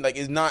I'm saying? Like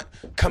it's not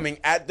coming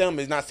at them.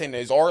 It's not saying that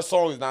it's our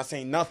song. It's not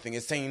saying nothing.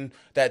 It's saying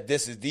that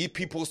this is these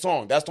people's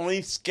song. That's the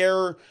only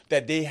scare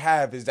that they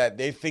have is that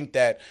they think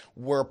that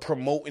we're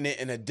promoting it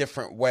in a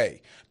different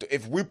way.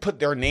 If we put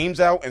their names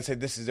out and say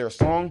this is their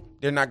song,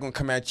 they're not going to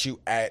come at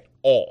you at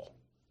all.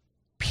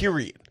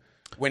 Period.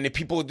 When the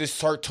people just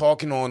start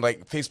talking on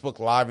like Facebook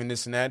Live and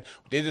this and that,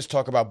 they just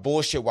talk about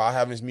bullshit while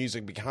having this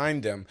music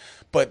behind them,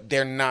 but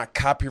they're not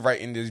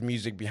copyrighting this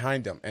music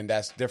behind them, and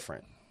that's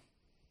different.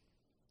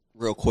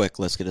 Real quick,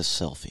 let's get a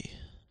selfie.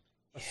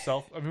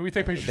 I mean, we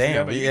take pictures.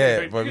 Damn,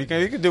 together. but we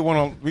can do one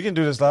on. We can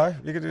do this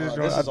live. We can do this.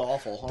 This is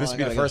awful. This will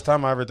be the first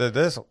time I ever did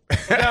this.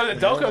 Yeah, the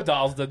Delco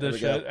Dolls did this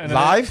shit. And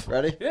live?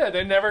 Ready? Yeah,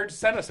 they never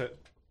sent us it.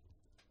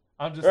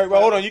 I'm just. Wait,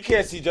 well, hold on. You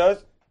can't see, Judge.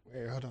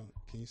 Wait, hold on.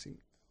 Can you see me?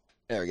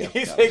 There we go.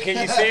 He said,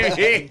 "Can you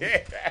see me?"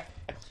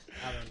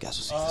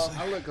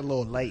 I look a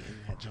little light in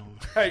that joint.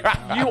 Hey,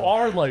 you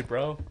are light,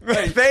 bro.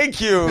 Hey, thank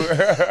you.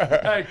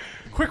 Hey,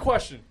 quick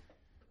question.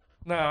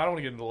 No, I don't want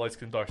to get into the light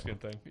skin, dark skin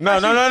thing. No.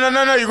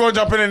 You're going to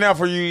jump in it now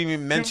before you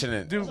even mention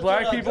it. Do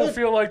black people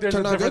feel like there's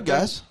a different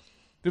guys?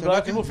 Do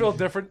black people feel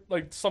different,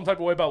 like some type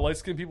of way about light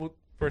skin people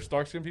versus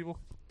dark skin people?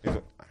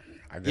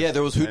 Yeah,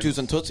 there was Hutus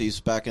and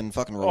Tutsis back in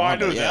fucking Rwanda. Oh, I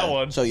knew that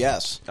one. So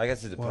yes, I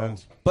guess it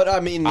depends. But I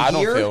mean, I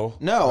don't here, feel.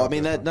 no. I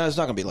mean that. No, it's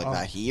not gonna be like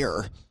that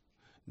here.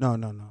 No.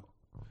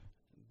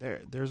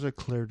 There's a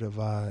clear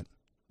divide.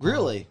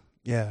 Really?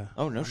 Yeah.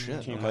 Oh no shit.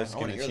 Between light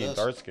skin and between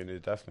dark skin,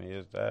 it definitely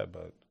is that.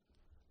 But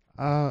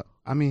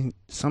I mean,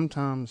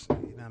 sometimes you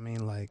know what I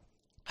mean, like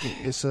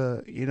it's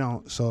a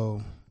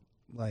so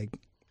like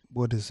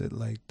what is it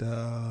like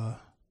the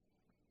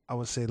I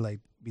would say like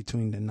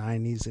between the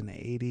 90s and the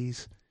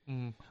 80s.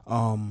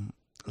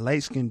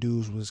 Light skinned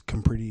dudes was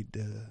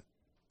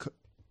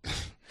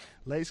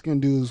light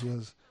skinned dudes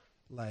was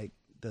like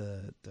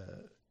the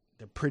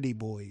pretty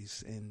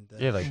boys and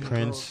like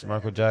Prince,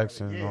 Michael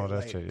Jackson, and all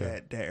that shit.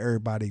 Yeah, that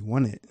everybody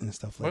wanted and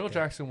stuff like Michael that.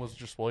 Jackson was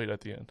just white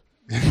at the end.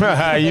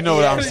 You know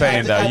what I'm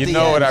saying, though. You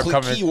know what I'm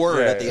coming. Key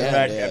word at the end.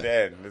 At the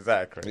end,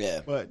 exactly.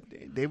 Yeah, but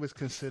they was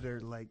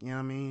considered like you know what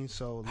I mean.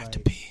 So like, I have to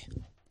pee.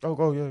 Oh,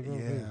 go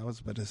yeah. I was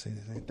about to say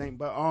the same thing,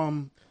 but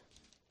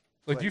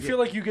Like, do you feel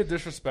like you get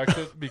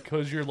disrespected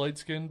because you're light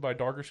skinned by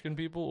darker skinned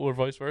people, or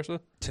vice versa?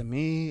 To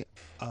me,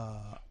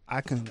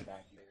 I can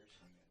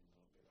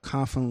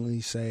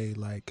confidently say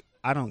like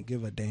I don't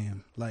give a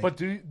damn. Like, but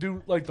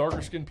do like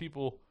darker skinned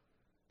people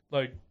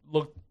like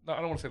look? I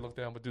don't want to say look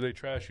down, but do they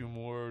trash you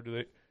more? Or do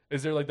they?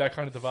 Is there like that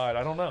kind of divide?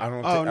 I don't know. I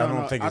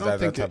don't think it's that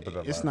type of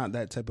divide. It's not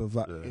that type of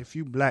vibe. Yeah. If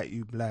you black,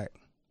 you black.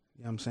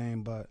 You know what I'm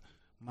saying? But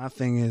my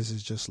thing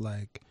is just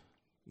like,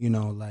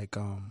 like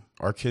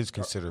our kids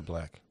consider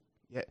black.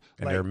 Yeah,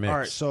 and they're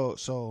mixed. All right,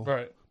 so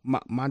right.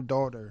 My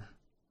daughter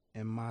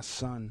and my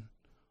son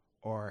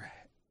are,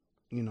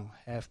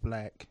 half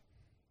black,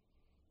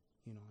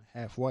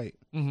 half white,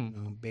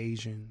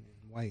 Bayesian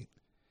and white.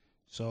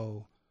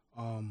 So,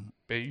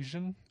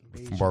 Bayesian?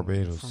 From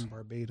Barbados. From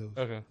Barbados.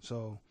 Okay.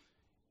 So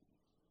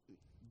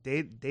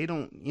they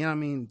don't, you know what I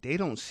mean? They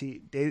don't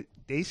see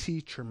they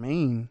see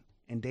Tremaine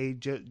and they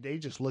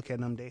just look at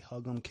him, they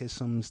hug him, kiss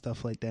him, and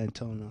stuff like that, and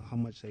tell him how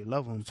much they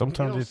love him.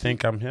 Sometimes they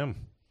think I'm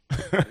him.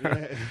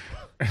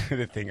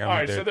 They think I'm all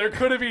right, so there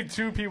could have been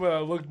two people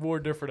that looked more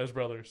different as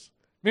brothers.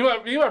 Me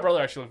and my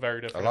brother actually look very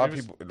different. A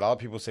lot of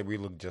people say we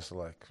look just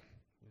alike.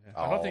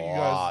 I don't think you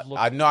guys look.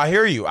 I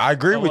hear you. I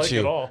agree with alike you.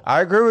 at all.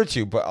 I agree with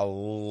you, but a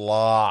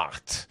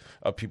lot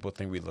of people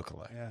think we look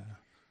alike. Yeah,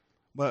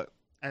 but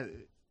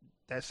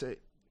that's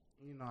it.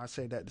 I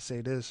say that to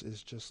say this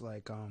is just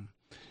like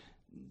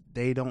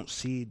they don't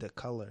see the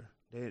color.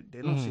 They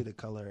don't see the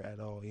color at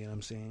all. You know what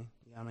I'm saying?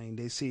 I mean,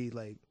 they see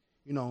like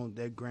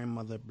their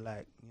grandmother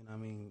black. You know what I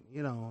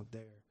mean?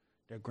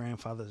 Their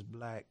grandfather's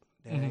black.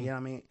 You know what I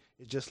mean?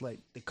 It's just like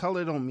the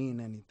color don't mean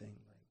anything.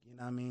 Like you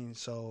know what I mean?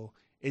 So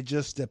it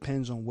just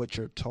depends on what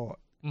you're taught.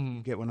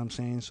 You get what I'm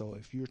saying? So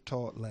if you're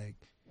taught like,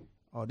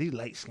 oh, these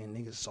light skinned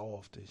niggas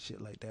soft and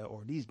shit like that,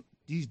 or these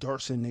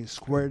dark skinned niggas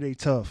square, they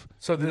tough.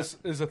 So this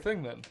is a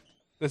thing then.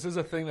 This is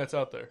a thing that's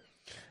out there.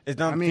 It's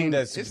not a thing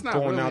that's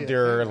going out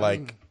there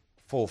like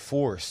full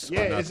force.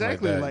 Yeah,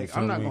 exactly. Like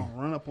I'm not gonna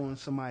run up on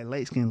somebody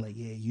light skinned like,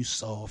 yeah, you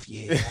soft,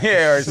 yeah,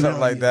 yeah, or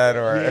something like that,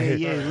 or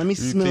yeah. Let me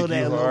smell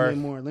that a little bit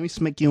more. Let me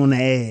smack you on the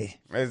ass.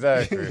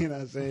 Exactly. You know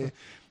what I'm saying?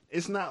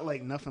 It's not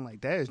like nothing like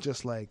that. It's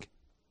just like,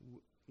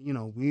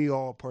 we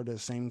all part of the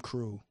same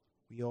crew.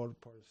 We all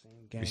part of the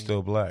same gang. We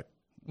still black.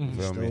 We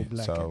still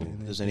black. So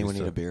does anyone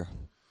need a beer?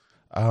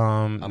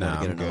 I'm gonna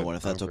get another one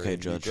if that's okay,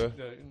 Judge. Yeah,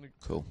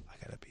 cool.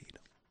 I gotta pee.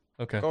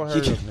 Okay. Go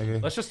ahead,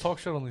 nigga. Let's just talk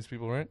shit on these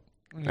people, right?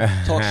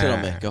 Talk shit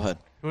on me. Go ahead.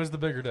 Who has the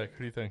bigger dick? Who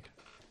do you think?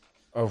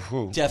 Oh,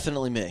 who?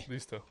 Definitely me.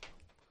 These two.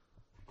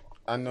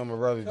 I know my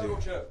brother do.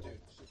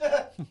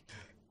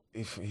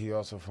 If he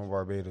also from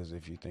Barbados.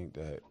 If you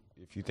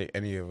think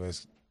any of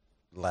us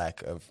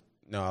lack of,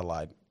 no, I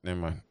lied. Never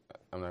mind.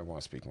 I'm not going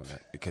to speak on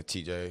that because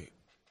TJ,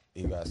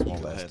 he got a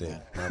small ass dick.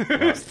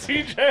 Who's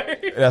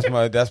TJ?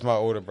 That's my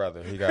older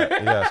brother. He got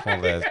a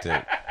small ass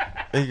dick.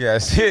 He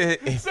got shit.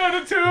 So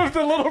the two of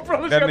the little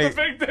brothers got the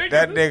big dick.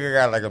 That nigga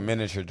got like a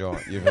miniature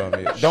joint. You feel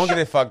me? Don't get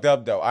it fucked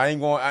up though.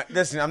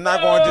 Listen, I'm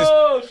not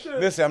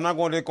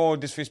going to go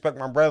disrespect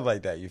my brother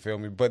like that. You feel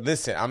me? But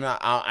listen, I'm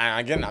not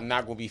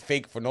going to be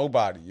fake for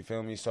nobody. You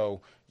feel me?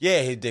 So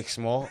yeah, his dick's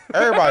small.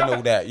 Everybody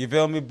know that. You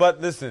feel me?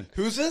 But listen,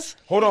 who's this?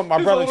 Hold on, my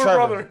His brother older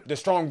Trevor, brother. the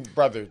strong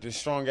brother, the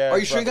strong ass. Are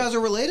you sure you brother. guys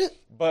are related?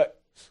 But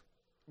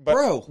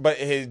bro, but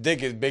his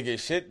dick is big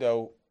as shit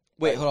though.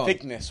 Wait, hold on.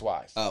 Thickness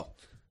wise. Oh.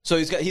 So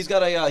he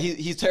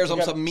tears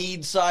up some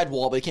mead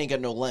sidewall, but he can't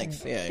get no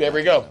length. Yeah, there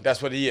we go.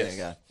 That's what he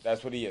is.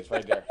 That's what he is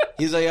right there.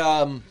 He's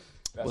That's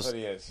what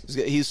he is.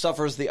 He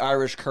suffers the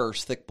Irish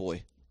curse, thick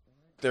boy.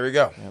 There we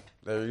go. Yep.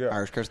 There you go.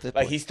 Irish curse, thick boy.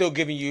 Like he's still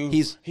giving you.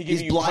 He's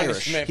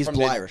punishment He's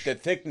from Irish. the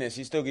thickness.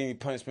 He's still giving you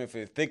punishment for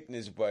the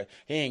thickness, but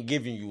he ain't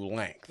giving you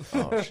length.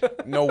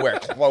 Nowhere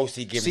close.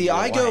 He giving you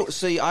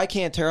length. I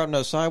can't tear up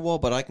no sidewall,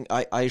 but I can.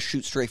 I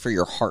shoot straight for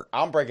your heart.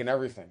 I'm breaking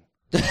everything.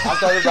 I'm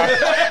talking about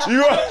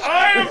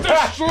I am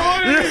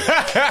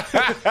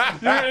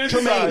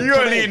destroying. You're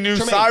gonna need a new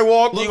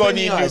sidewalk. You're gonna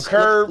need a new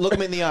curb. Look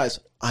me in the eyes.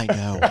 I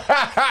know.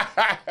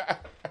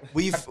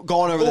 We've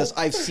gone over this.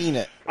 I've seen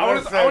it. I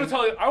want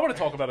to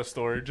talk about a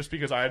story just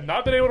because I have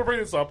not been able to bring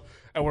this up,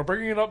 and we're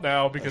bringing it up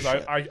now because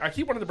I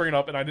keep wanting to bring it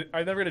up, and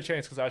I never get a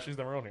chance because Ashley's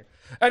never on here.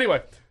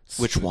 Anyway,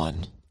 which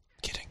one?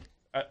 Kidding.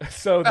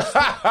 So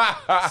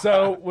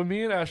when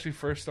me and Ashley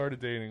first started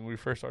dating, we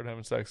first started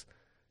having sex.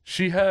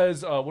 She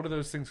has what are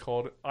those things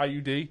called?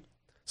 IUD,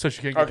 so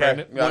she can't get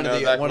pregnant. One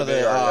of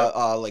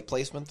the like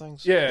placement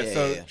things.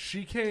 Yeah,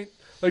 she can't.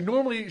 Like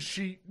normally,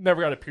 she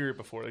never got a period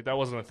before. Like that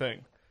wasn't a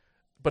thing.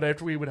 But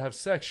after we would have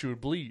sex, she would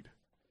bleed.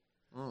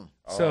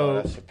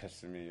 So that shit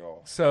pisses me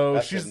off. So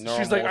That's she's a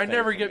like, I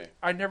normal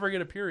never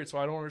get a period, so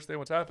I don't understand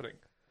what's happening.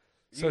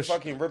 So you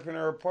fucking ripping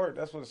her apart.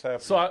 That's what's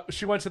happening. So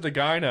she went to the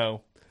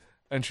gyno,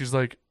 and she's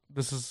like,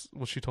 "This is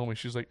what she told me."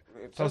 She's like,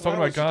 "I was talking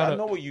about gyno." I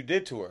know what you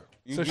did to her.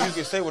 You can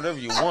say whatever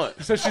you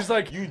want. So she's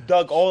like, you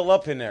dug all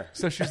up in there.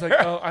 So she's like,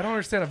 "Oh, I don't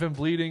understand. I've been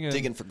bleeding and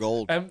digging for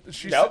gold." And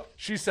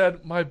she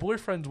said, "My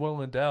boyfriend's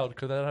well endowed.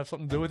 Could that have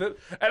something to do with it?"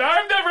 And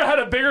I've never had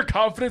a bigger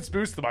confidence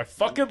boost in my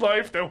fucking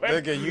life than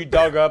when you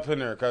dug up in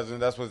her, cousin.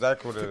 That's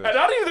exactly what it is. And I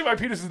don't even think my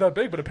penis is that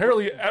big, but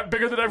apparently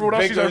bigger than everyone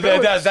else she's ever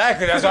been with.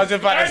 Exactly. That's what I was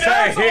just about to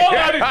say.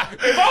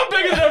 If I'm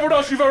bigger than everyone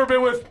else you've ever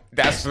been with,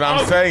 that's what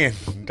I'm saying.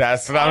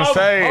 That's what I'm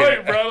saying.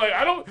 Right, bro. Like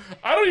I don't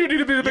even need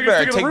to be the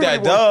biggest thing in the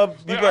room.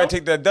 You better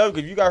take that dub.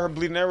 If you got her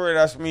bleeding everywhere,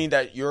 that's mean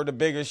that you're the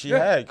biggest she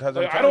had. Because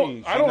I'm telling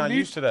you, she's not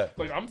used to that.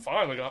 Like I'm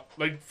fine.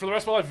 Like for the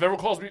rest of my life, if everyone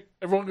calls me,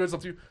 everyone goes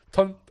up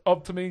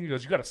to me and he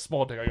goes, "You got a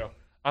small dick." I go,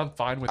 "I'm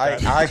fine with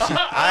that." I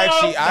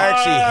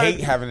actually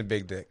hate having a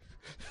big dick.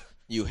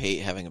 You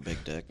hate having a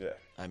big dick? Yeah.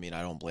 I mean,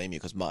 I don't blame you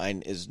because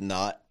mine is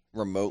not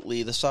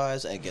remotely the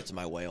size and it gets in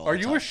my way all the time.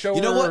 Are you a shower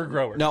or a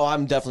grower? No,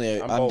 I'm definitely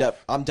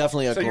I'm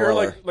definitely a grower.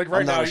 You're like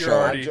right now you're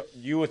already.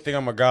 You would think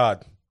I'm a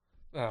god.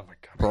 Oh my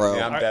god, bro!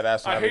 Yeah, I'm dead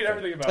ass. I hate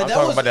everything about it. I'm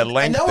talking about the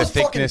length, the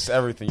thickness,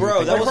 everything.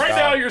 Bro, that was right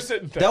now you're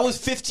sitting there. That was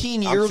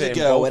 15 years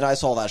ago, and I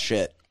saw that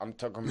shit. I'm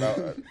talking about.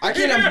 I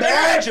can't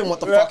imagine what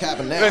the fuck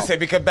happened now. Listen,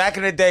 because back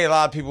in the day, a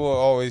lot of people would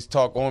always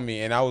talk on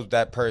me, and I was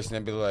that person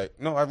and be like,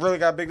 "No, I really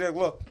got a big dick.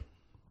 Look."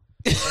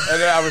 And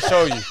then I would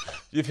show you.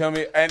 You feel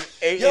me? And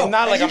it's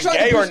not like I'm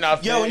gay or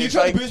nothing. Yo, when you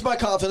tried to boost my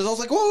confidence, I was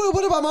like, "Whoa,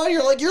 what about mine?"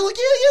 You're like, "Yeah,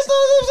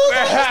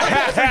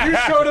 yes, you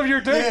showed him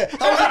your dick.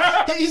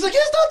 Yeah. He's like,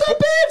 "It's not that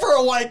bad for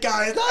a white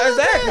guy." It's not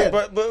exactly,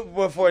 that bad.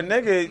 But for a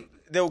nigga,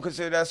 they would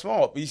consider that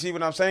small. You see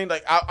what I'm saying?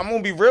 Like I'm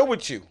gonna be real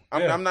with you.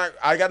 I'm not.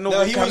 I got no.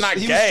 He was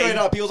straight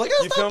up. He was like,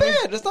 "It's not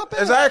bad. It's not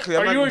bad." Exactly.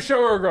 Are you a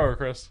shower or a grower,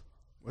 Chris?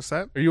 What's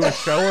that? Are you a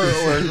shower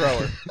or a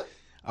grower?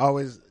 I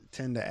always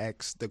tend to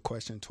ask the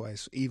question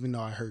twice, even though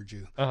I heard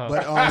you.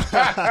 But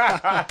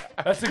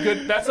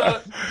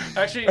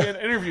actually in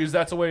interviews.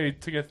 That's a way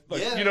to get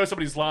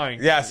somebody's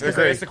lying. Yes,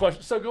 agree. That's the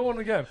question. So go on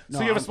again. No,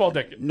 so you have a small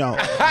dick. No.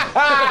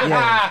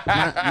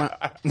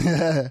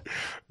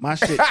 My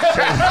shit.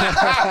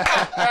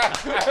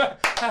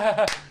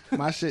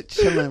 My shit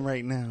chilling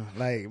right now.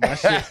 Like my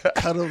shit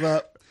cuddled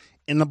up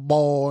in the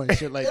ball and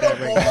shit like that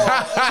right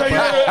now. So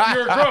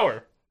you're a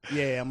grower.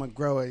 Yeah, I'm a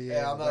grower.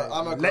 Yeah, I'm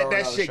a grower. Let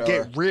that shit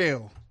get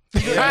real. You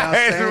know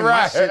That's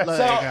right. Shit like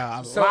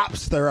a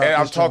lobster. And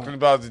I'm talking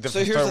about the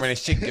difference when the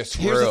shit gets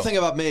real. Here's the thing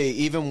about me.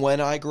 Even when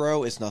I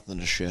grow, it's nothing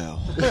to show.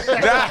 So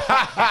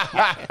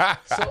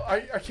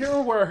I can't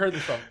remember where I heard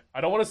this from. I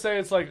don't want to say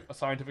it's like a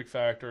scientific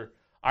fact or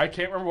I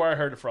can't remember where I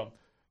heard it from.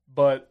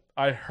 But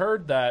I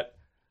heard that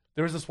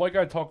there was this white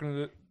guy talking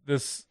to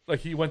this, like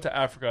he went to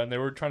Africa and they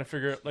were trying to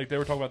figure, like they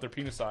were talking about their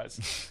penis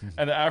size.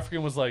 And the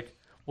African was like,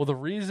 well, the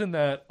reason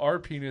that our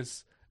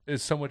penis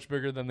is so much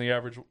bigger than the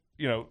average,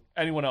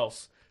 anyone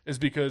else is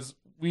because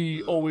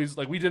we always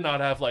we did not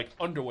have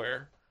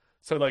underwear,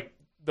 so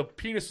the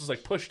penis was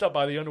pushed up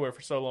by the underwear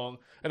for so long,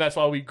 and that's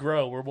why we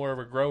grow. We're more of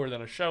a grower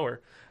than a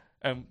shower,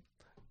 and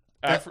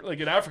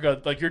in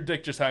Africa, your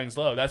dick just hangs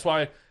low. That's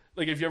why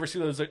if you ever see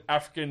those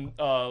African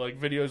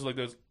videos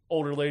those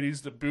older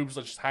ladies, the boobs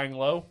just hang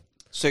low.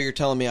 So you're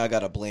telling me I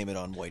gotta blame it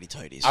on whitey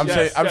tighties? I'm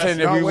saying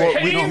that we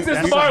Haynes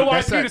is my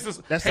white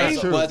penises. That's not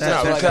true.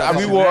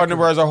 We wore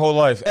underwear our whole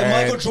life, and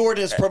Michael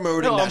Jordan is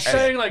promoting. No, I'm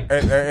saying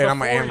and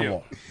I'm an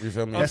animal. You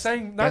feel me? I'm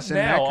saying not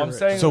now. I'm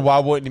saying so. Why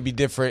wouldn't it be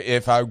different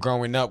if I'm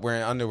growing up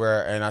wearing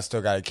underwear and I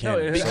still got a can?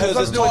 No, because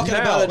it's talking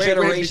about a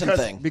generation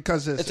thing.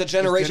 Because it's a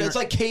generation. It's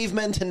like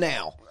cavemen to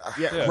now.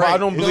 Yeah, right. I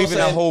don't believe in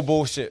that whole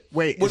bullshit.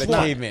 Wait, it's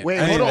not. Caveman. Wait,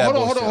 hold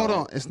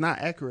on. It's not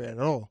accurate at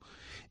all.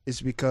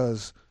 It's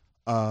because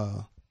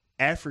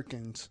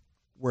Africans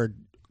were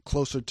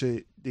closer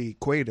to the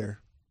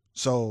equator,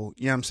 so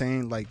you know what I'm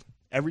saying.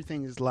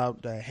 Everything is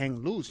allowed to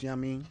hang loose. You know what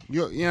I mean? You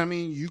know what I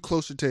mean? You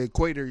closer to the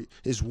equator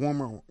is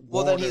warmer.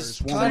 Well, then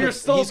he's kind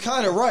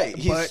of right.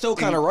 He's still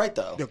kind of right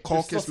though. The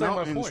Caucasus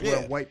Mountains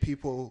where white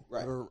people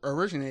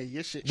originated.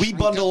 Your shit. We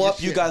bundle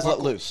up. You guys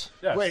let loose.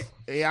 Yes. Wait.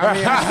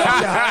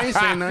 I ain't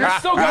saying nothing. You're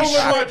still going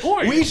with my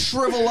point. We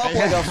shrivel up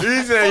like a.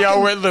 He said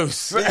y'all went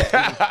loose.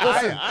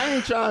 I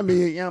ain't trying to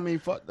be. You know what I mean?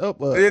 Fucked up.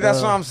 But, that's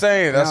what I'm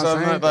saying. That's what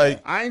I'm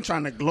like. I ain't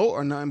trying to gloat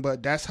or nothing,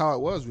 but that's how it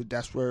was.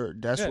 That's where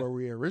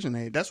we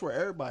originated. That's where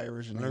everybody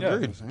originated.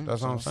 Agreed.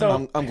 That's what I'm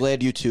saying. I'm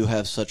glad you two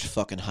have such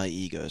fucking high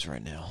egos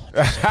right now.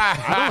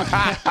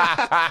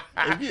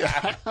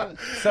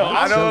 So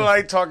I don't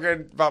like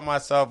talking about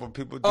myself when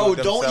people do it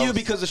themselves. Don't you?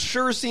 Because it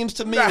sure seems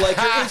to me like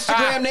your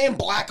Instagram name,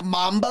 Black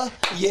Mamba.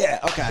 Yeah,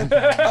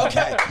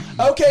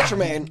 okay,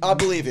 Tremaine, I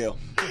believe you.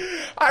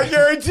 I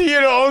guarantee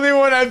you're the only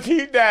one that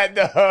peeped that,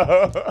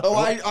 though. Oh,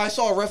 I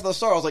saw a riff of the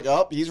star. I was like,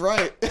 oh, he's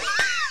right.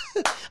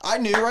 I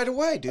knew right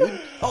away,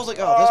 dude. I was like,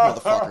 oh,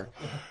 this motherfucker.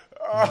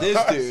 This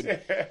dude.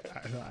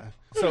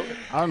 So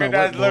I don't know.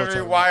 That's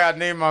literally why I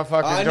named my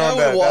fucking I joint.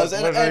 know it was.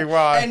 That's literally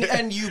why.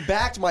 And you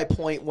backed my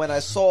point when I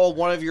saw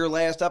one of your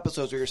last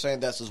episodes where you're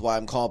saying this is why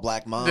I'm called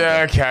Black Mamba.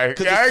 Yeah, okay.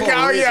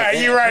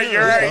 You're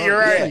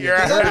right.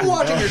 Because I've been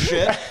watching your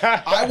shit.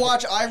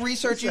 I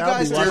research you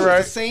guys do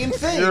the same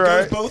thing. It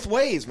goes both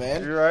ways,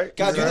 man. You're right.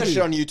 Gotta do that shit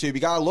on YouTube. You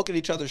gotta look at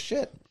each other's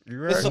shit.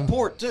 You're right. The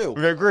support too.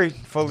 We agree.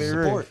 Fully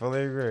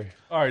agree.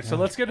 All right, so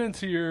let's get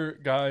into your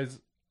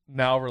guys'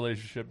 now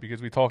relationship because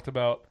we talked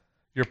about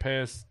your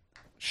past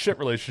shit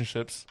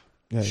relationships.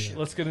 Yeah.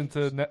 Let's get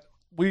into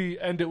we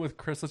end it with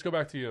Chris. Let's go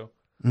back to you.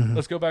 Mm-hmm.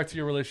 Let's go back to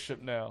your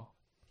relationship now.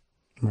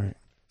 Right.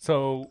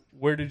 So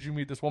where did you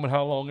meet this woman?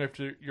 How long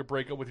after your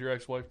breakup with your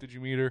ex-wife did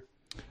you meet her?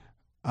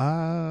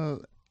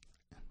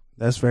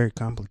 That's very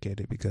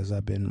complicated because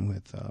I've been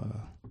with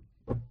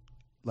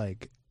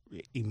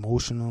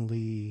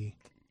emotionally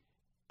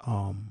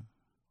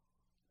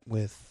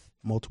with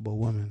multiple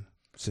women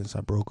since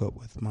I broke up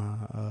with my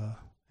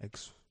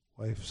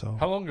ex-wife. So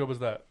how long ago was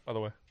that, by the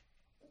way?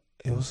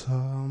 It was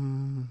I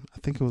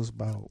think it was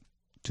about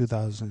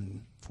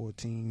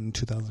 2014,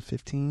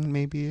 2015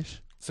 maybe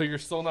ish. So you're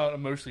still not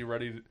emotionally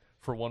ready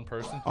for one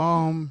person?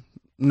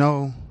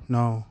 No.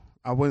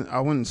 I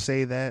wouldn't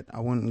say that. I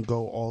wouldn't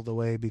go all the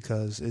way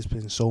because it's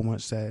been so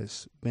much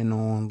that's been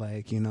on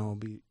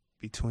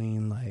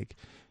between I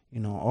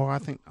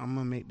think I'm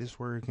gonna make this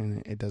work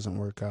and it doesn't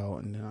work out,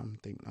 and then I'm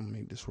gonna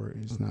make this work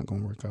and it's not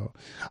gonna work out.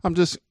 I'm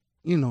just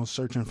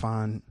searching,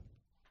 find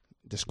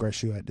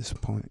discretion at this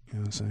point. You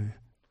know what I'm saying?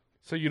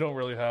 So you don't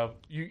really have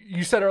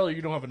you said earlier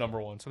you don't have a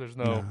number one, so there's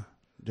no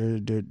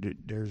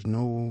there's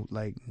no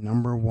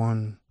number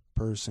one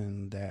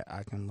person that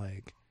I can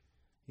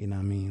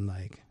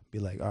be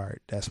like, all right,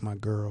 that's my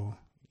girl.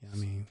 You know what I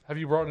mean? Have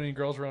you brought any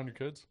girls around your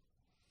kids?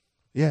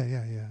 Yeah,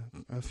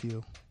 a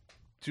few.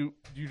 Do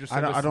you just say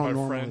I don't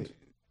normally, friend?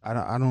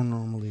 I don't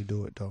normally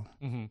do it though.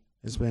 Mm-hmm.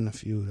 It's been a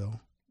few though.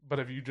 But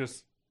have you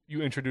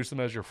introduce them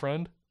as your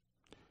friend?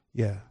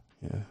 Yeah,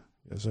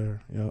 yes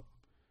sir. Yep.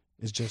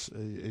 It's just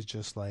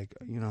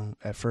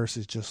at first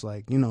it's just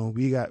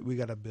we got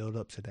to build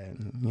up to that.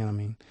 You know what I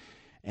mean?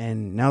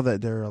 And now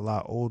that they're a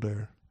lot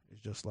older, it's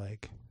just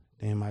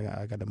damn, I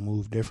got to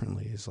move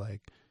differently. It's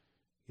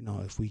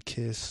if we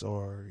kiss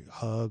or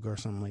hug or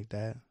something like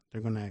that,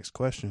 they're gonna ask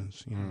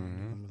questions. You know,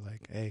 mm-hmm.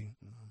 Like, hey,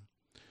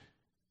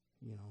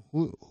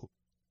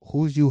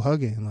 who's you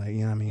hugging? You know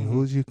what I mean? Mm-hmm.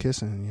 Who's you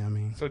kissing? You know what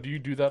I mean? So do you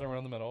do that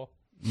around them at all?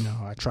 No,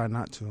 I try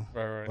not to.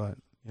 Right.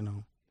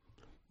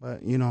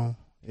 But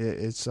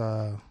it's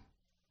a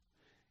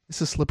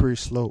slippery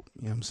slope.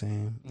 You know what I'm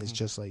saying? Mm-hmm. It's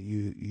just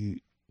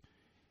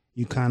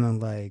you kind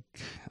of I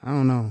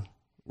don't know.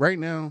 Right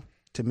now,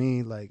 to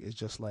me, it's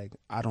just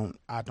I don't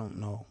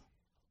know.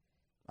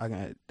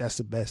 That's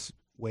the best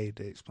way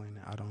to explain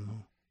it. I don't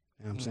know.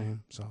 You know what I'm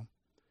saying? So,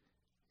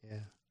 yeah.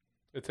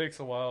 It takes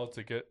a while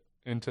to get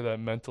into that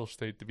mental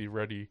state to be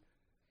ready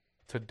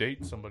to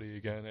date somebody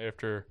again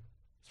after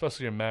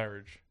especially in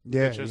marriage.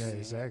 Yeah,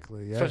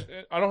 exactly. Yeah,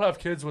 I don't have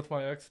kids with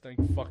my ex,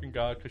 thank fucking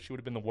God, because she would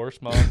have been the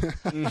worst mom.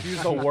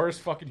 She's the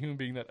worst fucking human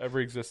being that ever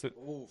existed.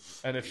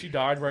 And if she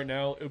died right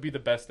now, it would be the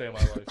best day of my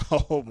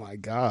life. Oh my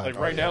God! Like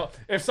right now,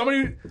 if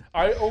somebody,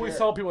 I always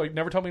tell people like,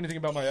 never tell me anything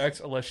about my ex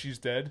unless she's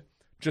dead.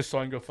 Just so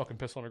I can go fucking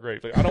piss on her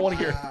grave. Like, I don't want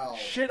to hear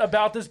shit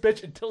about this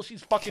bitch until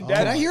she's fucking dead.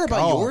 Can I hear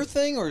about your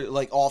thing or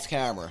like off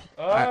camera?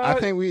 I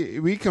think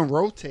we can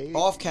rotate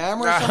off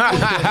camera. Or something?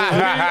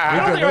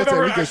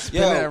 We can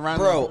spin it around.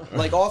 Bro,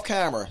 like off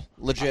camera,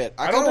 legit.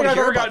 I don't want think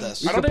to hear I've about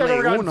this. I don't think I've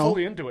ever gotten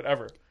fully into it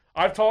ever.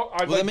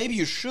 Then maybe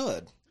you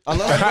should.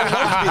 Unless you don't want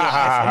to be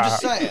live. I'm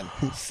just saying.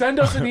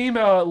 Send us an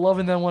email at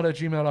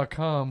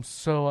loveandthenwhat@gmail.com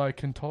so I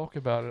can talk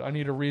about it. I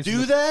need a reason.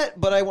 Do that,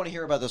 but I want to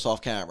hear about this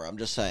off camera. I'm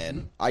just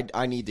saying.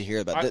 I need to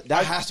hear about it.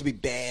 That has to be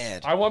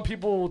bad. I want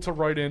people to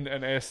write in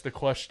and ask the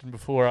question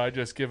before I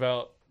just give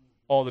out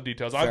all the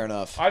details. Fair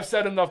enough. I've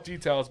said enough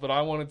details, but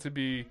I want it to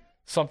be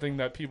something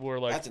that people are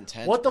like, that's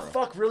intense, what the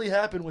fuck really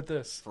happened with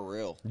this? For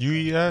real. You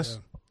eat ass?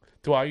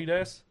 Do I eat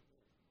ass?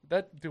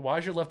 Dude, why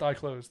is your left eye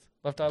closed?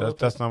 Left eye.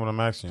 That's not what I'm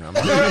asking you.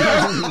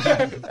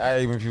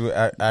 Even if you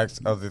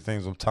ask other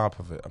things on top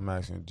of it, I'm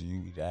asking you, do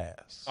you eat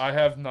ass? I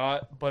have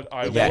not, but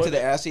I would. Back to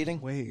the ass eating?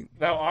 Wait.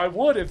 Now, I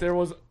would if there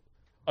was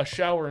a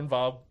shower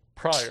involved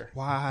prior.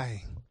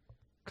 Why?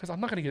 Because I'm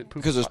not going to get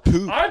poop. Because there's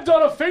poop. I've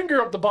done a finger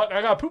up the butt.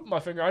 I got poop in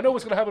my finger. I know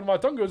what's going to happen when my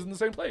tongue goes in the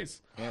same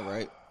place. Yeah,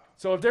 right.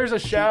 So if there's a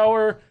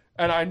shower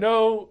and I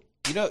know...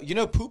 You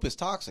know, poop is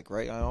toxic,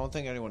 right? I don't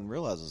think anyone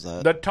realizes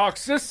that. The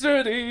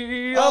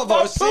toxicity of the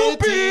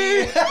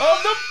poopy,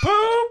 of the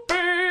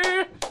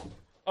poopy.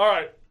 All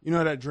right. You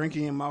know that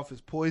drinking in your mouth is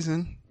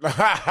poison?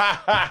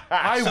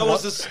 I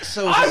want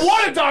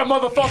to die,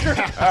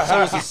 motherfucker.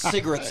 So is the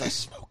cigarettes I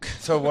smoke.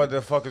 So what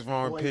the fuck is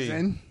wrong with pee?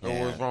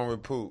 Yeah. What's wrong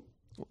with poop?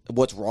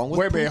 What's wrong with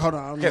poop? Wait, hold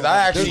on. Because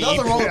I actually There's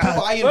nothing wrong with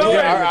poop.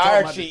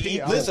 I actually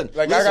eat. Listen,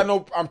 I got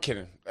no. I'm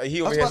kidding.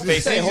 He over here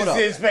face. He just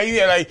his face.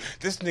 Yeah, like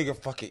this nigga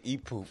fucking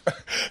eat poop.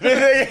 He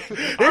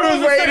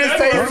was waiting to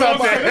say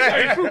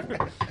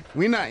something.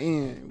 We not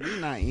eating.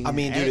 I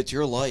mean, dude, it's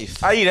your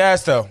life. I eat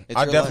ass though.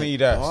 I definitely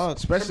eat ass. Oh,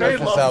 especially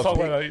for South. All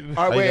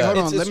right, wait, hold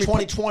on. It's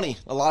 2020.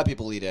 A lot of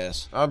people eat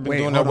ass. I've been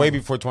doing that way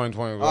before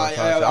 2020. I'm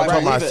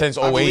talking about since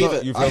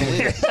 08. You feel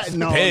me?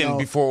 No.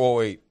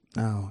 Before 08.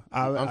 No,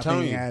 I'm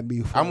telling you.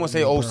 I'm gonna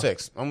say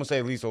 06. I'm gonna say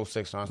at least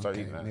 06. When I start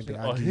eating ass. Maybe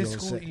his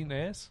school eating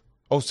ass.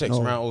 06,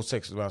 around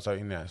 06 is when I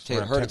started eating ass. I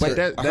heard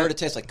it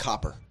tastes like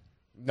copper.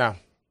 No.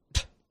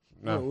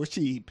 Would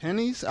she eat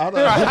pennies? That's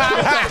what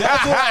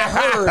I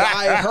heard.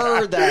 I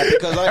heard that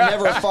because I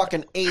never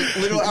fucking ate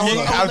little.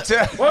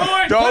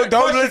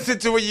 Don't listen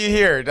to what you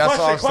hear. That's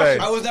all I'm saying.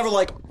 I was never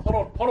like, hold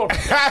on. Hold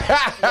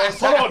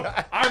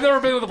on. I've never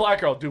been with a black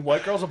girl. Do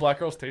white girls and black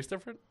girls taste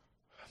different?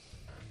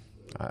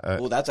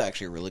 Well, that's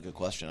actually a really good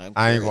question.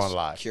 I ain't gonna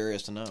lie.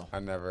 Curious to know.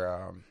 I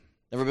never.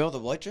 Never been with a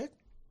white chick?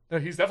 No,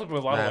 he's definitely been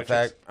with a lot of white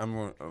chicks.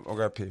 I'm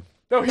gonna pee.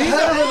 No, he's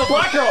never been with a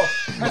black girl.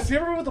 Has he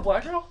ever been with a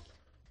black girl?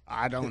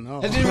 I don't know.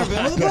 Has he ever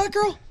been with a black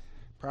girl?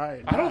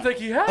 Probably. I don't think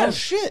he has. Oh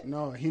shit!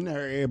 No, he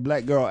never ate a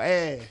black girl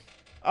ass.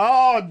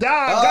 Oh,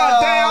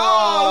 goddamn!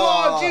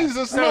 Oh, Lord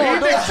Jesus! No, he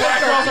thinks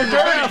black girls are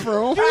dirty.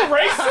 You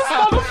racist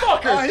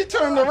motherfucker! Oh, he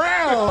turned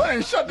around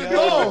and shut the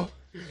door.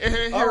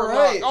 All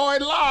right. Oh,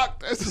 it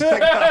locked.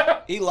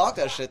 He locked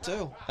that shit too.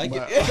 So, all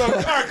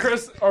right,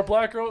 Chris, do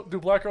black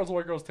girls and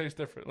white girls taste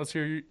different? Let's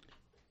hear you.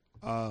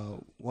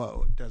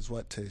 What does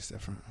what taste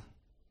different?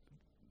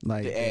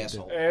 Like the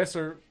asshole. Ass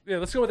or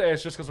let's go with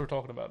ass just because we're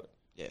talking about it.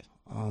 Yeah.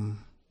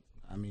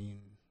 I mean,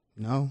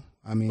 no.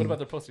 I mean, what about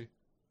their pussy?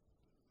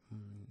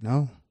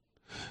 No.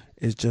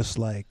 It's just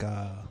like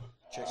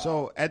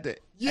so at the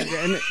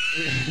end.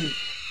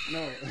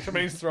 No.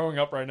 Tremaine's throwing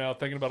up right now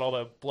thinking about all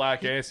that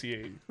black ass he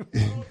ate.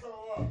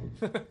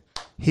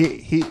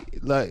 he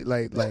like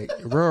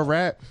real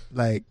rap,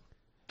 like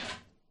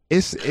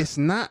it's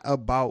not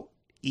about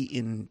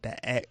eating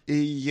the ass.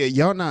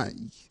 Y'all not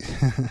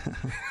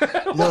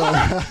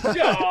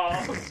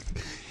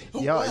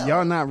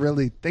y'all not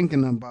really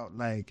thinking about,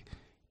 like,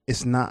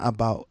 it's not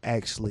about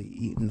actually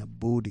eating the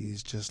booty.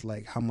 It's just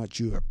like how much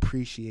you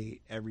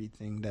appreciate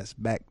everything that's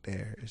back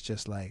there. It's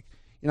just like,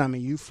 you know what I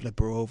mean? You flip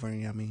her over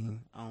and, I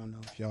mean, I don't know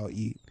if y'all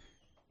eat,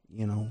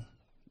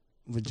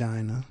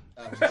 vagina.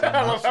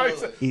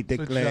 Eat the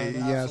glaze. You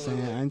know what I'm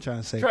saying? I ain't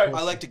trying to say.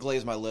 I like to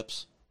glaze my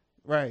lips.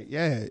 Right,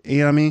 yeah. You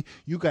know what I mean?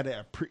 You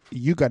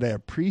gotta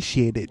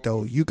appreciate it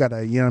though. You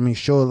gotta, you know what I mean,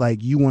 show,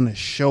 like, you wanna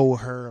show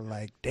her,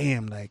 like,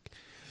 damn, like,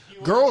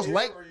 girls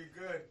like. Or you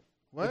good?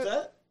 What? What's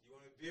that? You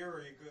want a beer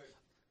or you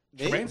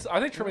good? I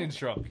think Tremaine's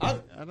drunk. I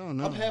don't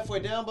know. I'm halfway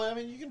down, but I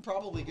mean, you can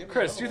probably get me.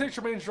 Chris, do you think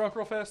Tremaine's drunk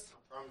real fast?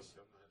 I promise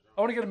you I'm not drunk.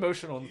 I want to get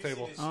emotional on the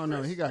table. I don't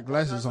know. He got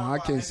glasses on. I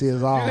can't see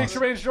his Do you think eyes.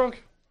 Tremaine's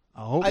drunk?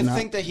 I hope I not.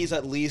 think that he's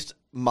at least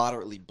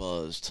moderately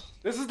buzzed.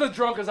 This is the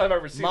drunkest I've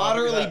ever seen.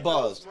 Moderately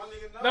buzzed.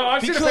 No,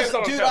 I've seen Because, it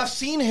on dude, camera. I've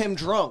seen him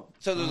drunk,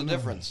 so there's a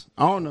difference.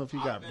 I don't know if he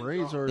got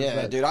braids or.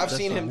 Yeah, dude, I've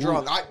seen him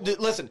drunk.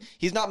 Listen,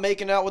 he's not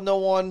making out with no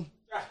one.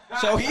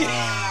 So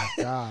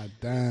God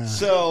damn.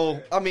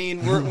 So I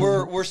mean,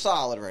 we're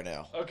solid right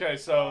now. Okay,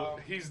 so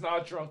he's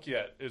not drunk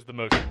yet. Is the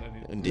motion?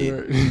 Indeed.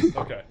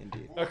 Okay.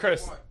 Indeed.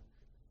 Chris,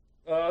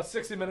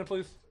 60-minute,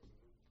 please.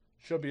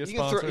 Should be a You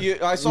can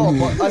sponsor. I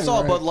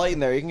saw a Bud Light in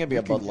there. You can give me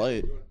a Bud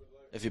Light,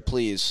 if you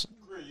please.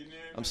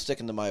 I'm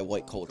sticking to my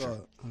white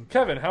culture.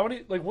 Kevin,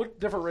 what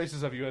different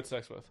races have you had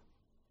sex with?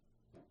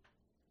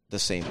 The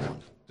same one.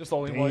 Just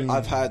only one?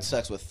 I've had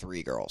sex with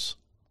 3 girls.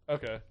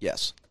 Okay.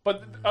 Yes.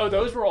 But,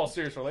 those were all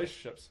serious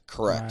relationships.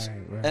 Correct.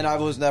 Right. And I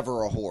was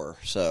never a whore,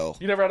 so.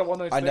 You never had a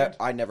one-night stand?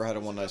 I never had a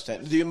one-night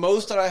stand. The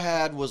most that I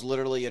had was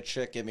literally a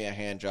chick give me a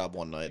hand job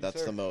one night.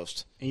 That's the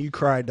most. And you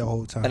cried the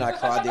whole time. And I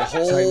cried the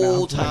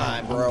whole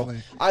time, bro.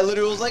 I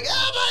literally was like,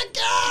 oh my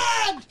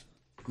God!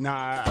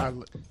 Nah,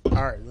 all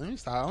right, let me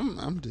stop.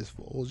 I'm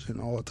divulging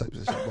all types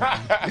of shit.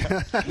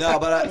 No,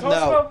 but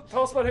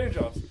tell us about hand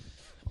jobs.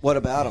 What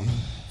about them?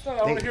 No,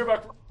 I want to hear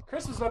about.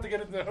 Chris was about to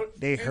get into.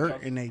 They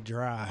hurt and they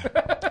dry.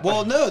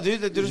 Well, no,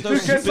 dude, there's no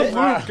spit.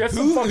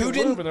 Who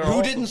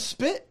didn't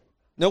spit?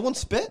 No one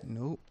spit.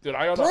 Nope. Dude,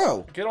 I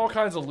got get all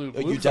kinds of lube.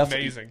 Lube's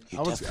amazing.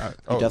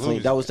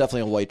 That was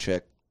definitely a white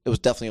chick. It was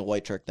definitely a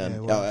white chick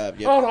then. Yeah,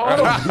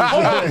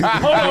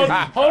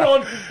 Hold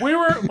on. We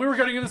were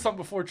getting into something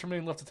before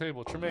Tremaine left the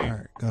table. Tremaine, all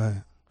right, go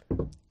ahead.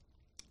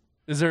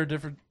 Is there a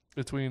difference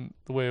between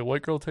the way a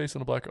white girl tastes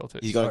and a black girl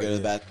tastes? You gotta go to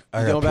the back.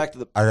 Going back to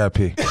the. I gotta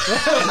pee.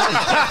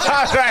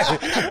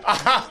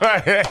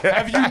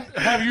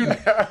 Have you?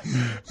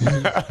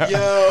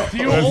 Yo. Do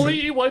you only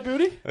eat white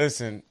booty?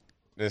 Listen.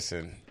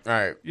 All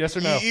right. Yes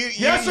or no?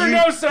 Yes or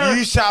no, sir?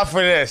 You shot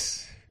for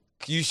this.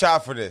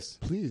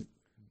 Please.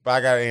 But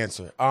I got to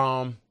answer.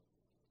 No,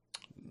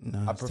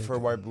 I prefer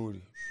white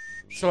booty.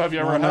 So have you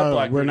ever had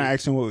black booty? We're not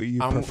asking what you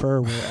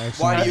prefer. We're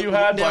asking Why have you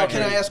had now? black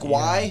Can booty? I ask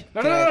why?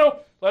 No.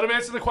 Let him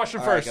answer the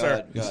question first,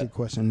 sir. What's the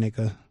question,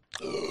 nigga?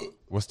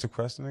 What's the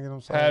question again?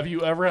 I'm sorry. Have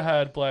you ever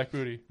had black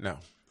booty? No.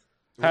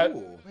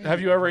 Have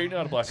you ever eaten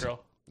out a black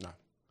girl? No.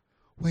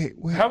 Wait.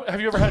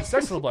 Have you ever had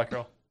sex with a black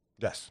girl?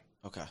 Yes.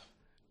 Okay.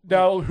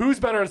 Now, who's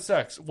better at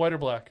sex, white or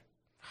black?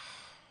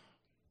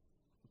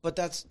 But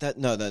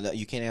no.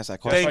 You can't ask that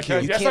question. Thank you.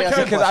 You can't ask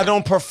that because I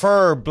don't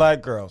prefer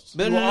black girls.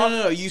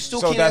 No. You still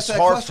can't ask that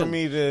hard question for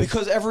me to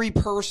because every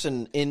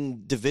person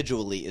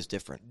individually is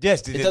different.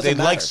 Yes, they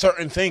like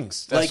certain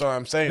things. That's what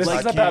I'm saying. This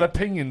is about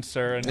opinion,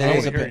 sir. And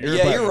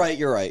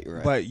you're right.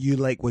 But you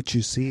like what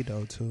you see,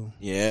 though, too.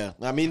 Yeah,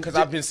 I mean, because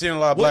I've been seeing a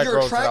lot of black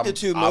girls. What you're attracted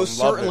to most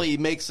certainly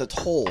makes a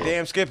toll.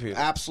 Damn, Skippy.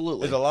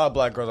 Absolutely. There's a lot of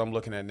black girls I'm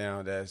looking at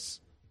now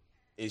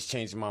it's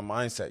changing my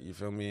mindset. You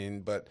feel me?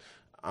 But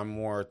I'm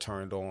more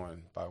turned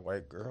on by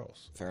white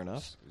girls. Fair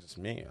enough. It's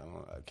me.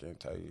 I can't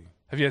tell you.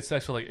 Have you had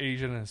sex with like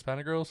Asian and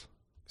Hispanic girls?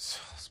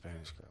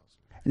 Spanish girls.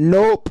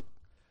 Nope.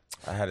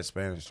 I had a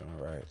Spanish one,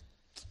 right?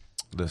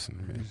 Listen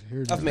to me.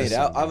 I've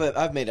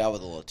made out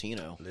with a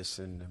Latino.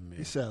 Listen to me.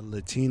 You said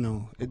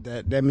Latino.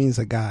 That means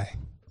a guy.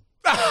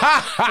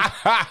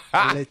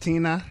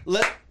 Latina.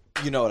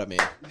 You know what I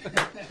mean.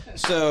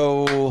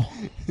 So,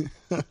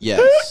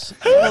 yes.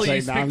 Really,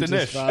 you speak the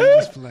niche. I'm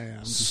just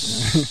playing.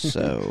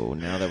 So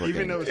now that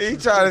we're he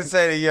trying to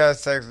say that you have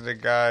sex with a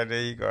guy,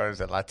 there you go.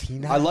 Is it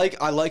Latina? I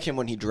like him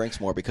when he drinks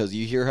more because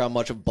you hear how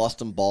much of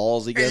busting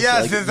balls he gets.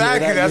 Yes,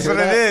 exactly. That's what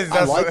it is.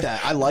 I like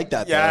that. I like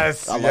that.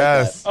 Yes, I like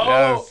yes. that.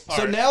 Oh,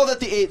 so now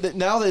that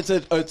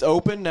it's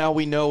open, now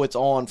we know it's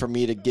on for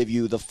me to give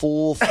you the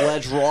full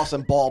fledged Ross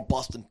and ball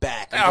busting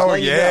back. Oh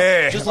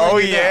yeah. Oh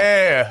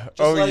yeah.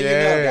 Oh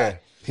yeah.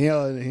 He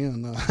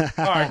don't know.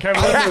 All right,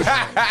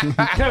 Kevin.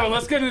 Kevin,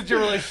 let's get into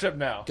your relationship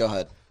now. Go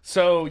ahead.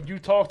 So you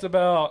talked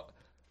about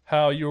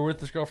how you were with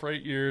this girl for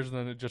 8 years and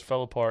then it just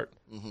fell apart.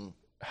 Mm-hmm.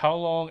 How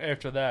long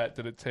after that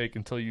did it take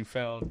until you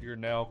found your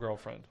now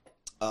girlfriend?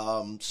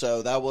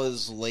 So that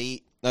was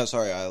late. No,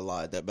 sorry, I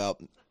lied.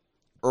 About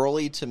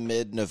early to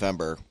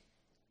mid-November.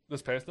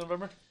 This past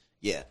November?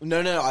 Yeah.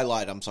 No, I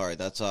lied. I'm sorry.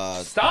 That's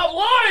Stop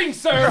lying,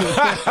 sir.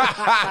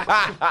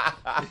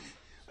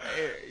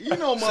 You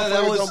know,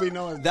 motherfuckers don't be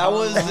knowing. That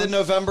was in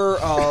November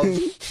of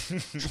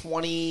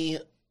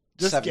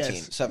 2017.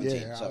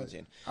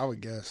 17. I would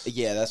guess.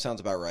 Yeah, that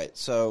sounds about right.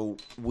 So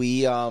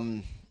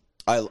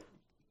I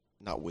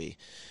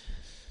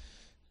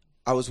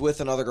was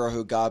with another girl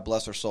who, God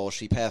bless her soul,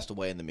 she passed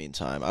away in the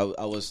meantime.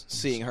 I was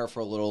seeing her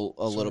for a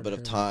little bit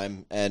of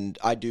time, and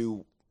I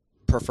do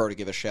prefer to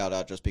give a shout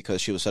out just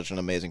because she was such an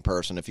amazing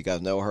person. If you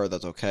guys know her,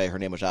 that's okay. Her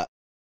name was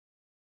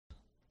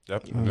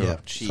Yep. Yeah,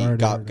 she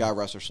God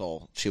rest her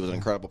soul. She was an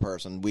incredible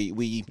person.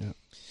 We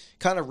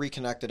kind of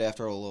reconnected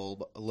after a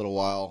little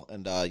while,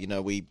 and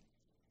we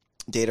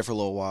dated for a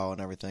little while and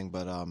everything.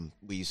 But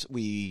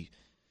we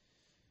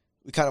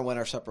kind of went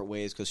our separate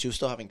ways because she was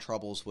still having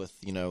troubles with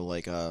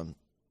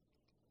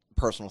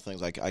personal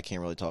things. I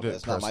can't really talk about.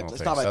 It's not my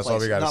place. That's all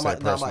we got to say.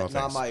 Personal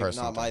things.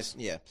 Not my.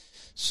 Yeah.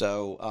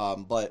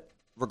 So, but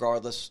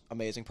regardless,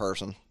 amazing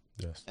person.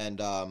 Yes. And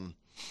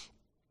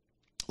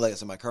like I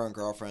said, my current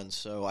girlfriend.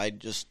 So I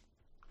don't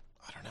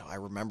know. I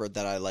remembered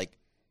that I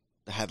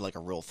had a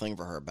real thing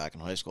for her back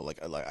in high school.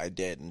 Like I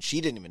did, and she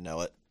didn't even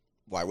know it.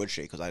 why would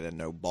she? Because I didn't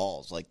know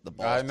balls. Like, the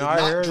balls did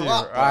not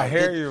drop. I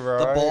hear you, bro.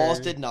 The balls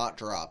did not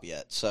drop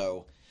yet.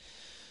 So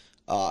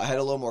I had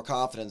a little more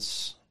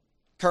confidence.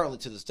 Currently,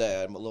 to this day, I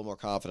have a little more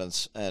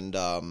confidence. And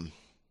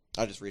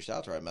I just reached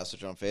out to her. I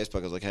messaged her on Facebook.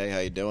 I was like, hey, how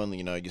you doing?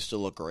 You know, you still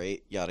look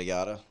great, yada,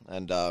 yada.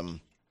 And,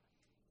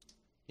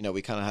 you know,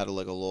 we kind of had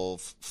like a little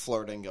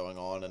flirting going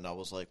on, and I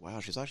was like, wow,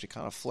 she's actually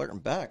kind of flirting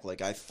back.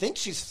 Like, I think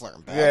she's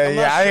flirting back.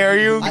 Yeah, I hear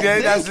you.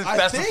 That's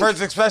the first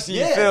expression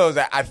you feel is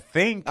that I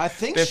think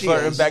they're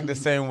flirting back the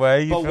same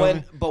way.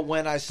 But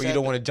when I said, but you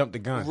don't want to jump the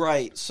gun.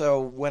 Right.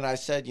 So when I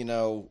said, you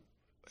know,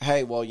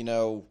 hey, well, you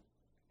know,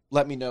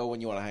 let me know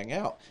when you want to hang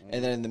out.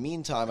 And then in the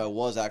meantime, I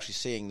was actually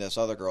seeing this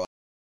other girl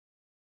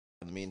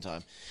in the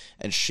meantime.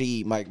 And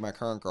she, my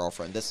current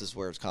girlfriend, this is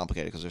where it's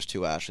complicated because there's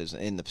two Ashleys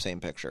in the same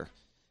picture.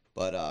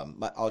 But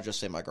I'll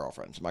just say my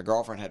girlfriend. My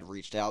girlfriend had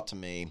reached out to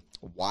me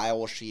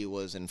while she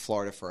was in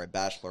Florida for a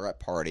bachelorette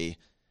party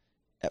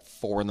at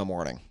 4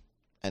 a.m.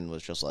 and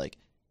was just like,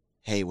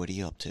 hey, what are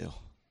you up to? And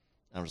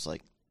I'm just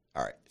like,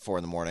 all right, 4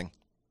 a.m.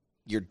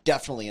 You're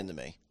definitely into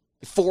me.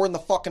 4 in the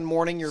fucking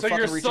morning, you're fucking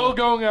reaching. So you're still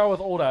going out with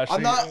old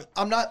Ashley.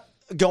 I'm not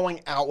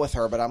going out with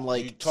her, but I'm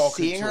like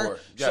seeing her.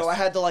 Yes. So I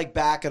had to like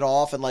back it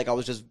off, and like I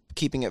was just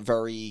keeping it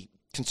very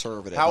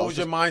conservative. How was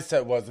your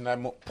mindset was in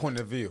that point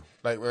of view?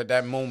 Like at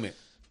that moment?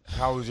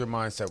 How was your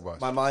mindset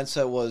was? My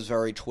mindset was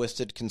very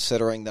twisted,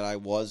 considering that I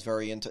was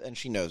very into, and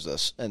she knows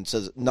this, and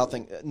says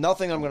nothing I'm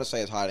going to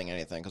say is hiding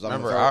anything because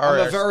I'm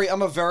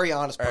a very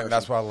honest person. And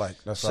that's what I like.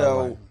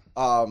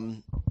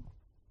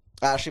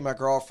 Ashley, my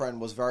girlfriend,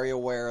 was very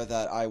aware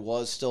that I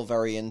was still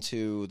very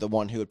into the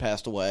one who had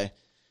passed away,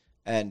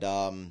 and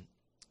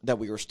that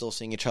we were still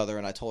seeing each other.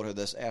 And I told her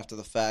this after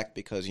the fact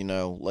because, you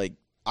know, like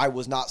I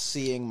was not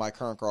seeing my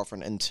current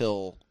girlfriend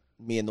until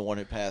me and the one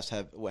who passed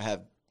have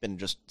been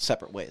just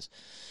separate ways.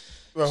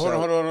 Well,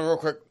 hold on real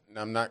quick.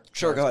 I'm not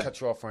sure. Go ahead.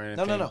 Cut you off or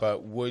anything. No.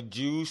 But would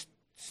you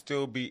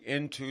still be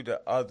into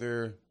the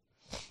other,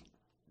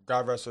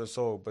 God rest her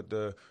soul, but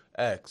the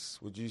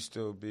ex? Would you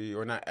still be,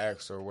 or not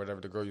ex, or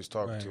whatever the girl you was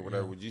talking to,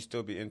 whatever? Yeah. Would you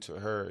still be into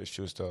her if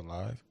she was still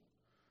alive?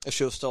 If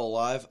she was still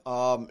alive,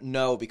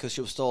 no, because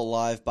she was still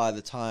alive by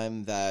the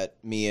time that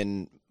me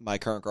and my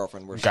current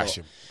girlfriend were. Got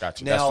you. Now,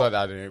 that's what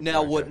I didn't.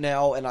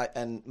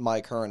 My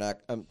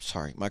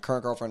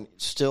current girlfriend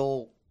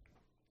still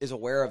is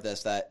aware of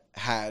this, that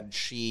had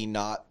she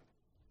not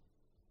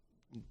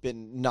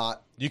been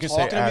you can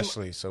say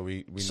Ashley, so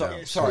we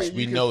know. Sorry,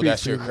 we know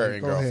that's your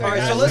current girlfriend. All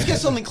right, so let's get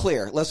something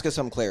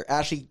clear.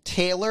 Ashley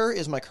Taylor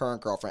is my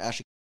current girlfriend.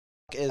 Ashley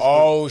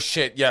is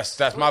shit, yes,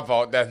 that's my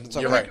fault.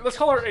 You're right. Let's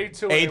call her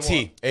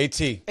A2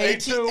 AK.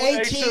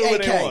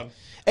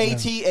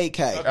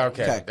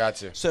 Okay,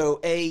 gotcha. So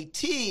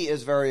AT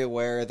is very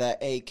aware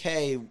that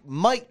AK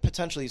might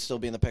potentially still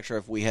be in the picture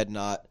if we had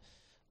not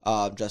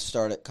just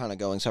started kind of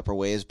going separate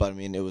ways. But I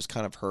mean, it was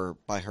kind of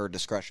by her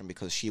discretion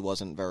because she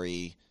wasn't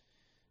very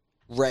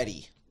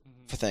ready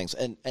for things.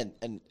 And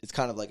it's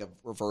kind of like a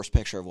reverse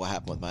picture of what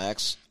happened with my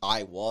ex.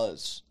 I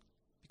was,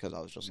 because I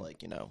was just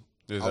like, you know,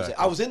 exactly.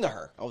 I was into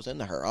her.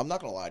 I'm not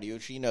going to lie to you.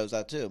 She knows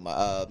that too.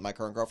 My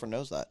current girlfriend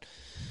knows that.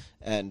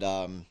 And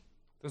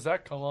does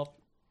that come up?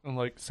 And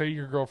like, say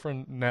your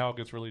girlfriend now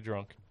gets really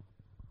drunk.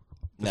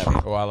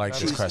 Never. Oh, I like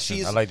this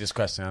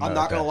question. I'm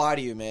not going to lie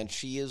to you, man.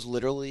 She is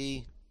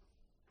literally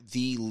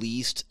the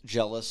least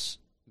jealous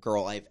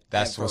girl I've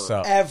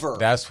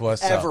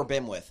ever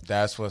been with.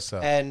 That's what's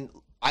up. And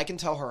I can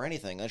tell her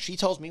anything. And she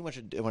tells me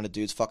when a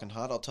dude's fucking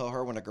hot. I'll tell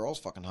her when a girl's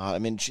fucking hot. I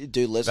mean,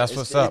 dude, listen, that's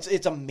what's up.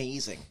 It's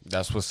amazing.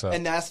 That's what's up.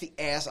 And that's the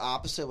ass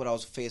opposite what I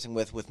was facing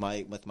with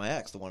my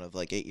ex, the one of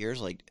like 8 years,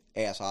 like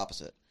ass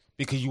opposite.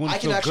 Because you want to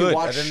feel good.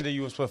 At the end of the day,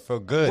 you want to feel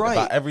good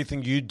about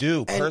everything you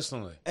do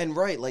personally. And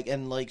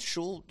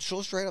she'll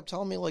straight up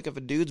tell me like if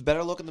a dude's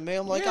better looking than me,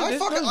 I'm like, I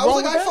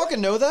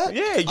fucking know that.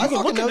 Yeah, you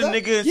can look at the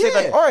nigga and say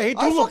like, all right, he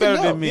do look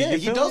better than me. Yeah,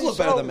 he does look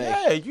better than me.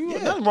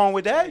 Yeah, nothing wrong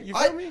with that. You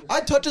feel me?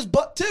 I'd touch his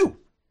butt too.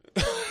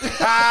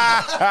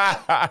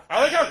 I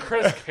like how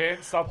Chris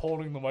can't stop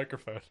holding the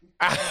microphone.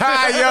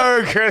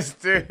 Yo, Chris,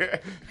 dude.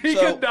 He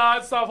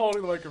cannot stop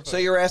holding the microphone. So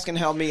you're asking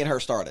how me and her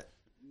started?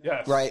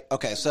 Yes. Right?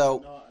 Okay,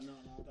 so...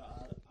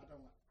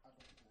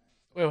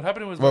 Wait, what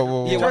happened to his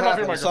microphone? Yeah, what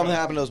happened? Something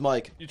happened to his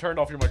mic. You turned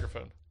off your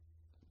microphone.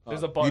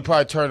 There's a button. You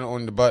probably turned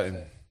on the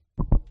button.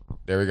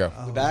 There we go.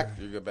 We back?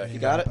 You get back. You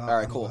got it? All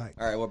right, cool. All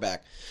right, we're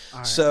back.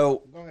 Right.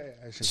 So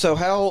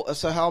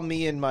how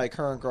me and my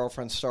current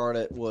girlfriend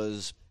started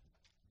was,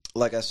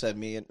 like I said,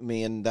 me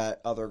and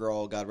that other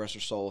girl, God rest her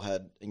soul,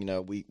 had, you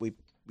know, we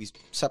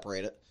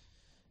separated.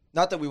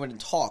 Not that we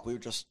wouldn't talk, we were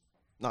just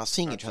not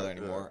seeing each other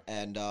anymore.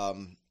 And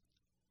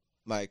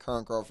my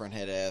current girlfriend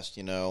had asked,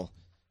 you know,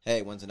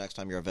 hey, when's the next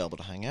time you're available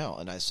to hang out?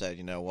 And I said,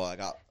 you know, well, I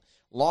got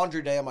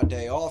laundry day on my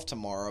day off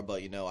tomorrow,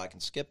 but, you know, I can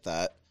skip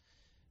that.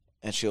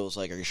 And she was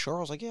like, are you sure? I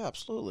was like, yeah,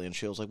 absolutely. And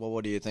she was like, well,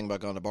 what do you think about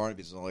going to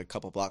Barnaby's? It's only a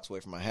couple blocks away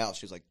from my house.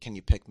 She was like, can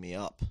you pick me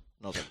up? And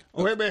I was like,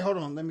 oh. Wait, hold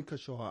on. Let me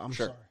cut you off. I'm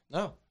sorry.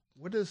 No.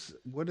 What is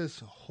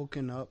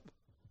hooking up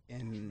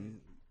and,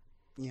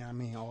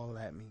 all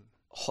that mean?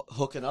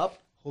 Hooking up?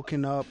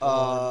 hooking up.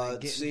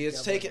 That's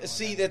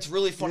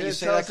really funny you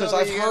say that because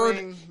I've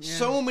heard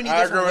so many different ways.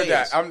 I agree with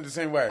that. I'm the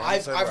same way.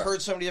 I've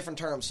heard so many different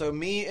terms. So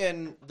me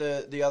and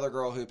the other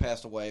girl who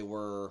passed away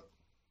were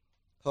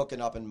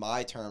hooking up in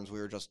my terms. We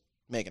were just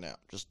making out.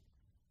 Just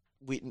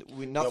we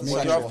nothing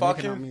sexual.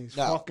 Fucking?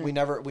 No, we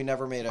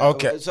never made out.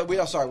 Okay. So we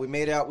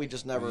made out. We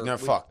just never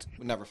fucked.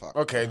 We never fucked.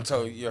 Okay.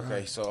 So I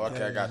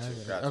got you.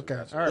 Okay.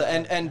 Got you. All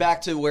right. And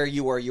back to where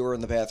you were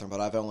in the bathroom.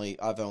 But I've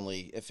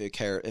only if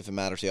it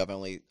matters to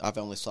you, I've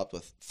only slept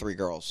with 3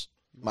 girls.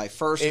 My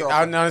first girl.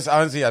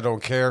 Honestly, I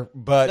don't care.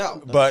 But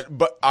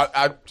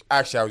I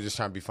actually I was just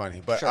trying to be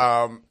funny. But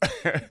sure.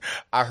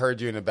 I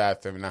heard you in the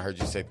bathroom and I heard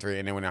you say 3,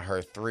 and then when I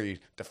heard 3,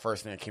 the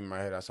first thing that came in my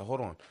head, I said,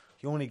 hold on.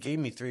 You only gave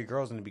me 3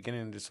 girls in the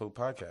beginning of this whole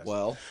podcast.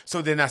 Well.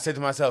 So then I said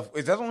to myself,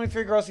 is that only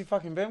 3 girls he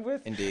fucking been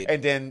with? Indeed.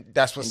 And then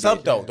that's what's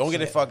up, though. Don't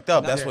get it fucked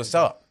up. That's what's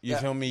up. You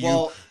feel me?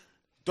 Well,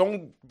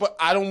 but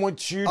I don't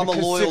want you to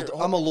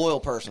I'm a loyal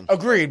person.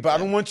 Agreed, but I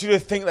don't want you to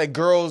think like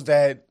girls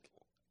that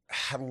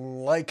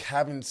like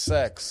having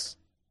sex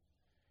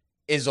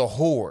is a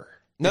whore.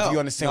 No, if you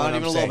understand not what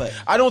even I'm a saying. little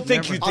bit. I don't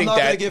think you think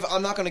that.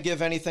 I'm not going to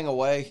give anything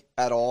away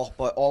at all,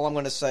 but all I'm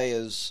going to say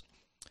is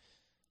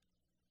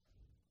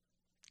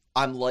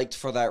I'm liked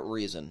for that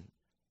reason.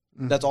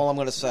 That's all I'm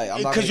going to say.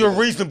 Because you're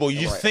reasonable.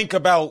 You think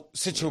about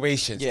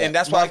situations. Yeah. And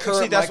that's why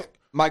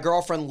my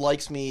girlfriend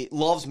loves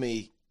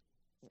me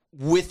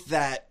with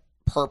that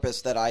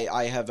purpose that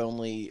I have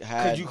only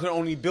had. Because you can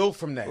only build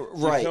from that.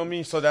 Right. You feel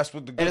me? So that's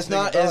what the good and it's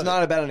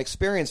not about an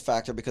experience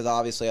factor because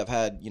obviously I've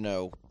had,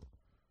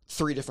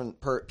 3 different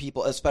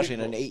people, especially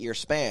in an 8-year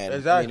span.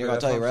 Exactly. I mean, you're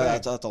going to tell you,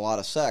 right, that's a lot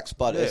of sex.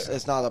 But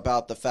it's not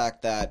about the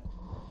fact that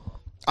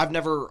I've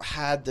never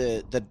had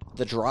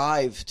the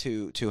drive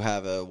to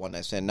have a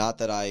one-night stand. Not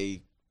that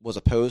I was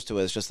opposed to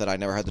it. It's just that I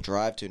never had the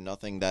drive to.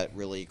 Nothing that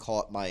really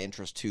caught my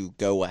interest to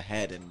go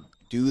ahead and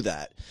do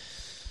that.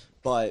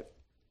 But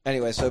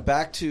anyway, so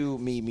back to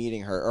me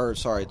meeting her.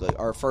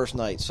 Our first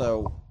night.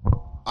 So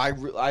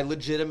I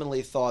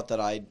legitimately thought that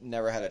I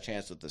never had a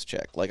chance with this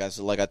chick. Like I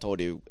told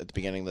you at the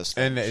beginning of this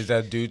thing. And is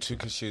that due to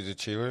because she was a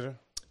cheerleader?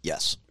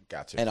 Yes.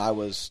 Gotcha. And I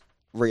was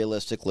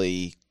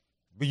realistically...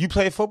 But you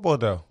played football,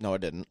 though. No, I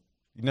didn't.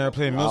 You never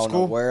played middle school? I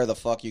don't know where the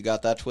fuck you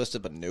got that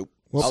twisted, but nope.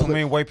 So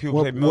many white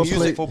people play middle school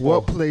football.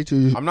 What play do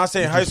you... I'm not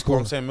saying high school,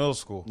 I'm saying middle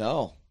school.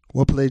 No.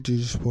 What play did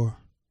you sport?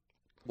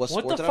 What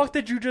the fuck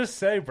did you just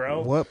say,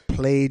 bro? What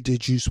play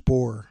did you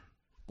sport?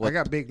 I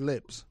got big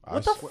lips.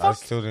 What the fuck? I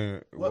still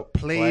didn't... What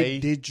play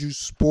did you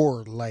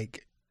sport?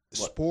 Like,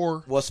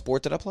 sport? What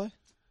sport did I play?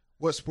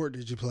 What sport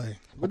did you play?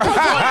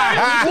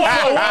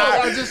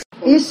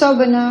 You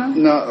sober now?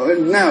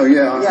 No,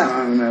 yeah.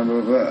 I'm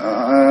never, but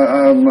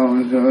I'm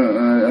going to...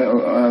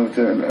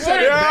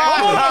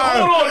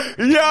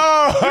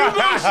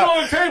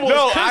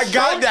 I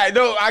got that.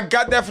 No, I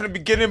got that from the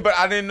beginning, but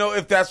I didn't know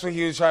if that's what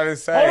he was trying to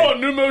say. Hold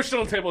on, new motion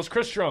on the table. Is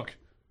Chris drunk?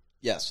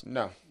 Yes.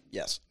 No.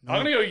 Yes.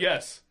 I'm going to go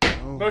yes.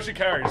 Motion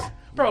carries.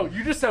 Bro,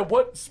 you just said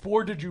what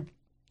sport did you...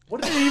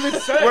 What did you even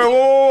say? Wait,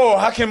 whoa.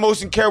 How can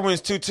motion carry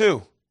wins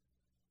 2-2?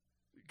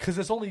 Because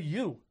it's only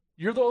you.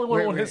 You're the only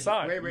one on his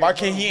side. Why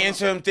can't he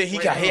answer him? He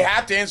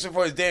have to answer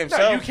for his damn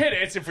self. No, you can't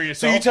answer for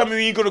yourself. So you tell me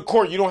when you go to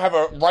court, you don't have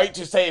a right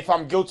to say if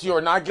I'm guilty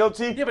or not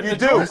guilty? Yeah, but you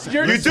do.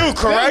 You do,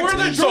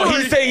 correct? So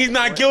he's saying he's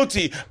not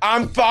guilty.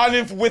 I'm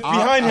fighting with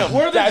behind him.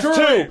 We're the That's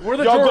jury. 2. We're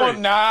the Y'all jury.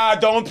 going, nah,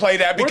 don't play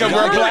that because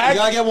we're black. You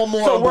gotta get one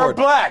more. So we're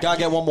black. Gotta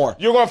get one more.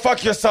 You're gonna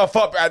fuck yourself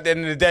up at the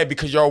end of the day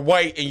because you're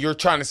white and you're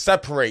trying to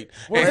separate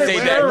and say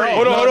that.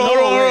 Hold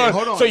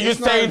on. So you're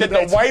saying that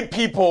the white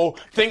people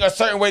think a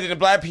certain way than the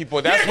black people.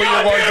 That's what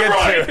you're going to get to.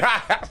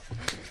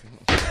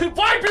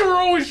 Black people are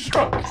always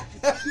drunk.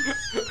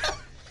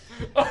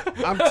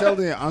 I'm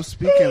telling you, I'm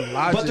speaking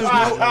logic.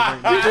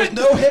 But there's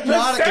no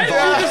hypnotic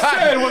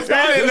involved.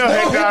 There's no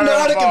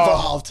hypnotic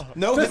involved.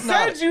 No the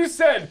hypnotic. you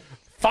said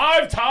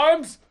 5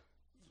 times.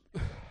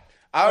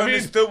 I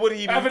understood what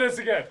he meant. Evidence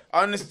again.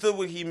 I understood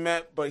what he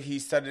meant, but he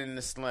said it in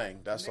the slang.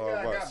 That's all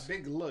it was. I got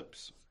big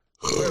lips.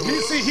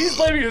 He's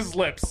blaming his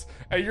lips,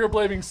 and you're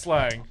blaming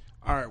slang.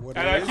 All right, what?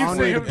 And I keep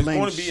saying it's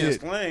going to be in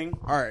slang.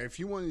 All right, if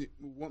you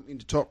want me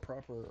to talk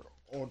proper,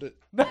 all the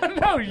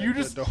no, you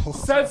just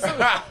said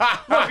something.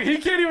 Look, he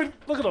can't even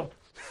look at him.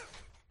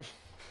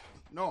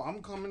 No,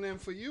 I'm coming in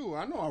for you.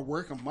 I know I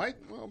work a mic.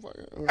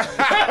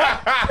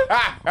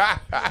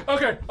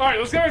 Okay, all right,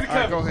 let's get back to Kevin. All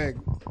right, go ahead.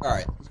 All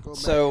right.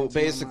 So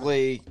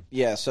basically,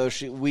 yeah. So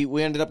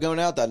we ended up going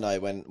out that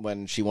night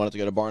when she wanted to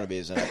go to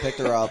Barnaby's, and I picked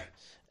her up,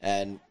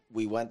 and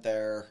we went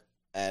there,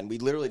 and we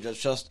literally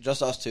just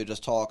us two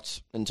just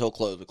talked until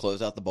close. We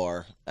closed out the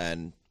bar,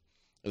 and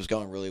it was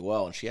going really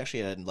well. And she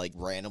actually had like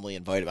randomly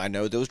invited me. I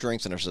know there was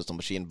drinks in her system,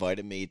 but she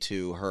invited me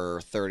to her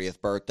 30th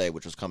birthday,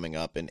 which was coming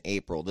up in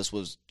April. This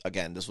was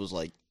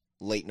like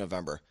late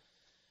November.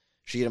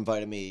 She had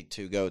invited me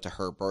to go to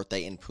her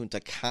birthday in Punta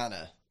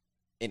Cana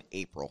in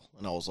April,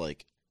 and I was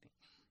like,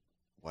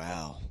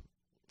 wow,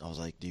 I was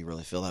like, do you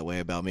really feel that way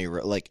about me?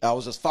 Like, I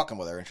was just fucking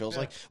with her, and she was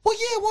like, well,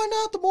 yeah, why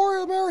not? The more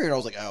the merrier. And I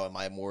was like, oh, am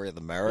I more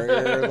the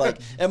merrier? Like,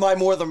 am I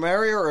more the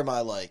merrier, or am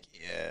I like,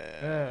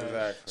 yeah.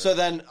 Exactly. So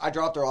then I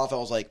dropped her off, and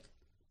I was like,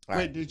 all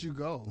right. Wait, did you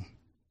go?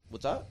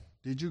 What's that?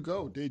 Did you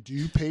go? Did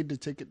you pay the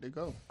ticket to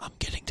go? I'm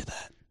getting to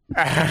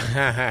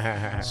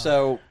that.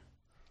 So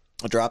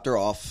I dropped her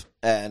off,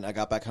 and I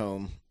got back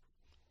home.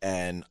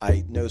 And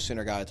I no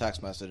sooner got a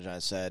text message and I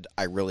said,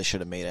 I really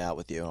should have made out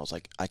with you. And I was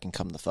like, I can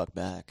come the fuck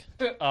back.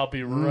 I'll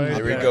be right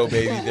There we go,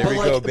 baby. There we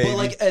go, baby. But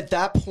like at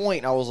that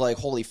point, I was like,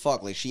 holy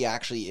fuck, like she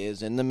actually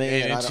is into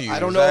me. And I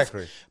don't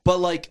exactly. know. But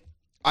like,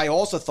 I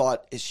also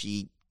thought, is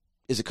it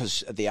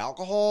because of the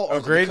alcohol?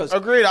 Agreed.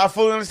 I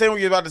fully understand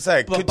what you're about to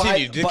say.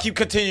 Keep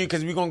continuing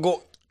because we're going to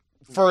go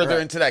further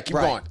into that. Keep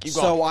going.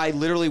 So I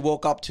literally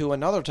woke up to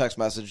another text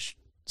message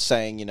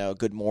saying,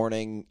 good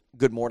morning,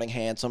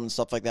 handsome, and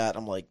stuff like that.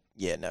 I'm like,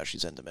 yeah, no,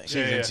 she's into me. She's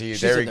into you.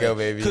 There we go,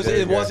 baby. Because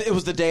it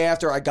was the day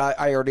after I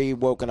already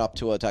woken up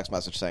to a text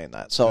message saying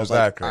that. So I was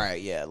like, all right,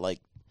 yeah,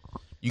 like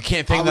you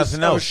can't think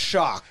nothing else. I was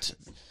shocked.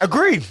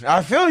 Agreed.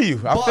 I feel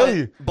you.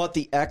 But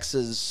the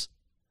ex's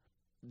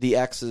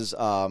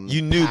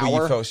you knew, power, but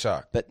you felt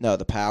shocked. But no,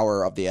 the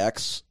power of the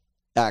ex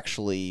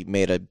actually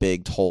made a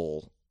big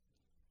toll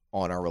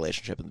on our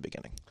relationship in the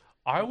beginning.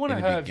 I want to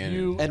have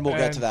you, and we'll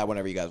get to that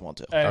whenever you guys want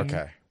to.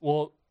 Okay.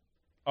 Well,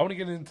 I want to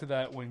get into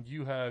that when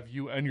you have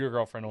you and your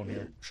girlfriend on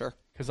here. Sure.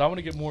 Because I want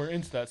to get more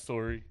into that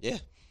story. Yeah.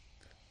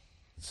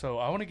 So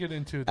I want to get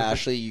into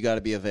Ashley, you got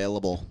to be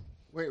available.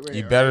 Wait.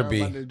 You better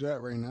be. About to do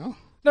that right now?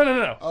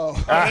 No. Oh.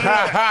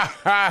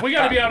 We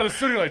got to be out of the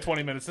studio like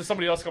 20 minutes. There's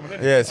somebody else coming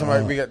in. Yeah,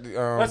 somebody. We got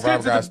Rob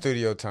got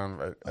studio time.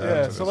 Right.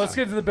 Yeah. So let's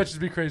get to the Bitches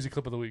Be Crazy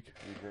clip of the week.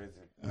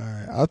 All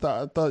right, I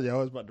thought y'all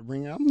was about to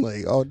bring out. I'm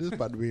like, oh, this is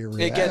about to be a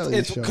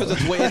reality show. Because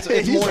it's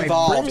more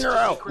involved. Bring her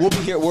out. We'll be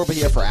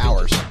here for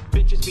hours.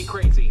 Bitches be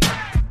crazy.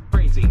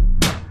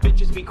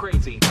 Bitches be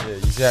crazy. Yeah,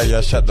 you see how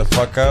y'all shut the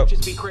fuck up?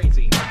 Bitches be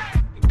crazy.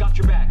 Got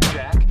your back,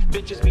 Jack.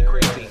 Bitches be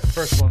crazy.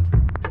 First one.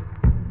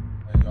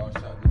 Hey, y'all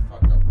shut the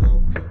fuck up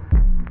real quick.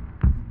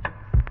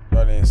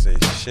 Y'all didn't say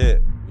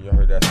shit when y'all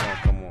heard that song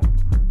come on.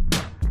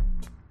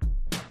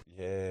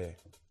 Yeah.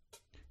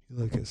 You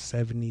look at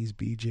 70s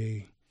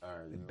BJ.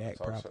 The back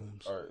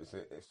problems. All right,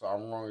 so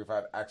I'm wrong if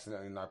I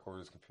accidentally knock over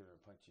this computer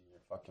and punch you in your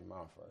fucking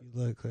mouth, right? You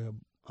look like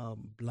a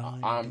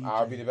blind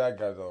I'll be the bad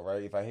guy, though,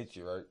 right? If I hit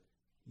you, right?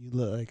 You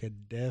look like a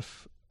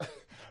deaf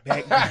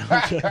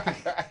background.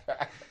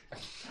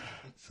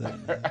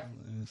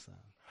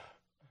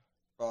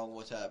 Wrong,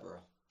 what's that,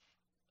 bro?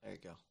 There you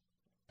go.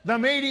 The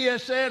media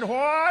said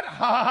what?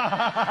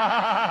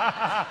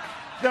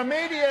 The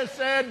media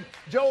said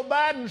Joe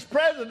Biden's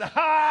president.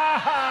 Ha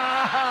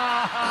ha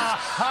ha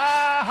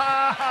ha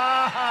ha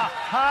ha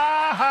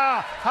ha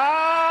ha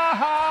ha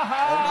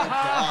ha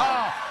ha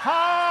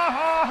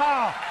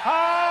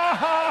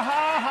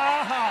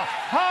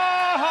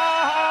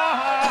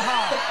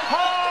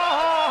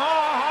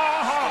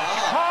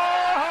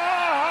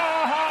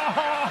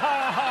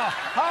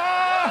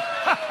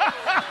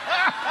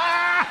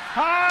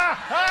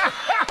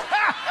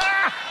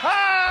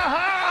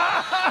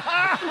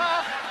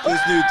This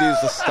dude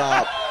needs to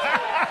stop.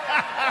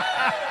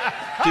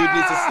 Dude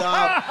needs to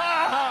stop.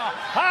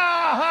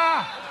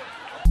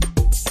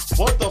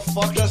 What the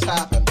fuck just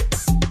happened?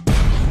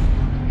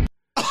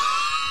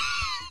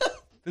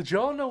 Did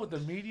y'all know what the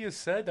media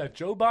said that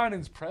Joe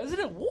Biden's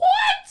president? What?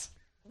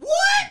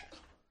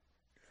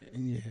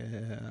 Yeah.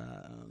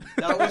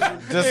 That was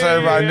just so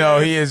everybody know,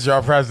 he is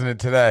your president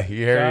today.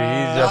 You hear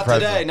me? He's your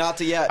president. Not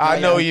yet. I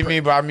know what you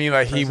mean, but I mean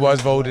like he was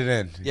voted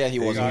in. Yeah, he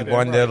was. He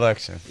won the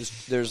election.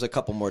 There's a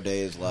couple more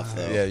days left,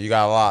 though. Yeah, you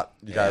got a lot.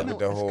 You got with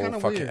the whole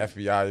fucking weird.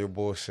 FBI, your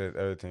bullshit,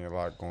 everything, a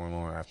lot going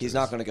on after He's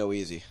not going to go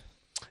easy.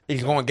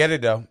 He's going to get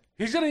it, though.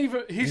 He's going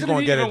to be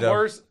even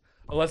worse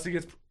unless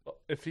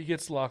if he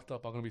gets locked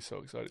up. I'm going to be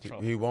so excited.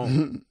 Trump. He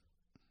won't.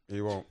 He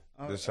won't.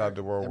 This is how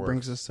the world works. That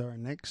brings us to our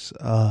next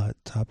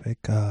topic.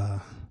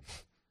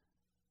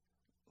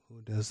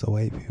 Who does the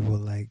white people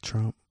like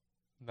Trump?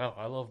 No,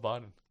 I love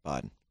Biden.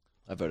 I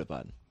voted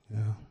Biden.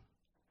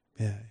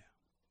 Yeah.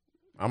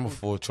 I'm a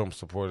full Trump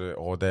supporter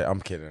all day. I'm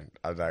kidding.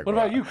 What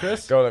about you,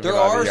 Chris? There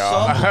are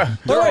some.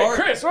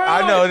 Chris.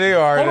 I know they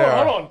are.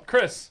 Hold on,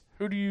 Chris.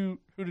 Who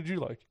did you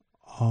like?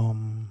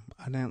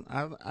 I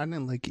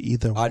didn't like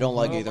either one. I don't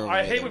like either one.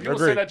 I hate when people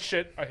say that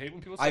shit. I hate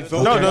when people say that.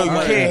 No, you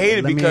can't hate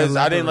it because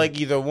I didn't like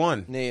either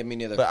one. Nah, me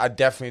neither. But I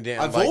definitely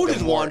didn't like voted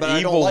the one, but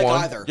I don't like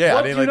either. Yeah,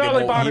 I didn't like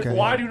the Biden. Okay.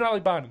 Why do you not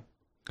like Biden?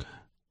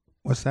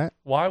 What's that?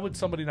 Why would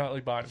somebody not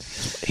like Biden?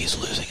 He's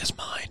losing his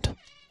mind.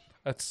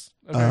 That's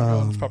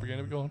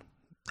propaganda. Go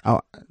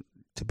on.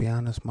 To be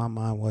honest, my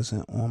mind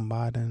wasn't on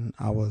Biden.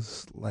 I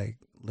was like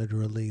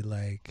literally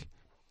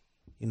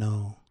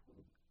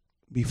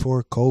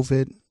before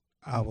COVID,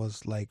 I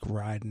was like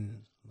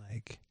riding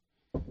like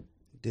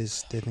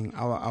this thing.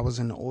 I was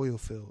in the oil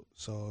field,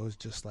 so it was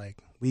just like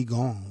we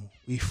gone,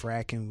 we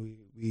fracking,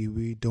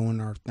 we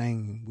doing our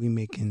thing, we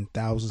making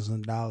thousands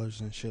of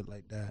dollars and shit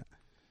like that.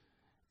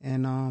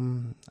 And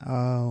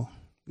I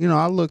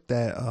looked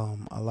at a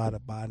lot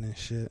of Biden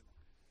shit,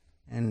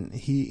 and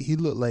he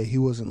looked like he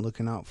wasn't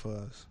looking out for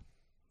us.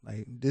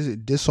 Like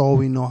this all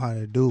we know how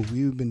to do.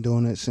 We've been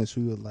doing it since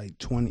we were like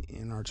 20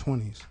 in our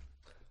 20s.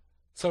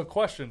 So,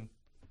 question.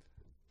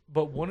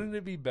 But wouldn't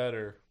it be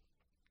better?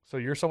 So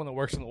you're someone that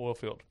works in the oil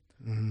field.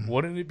 Mm-hmm.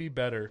 Wouldn't it be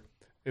better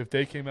if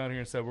they came out here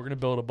and said, we're going to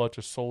build a bunch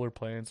of solar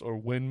plants or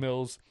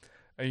windmills,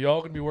 and y'all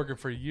going to be working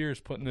for years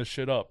putting this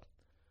shit up,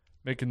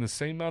 making the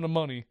same amount of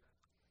money.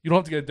 You don't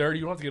have to get dirty.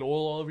 You don't have to get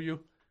oil all over you.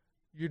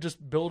 You're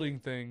just building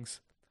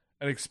things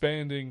and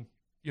expanding,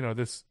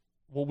 this,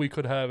 what we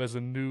could have as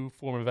a new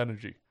form of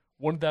energy.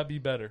 Wouldn't that be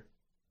better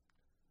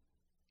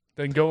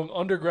than going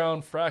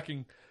underground,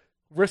 fracking,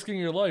 risking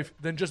your life,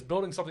 than just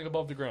building something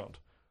above the ground?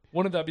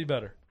 Wouldn't that be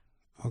better?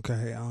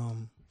 Okay.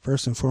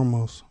 First and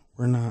foremost,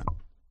 we're not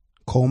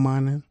coal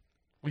mining.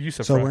 Well, you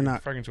said so fracking. We're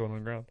not. Fracking's going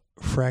underground.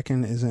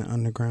 Fracking isn't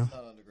underground.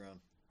 Not underground.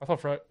 I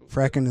thought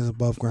fracking is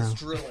above ground.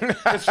 It's drilling.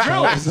 It's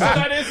drilling. So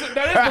that is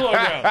below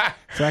ground.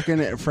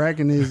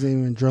 Fracking isn't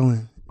even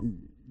drilling.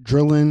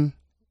 Drilling,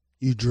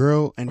 you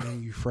drill and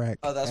then you frack.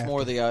 Oh, that's after.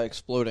 more the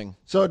exploding.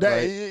 So that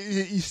right?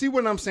 you see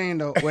what I'm saying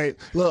though? Wait,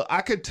 look,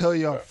 I could tell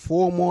y'all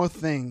 4 more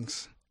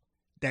things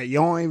that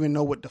y'all don't even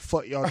know what the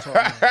fuck y'all talking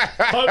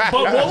about.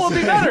 but what will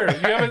be better? You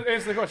haven't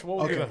answered the question. What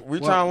will be better? We're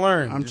trying to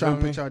learn. I'm trying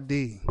to put y'all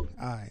D.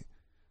 All right.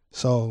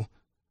 So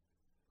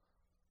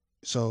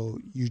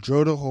you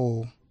drill the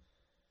hole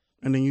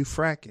and then you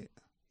frack it.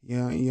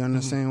 You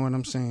understand what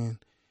I'm saying?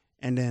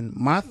 And then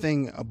my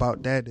thing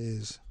about that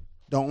is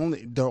the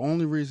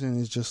only reason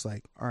is just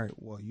like, all right,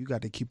 well, you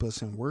got to keep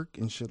us in work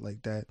and shit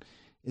like that,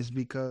 is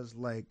because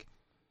like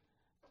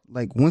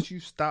once you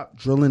stop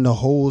drilling the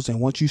holes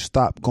and once you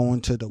start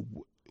going to the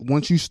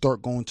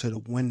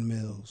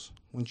windmills,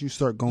 once you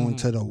start going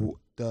to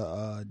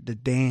the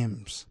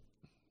dams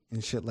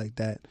and shit like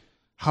that,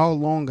 how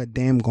long a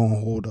dam gonna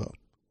hold up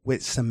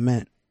with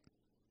cement?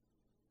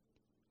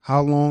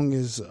 How long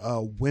is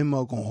a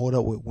windmill gonna hold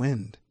up with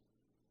wind?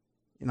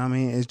 You know what I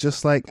mean? It's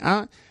just like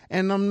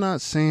and I'm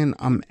not saying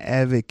I'm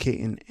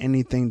advocating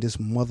anything this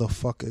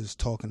motherfucker is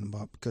talking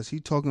about, because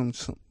he talking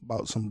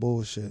about some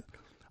bullshit.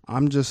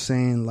 I'm just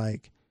saying,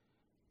 like,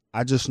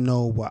 I just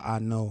know what I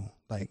know.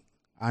 Like,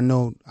 I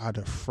know how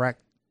to frack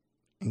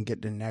and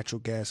get the natural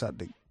gas out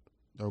the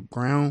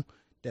ground.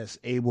 That's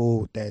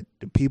able, that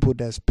the people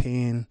that's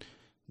paying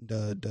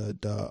the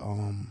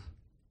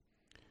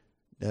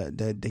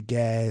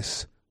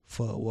gas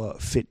for what,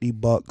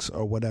 $50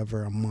 or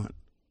whatever a month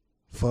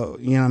for,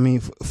 you know what I mean,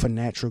 for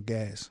natural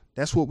gas.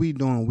 That's what we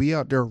doing. We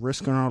out there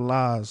risking our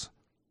lives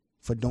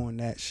for doing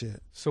that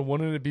shit. So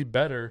wouldn't it be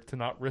better to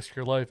not risk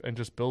your life and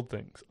just build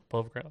things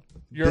above ground?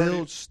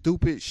 Build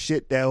stupid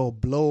shit that will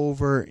blow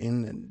over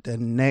in the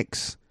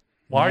next.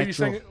 Why are you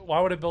saying?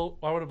 Why would it blow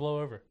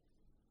over?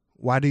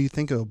 Why do you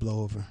think it will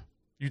blow over?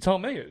 You tell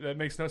me. That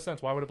makes no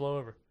sense. Why would it blow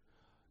over?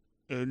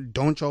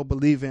 Don't y'all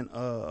believe in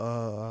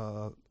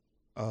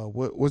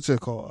what's it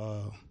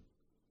called?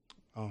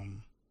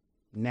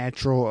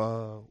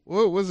 Natural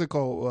what's it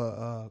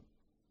called?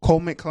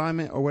 Cold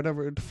climate or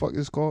whatever the fuck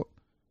it's called.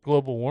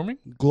 Global warming?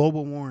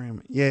 Global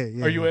warming. Yeah.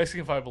 Are you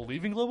asking if I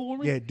believe in global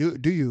warming? Yeah, do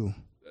you?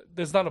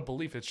 There's not a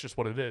belief, it's just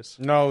what it is.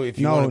 No, if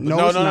you no,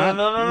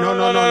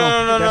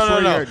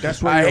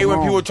 that's where I hate wrong.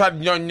 when people try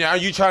to now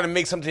you trying to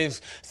make something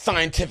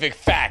scientific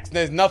facts.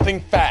 There's nothing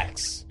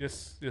facts.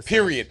 Yes.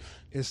 Period.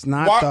 It's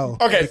not though.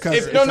 Okay.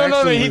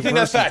 No. He thinks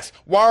that's facts.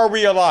 Why are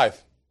we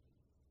alive?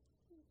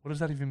 What does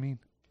that even mean?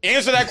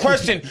 Answer that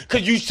question,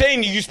 because you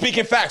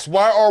speaking facts.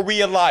 Why are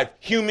we alive?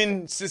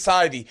 Human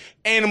society,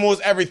 animals,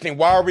 everything.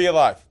 Why are we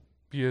alive?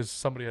 Because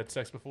somebody had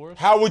sex before us?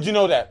 How would you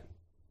know that?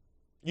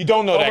 You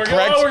don't know that,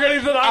 correct? We're getting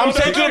to the I'm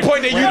saying to the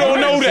point that you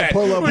don't know that.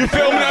 You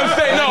feel me? I'm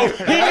saying no.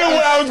 He knew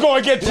what I was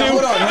going to get to. He knew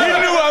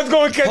what I was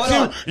going to get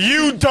to.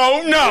 You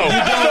don't know.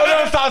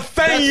 So stop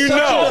saying you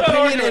know. That's such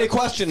an opinionated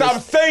question.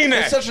 Stop saying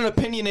that. It's such an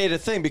opinionated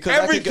thing, because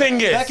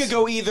everything is. That could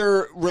go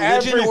either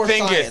religion or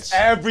science.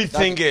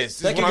 Everything is.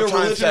 That could go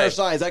religion or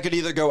science. That could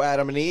either go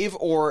Adam and Eve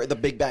or the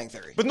Big Bang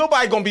Theory. But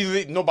nobody going to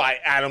be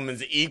Adam and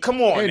Eve.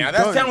 Come on now.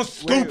 That sounds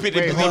stupid to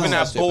believe in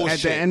that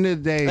bullshit. At the end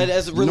of the day,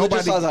 as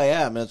religious as I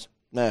am,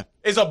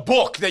 it's a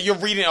book that you're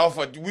reading off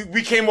of.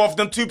 We came off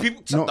them two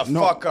people. Shut the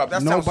fuck up.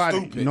 That sounds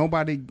stupid.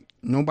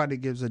 Nobody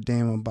gives a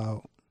damn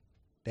about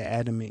the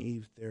Adam and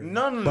Eve theory.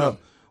 No.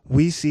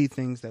 We see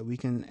things that we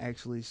can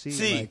actually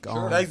see.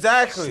 Like,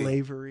 exactly.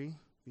 Slavery.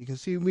 We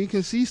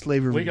can see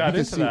slavery. We got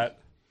into that.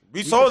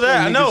 We saw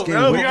that. I know.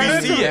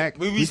 We see it.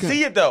 We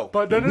see it though.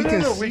 But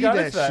no. We got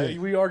into that.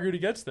 We argued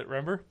against it.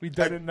 Remember? We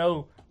didn't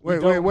know.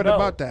 Wait. What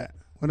about that?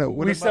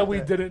 We said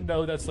we didn't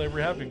know that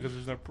slavery happened because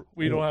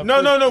we don't have.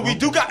 No. We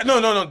do got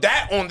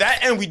that on that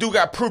end. We do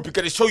got proof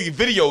because they show you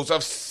videos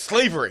of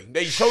slavery.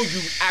 They show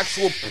you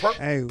actual.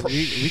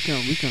 We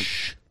can.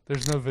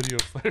 There's no video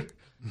of slavery.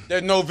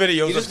 There's no videos of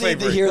slavery. You just need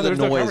to hear the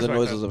noise. The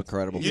noise is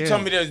incredible. You tell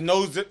me there's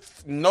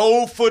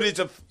no footage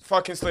of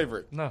fucking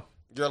slavery. No.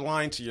 You're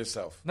lying to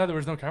yourself. No, there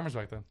was no cameras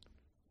back then.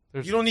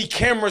 You don't need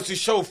cameras to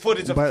show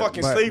footage of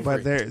fucking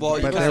slavery. You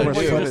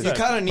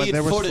kind of need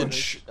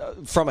footage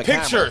from a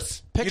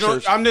pictures.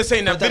 Pictures. I'm just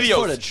saying that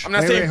videos. I'm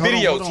not saying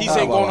videos. He's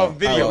saying going off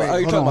videos. Are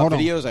you talking about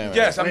videos?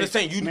 Yes, I'm just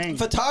saying you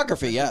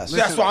photography. Yes,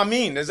 that's what I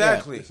mean.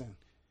 Exactly. Listen,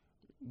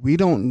 we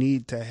don't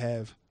need to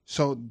have.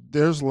 So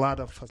there's a lot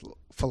of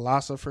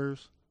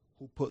philosophers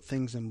who put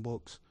things in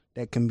books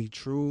that can be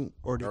true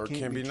or they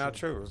can't be not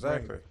true.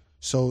 Exactly. Right.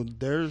 So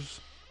there's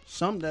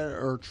some that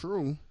are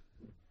true.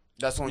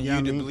 That's on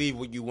you to believe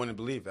what you want to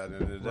believe at the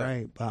end of the day.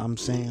 Right, but I'm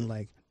saying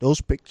like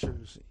those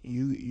pictures,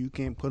 you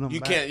can't put them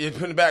back. You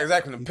put them back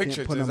exactly. The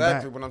pictures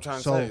exactly what I'm trying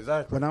to say.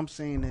 Exactly. What I'm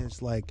saying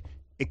is like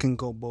it can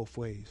go both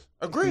ways.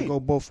 Agreed. It can go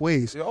both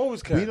ways. It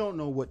always can. We don't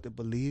know what to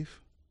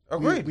believe.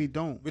 Agreed. We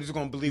don't. We're just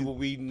gonna believe what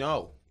we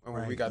know and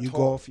what we got you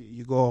told.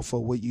 You go off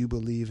of what you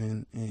believe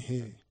in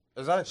here.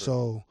 Exactly.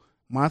 So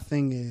my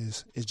thing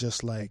is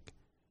just like,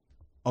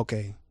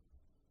 okay,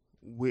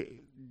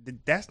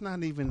 that's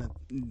not even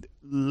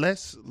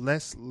let's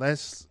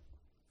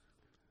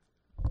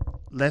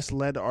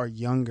let our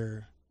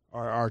younger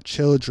our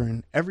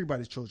children,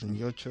 everybody's children,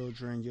 your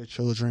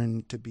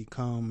children to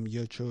become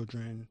your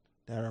children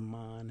that are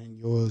mine and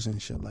yours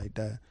and shit like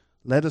that.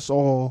 Let us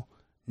all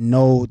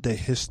know the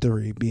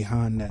history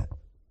behind that.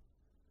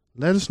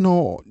 Let us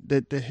know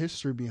the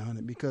history behind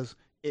it, because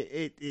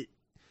it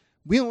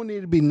we don't need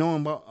to be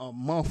knowing about a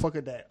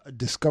motherfucker that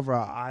discovered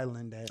our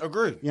island that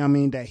Agreed. You know what I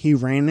mean, that he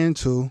ran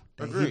into,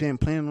 that Agreed. he didn't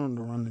plan on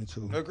to run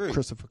into. Agreed.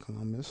 Christopher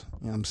Columbus. You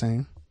know what I'm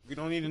saying? We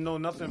don't need to know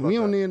nothing about We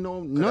don't that. need to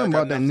know nothing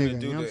about that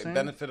nigga. You know what I'm saying?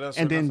 Benefit us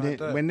and then like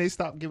that. when they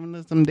stopped giving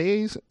us them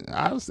days,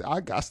 I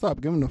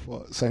stopped giving a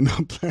fuck. Say no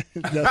plan.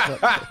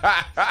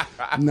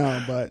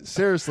 No, but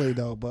seriously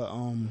though,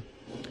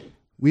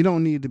 we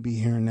don't need to be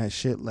hearing that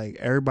shit. Like,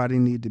 everybody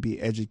need to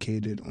be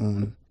educated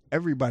on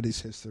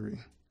everybody's history.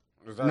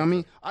 Exactly. You know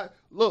what I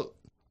mean?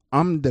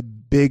 I'm the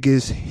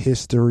biggest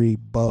history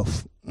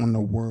buff on the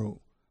world.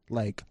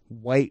 Like,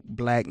 white,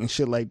 black, and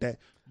shit like that.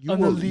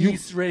 I'm the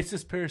least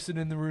racist person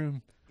in the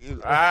room.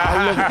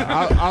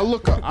 I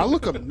look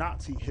up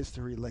Nazi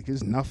history like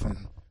it's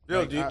nothing.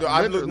 Yo,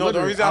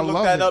 the reason I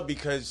looked that up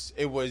because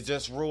it was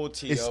just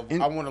royalty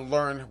I want to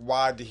learn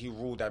why did he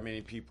rule that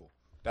many people.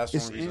 That's the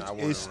only reason I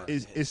want to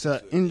learn. It's an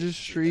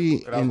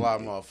industry, and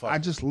I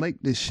just like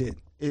this shit.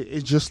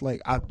 It's just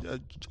like I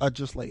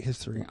just like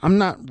history. I'm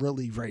not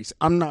really racist.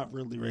 I'm not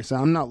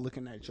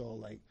looking at y'all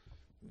like,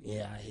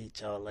 yeah, I hate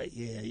y'all. Like,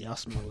 yeah, y'all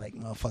smell like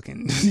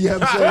motherfucking. You know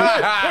what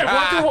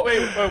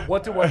I'm saying?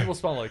 What do white people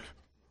smell like?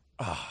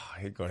 Oh,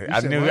 go ahead. I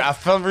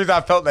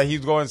felt that he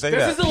was going to say that.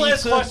 This is the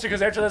last question,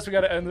 because after this we got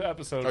to end the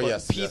episode. Oh,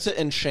 yes. Pizza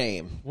and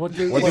shame. What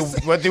do white people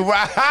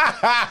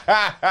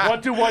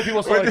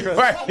smell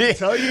like, Chris?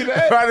 Tell you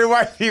that? Why do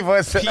white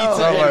people smell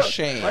pizza and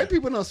shame? White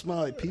people don't smell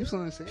like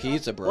pizza.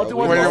 Pizza, bro. What do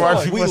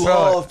white people we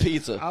love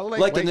pizza. I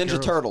like the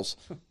Ninja Turtles.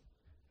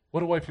 What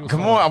do white people smell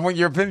like? Come on, I want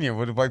your opinion.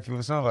 What do white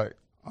people smell like?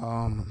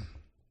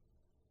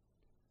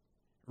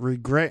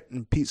 Regret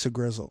and pizza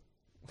grizzle.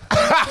 You're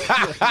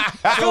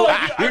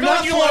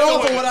not far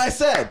off of what I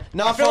said.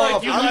 Not far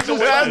off. I'm just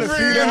agreeing a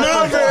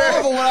little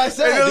bit. What I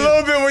said. It's a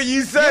little bit what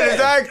you said. Yeah.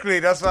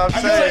 Exactly. That's what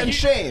I'm saying.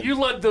 Shame. You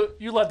led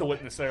the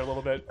witness there a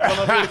little bit. I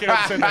don't know if you came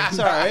up the same thing. It's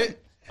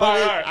all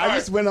right. I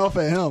just went off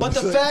at him. But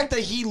the fact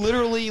that he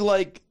literally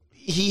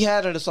he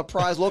had a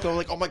surprise look. I'm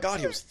like, oh my god,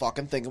 he was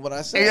fucking thinking what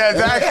I said. Yeah,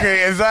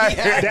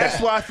 exactly. That's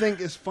what I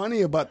think is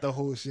funny about the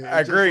whole shit.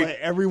 I agree. Like,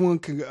 everyone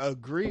can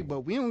agree,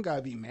 but we don't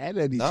gotta be mad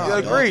at each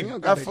other.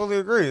 Agreed. I fully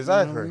agree.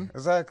 Exactly.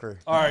 Exactly.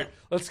 All right,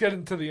 let's get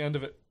into the end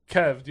of it.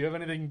 Kev, do you have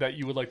anything that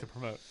you would like to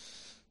promote?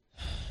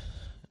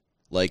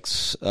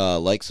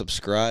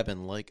 Subscribe,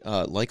 and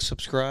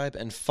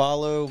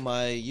follow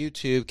my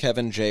YouTube,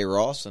 Kevin J.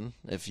 Rawson,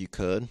 if you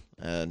could,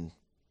 and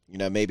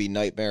maybe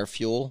Nightmare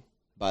Fuel.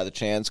 By the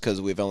chance,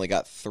 because we've only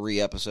got 3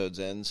 episodes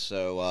in,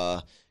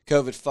 so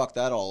COVID fucked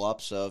that all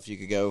up. So if you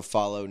could go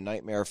follow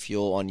Nightmare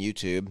Fuel on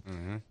YouTube,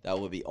 that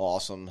would be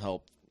awesome.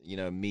 Help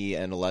me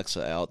and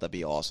Alexa out. That'd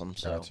be awesome.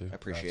 So I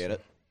appreciate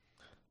it.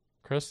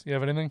 Chris, you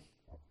have anything?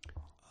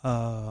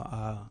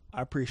 I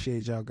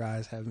appreciate y'all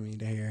guys having me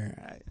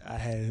here. I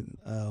had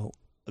a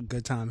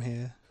good time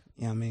here.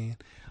 You know what I mean?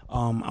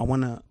 I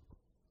want to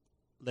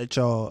let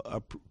y'all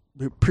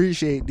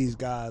appreciate these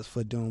guys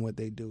for doing what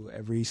they do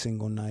every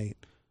single night.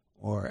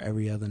 Or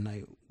every other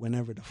night,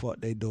 whenever the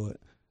fuck they do it.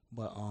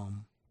 But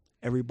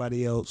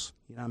everybody else,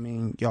 you know what I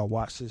mean? Y'all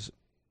watch this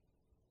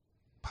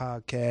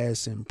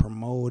podcast and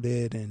promote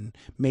it and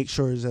make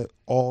sure it's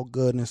all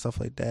good and stuff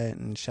like that.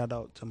 And shout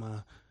out to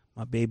my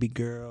baby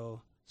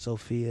girl,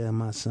 Sophia, and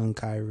my son,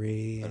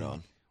 Kyrie. Right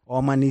on.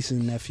 All my nieces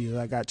and nephews.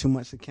 I got too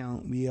much to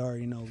count. We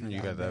already know.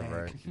 You got that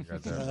right.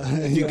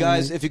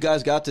 If you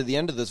guys got to the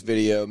end of this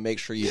video, make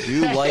sure you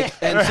do like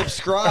and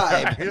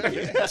subscribe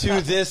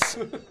to this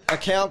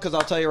account, because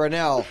I'll tell you right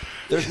now,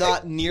 there's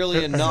not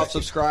nearly enough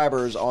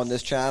subscribers on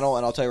this channel,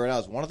 and I'll tell you right now,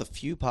 it's one of the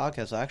few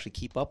podcasts I actually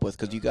keep up with,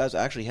 because you guys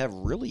actually have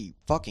really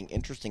fucking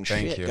interesting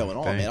shit going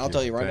on, man. I'll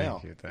tell you right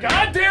now.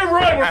 Goddamn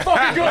right, we're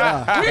fucking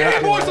good. We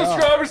need more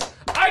subscribers.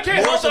 I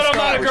can't help that I'm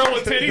not a girl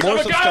with titties. I'm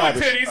a guy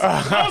with titties. If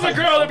I was a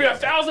girl, there'd be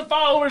 1,000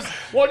 followers.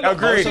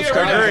 Agreed.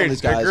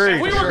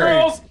 If we were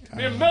girls, it'd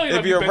be a million.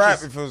 It'd be a rap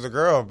if it was a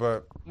girl,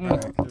 but you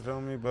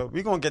feel me? But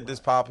we gonna get this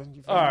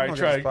popping. All right,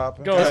 Trey. Go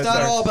ahead. It's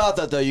not all about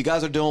that though. You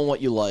guys are doing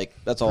what you like.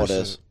 That's all it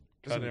is.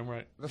 Goddamn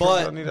right.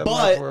 But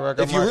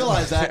if you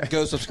realize that,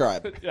 go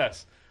subscribe.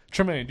 Yes.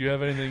 Tremaine, do you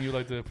have anything you'd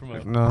like to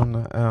promote? No.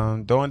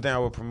 The only thing I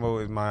would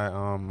promote is my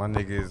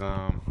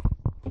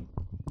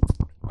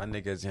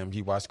nigga's him.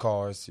 He wash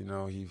cars,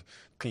 he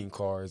clean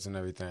cars and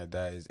everything like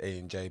that. Is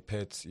A&J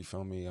Pitts, you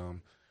feel me?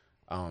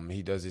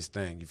 He does his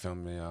thing, you feel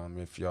me?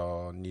 If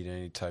y'all need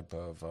any type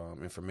of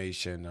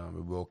information,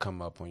 it will come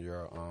up on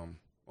your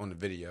on the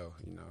video,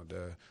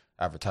 the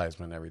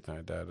advertisement and everything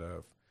like that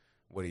of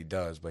what he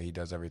does. But he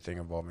does everything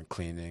involving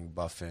cleaning,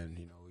 buffing,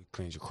 he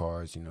cleans your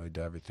cars, he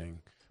does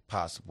everything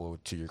possible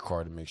to your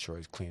car to make sure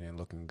it's clean and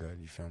looking good,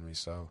 you feel me?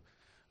 So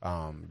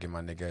give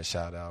my nigga a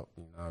shout out,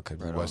 because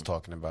we was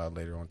talking about it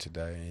later on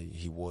today.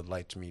 He would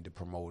like me to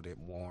promote it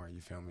more, you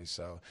feel me?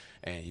 So,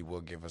 and he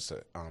will give us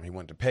he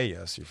wanted to pay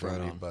us, you feel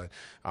me? But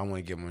I want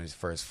to give him his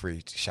first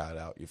free shout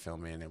out, you feel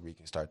me? And then we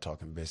can start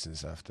talking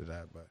business after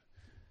that. But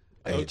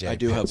I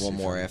do have one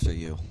more after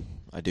you.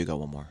 I do got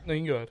one more. No,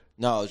 you can go ahead.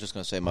 No, I was just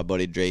going to say my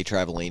buddy Jay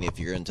Travellini, if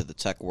you're into the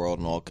tech world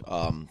and all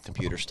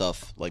computer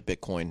stuff like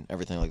Bitcoin,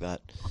 everything like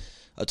that,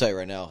 I'll tell you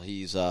right now,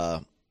 he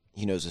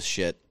knows his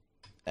shit,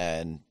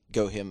 and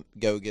go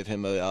give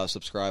him a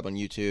subscribe on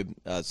YouTube.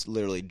 It's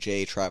literally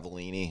Jay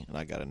Travellini, and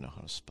I got to know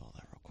how to spell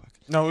that real quick.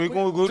 No, we're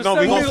gonna pull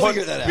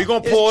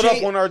it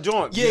up on our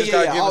joint.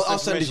 Yeah. I'll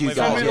send it to you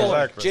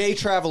guys. Jay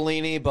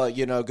Travellini, but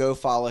go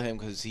follow him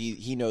because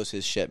he knows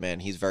his shit, man.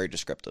 He's very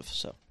descriptive.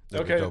 So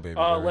okay.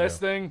 Last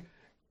thing.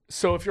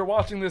 So if you're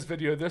watching this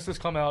video, this has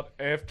come out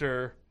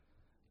after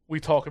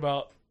we talk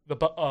about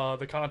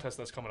the contest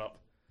that's coming up.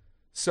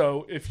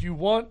 So if you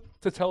want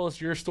to tell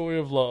us your story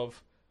of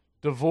love,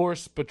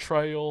 divorce,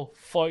 betrayal,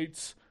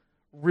 fights,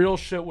 real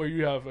shit where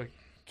you have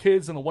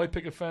kids in a white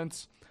picket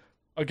fence,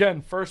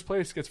 again, first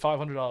place gets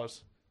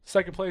 $500.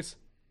 Second place,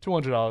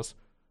 $200.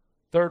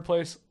 Third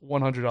place,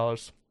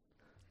 $100.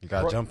 You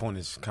got to jump on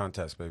this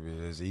contest, baby.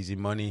 There's easy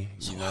money,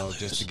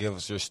 just to give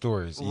us your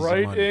stories. Easy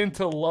right money.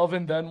 Into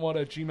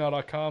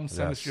loveandthenwhat@gmail.com.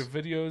 Send us your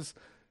videos.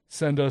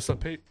 Send us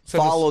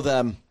follow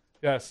them.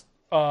 Yes.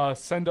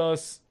 Send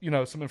us,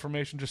 some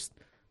information. Just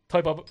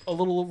type up a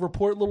little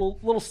report,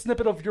 little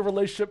snippet of your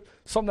relationship,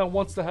 something that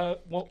wants to have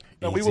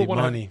that we will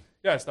want to.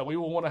 Yes, that we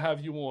will want to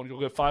have you on. You'll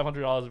get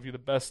 $500 if you're the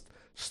best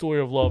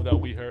story of love that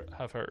we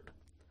have heard.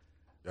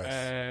 Yes.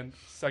 And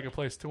second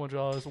place,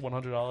 $200,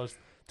 $100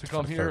 to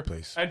come here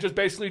and just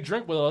basically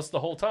drink with us the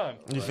whole time.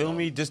 You feel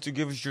me? Just to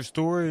give us your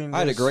story and I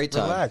had a great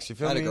time. Relax. You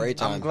feel me? I had a great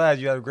time. I'm glad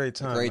you had a great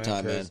time. Great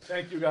time, man.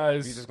 Thank you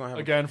guys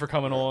again for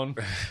coming on.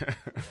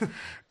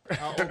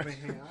 I'll open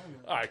here.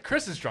 All right,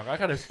 Chris is drunk. I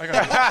gotta.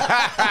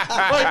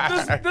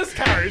 Like this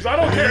carries. I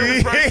don't care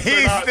if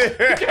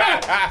it's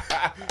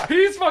not.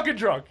 He's fucking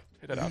drunk.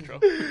 Hit that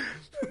outro.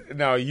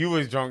 No, you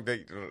was drunk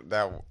that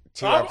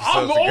 2 I'm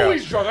episodes ago.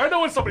 always drunk. I know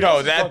when somebody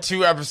else is drunk.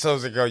 2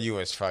 episodes ago, you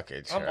was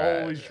fucking I'm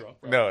always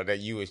drunk, bro. No, that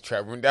you was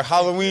trapping. That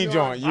Halloween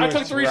joint, I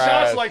took 3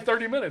 shots in like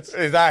 30 minutes.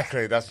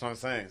 Exactly. That's what I'm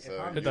saying. So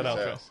hit that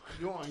outro.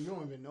 You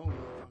don't even know me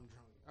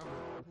if I'm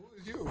drunk. Who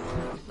is you?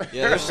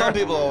 Yeah, there's some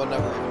people who would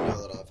never even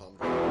know that if I'm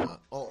drunk.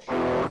 Oh,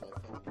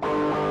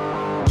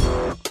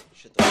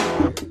 shit.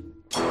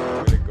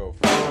 Where'd it go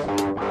from?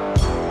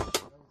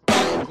 I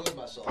enjoyed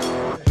myself.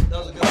 That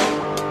was a good one.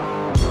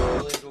 I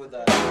really enjoyed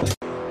that.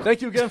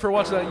 Thank you again for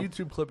watching that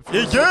YouTube clip.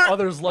 If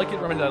others like it,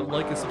 remember that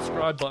like and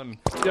subscribe button.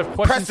 If you have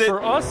questions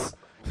for us,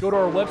 go to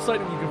our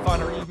website and you can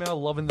find our email,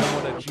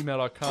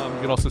 loveandthenwhat@gmail.com.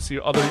 You can also see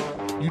other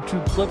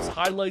YouTube clips,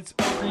 highlights,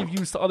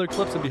 previews to other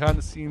clips, and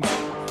behind-the-scenes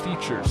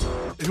features.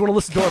 If you want to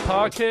listen to our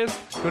podcast,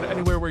 go to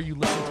anywhere where you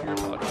listen to your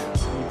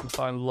podcast. And you can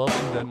find Love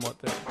and Then What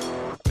there.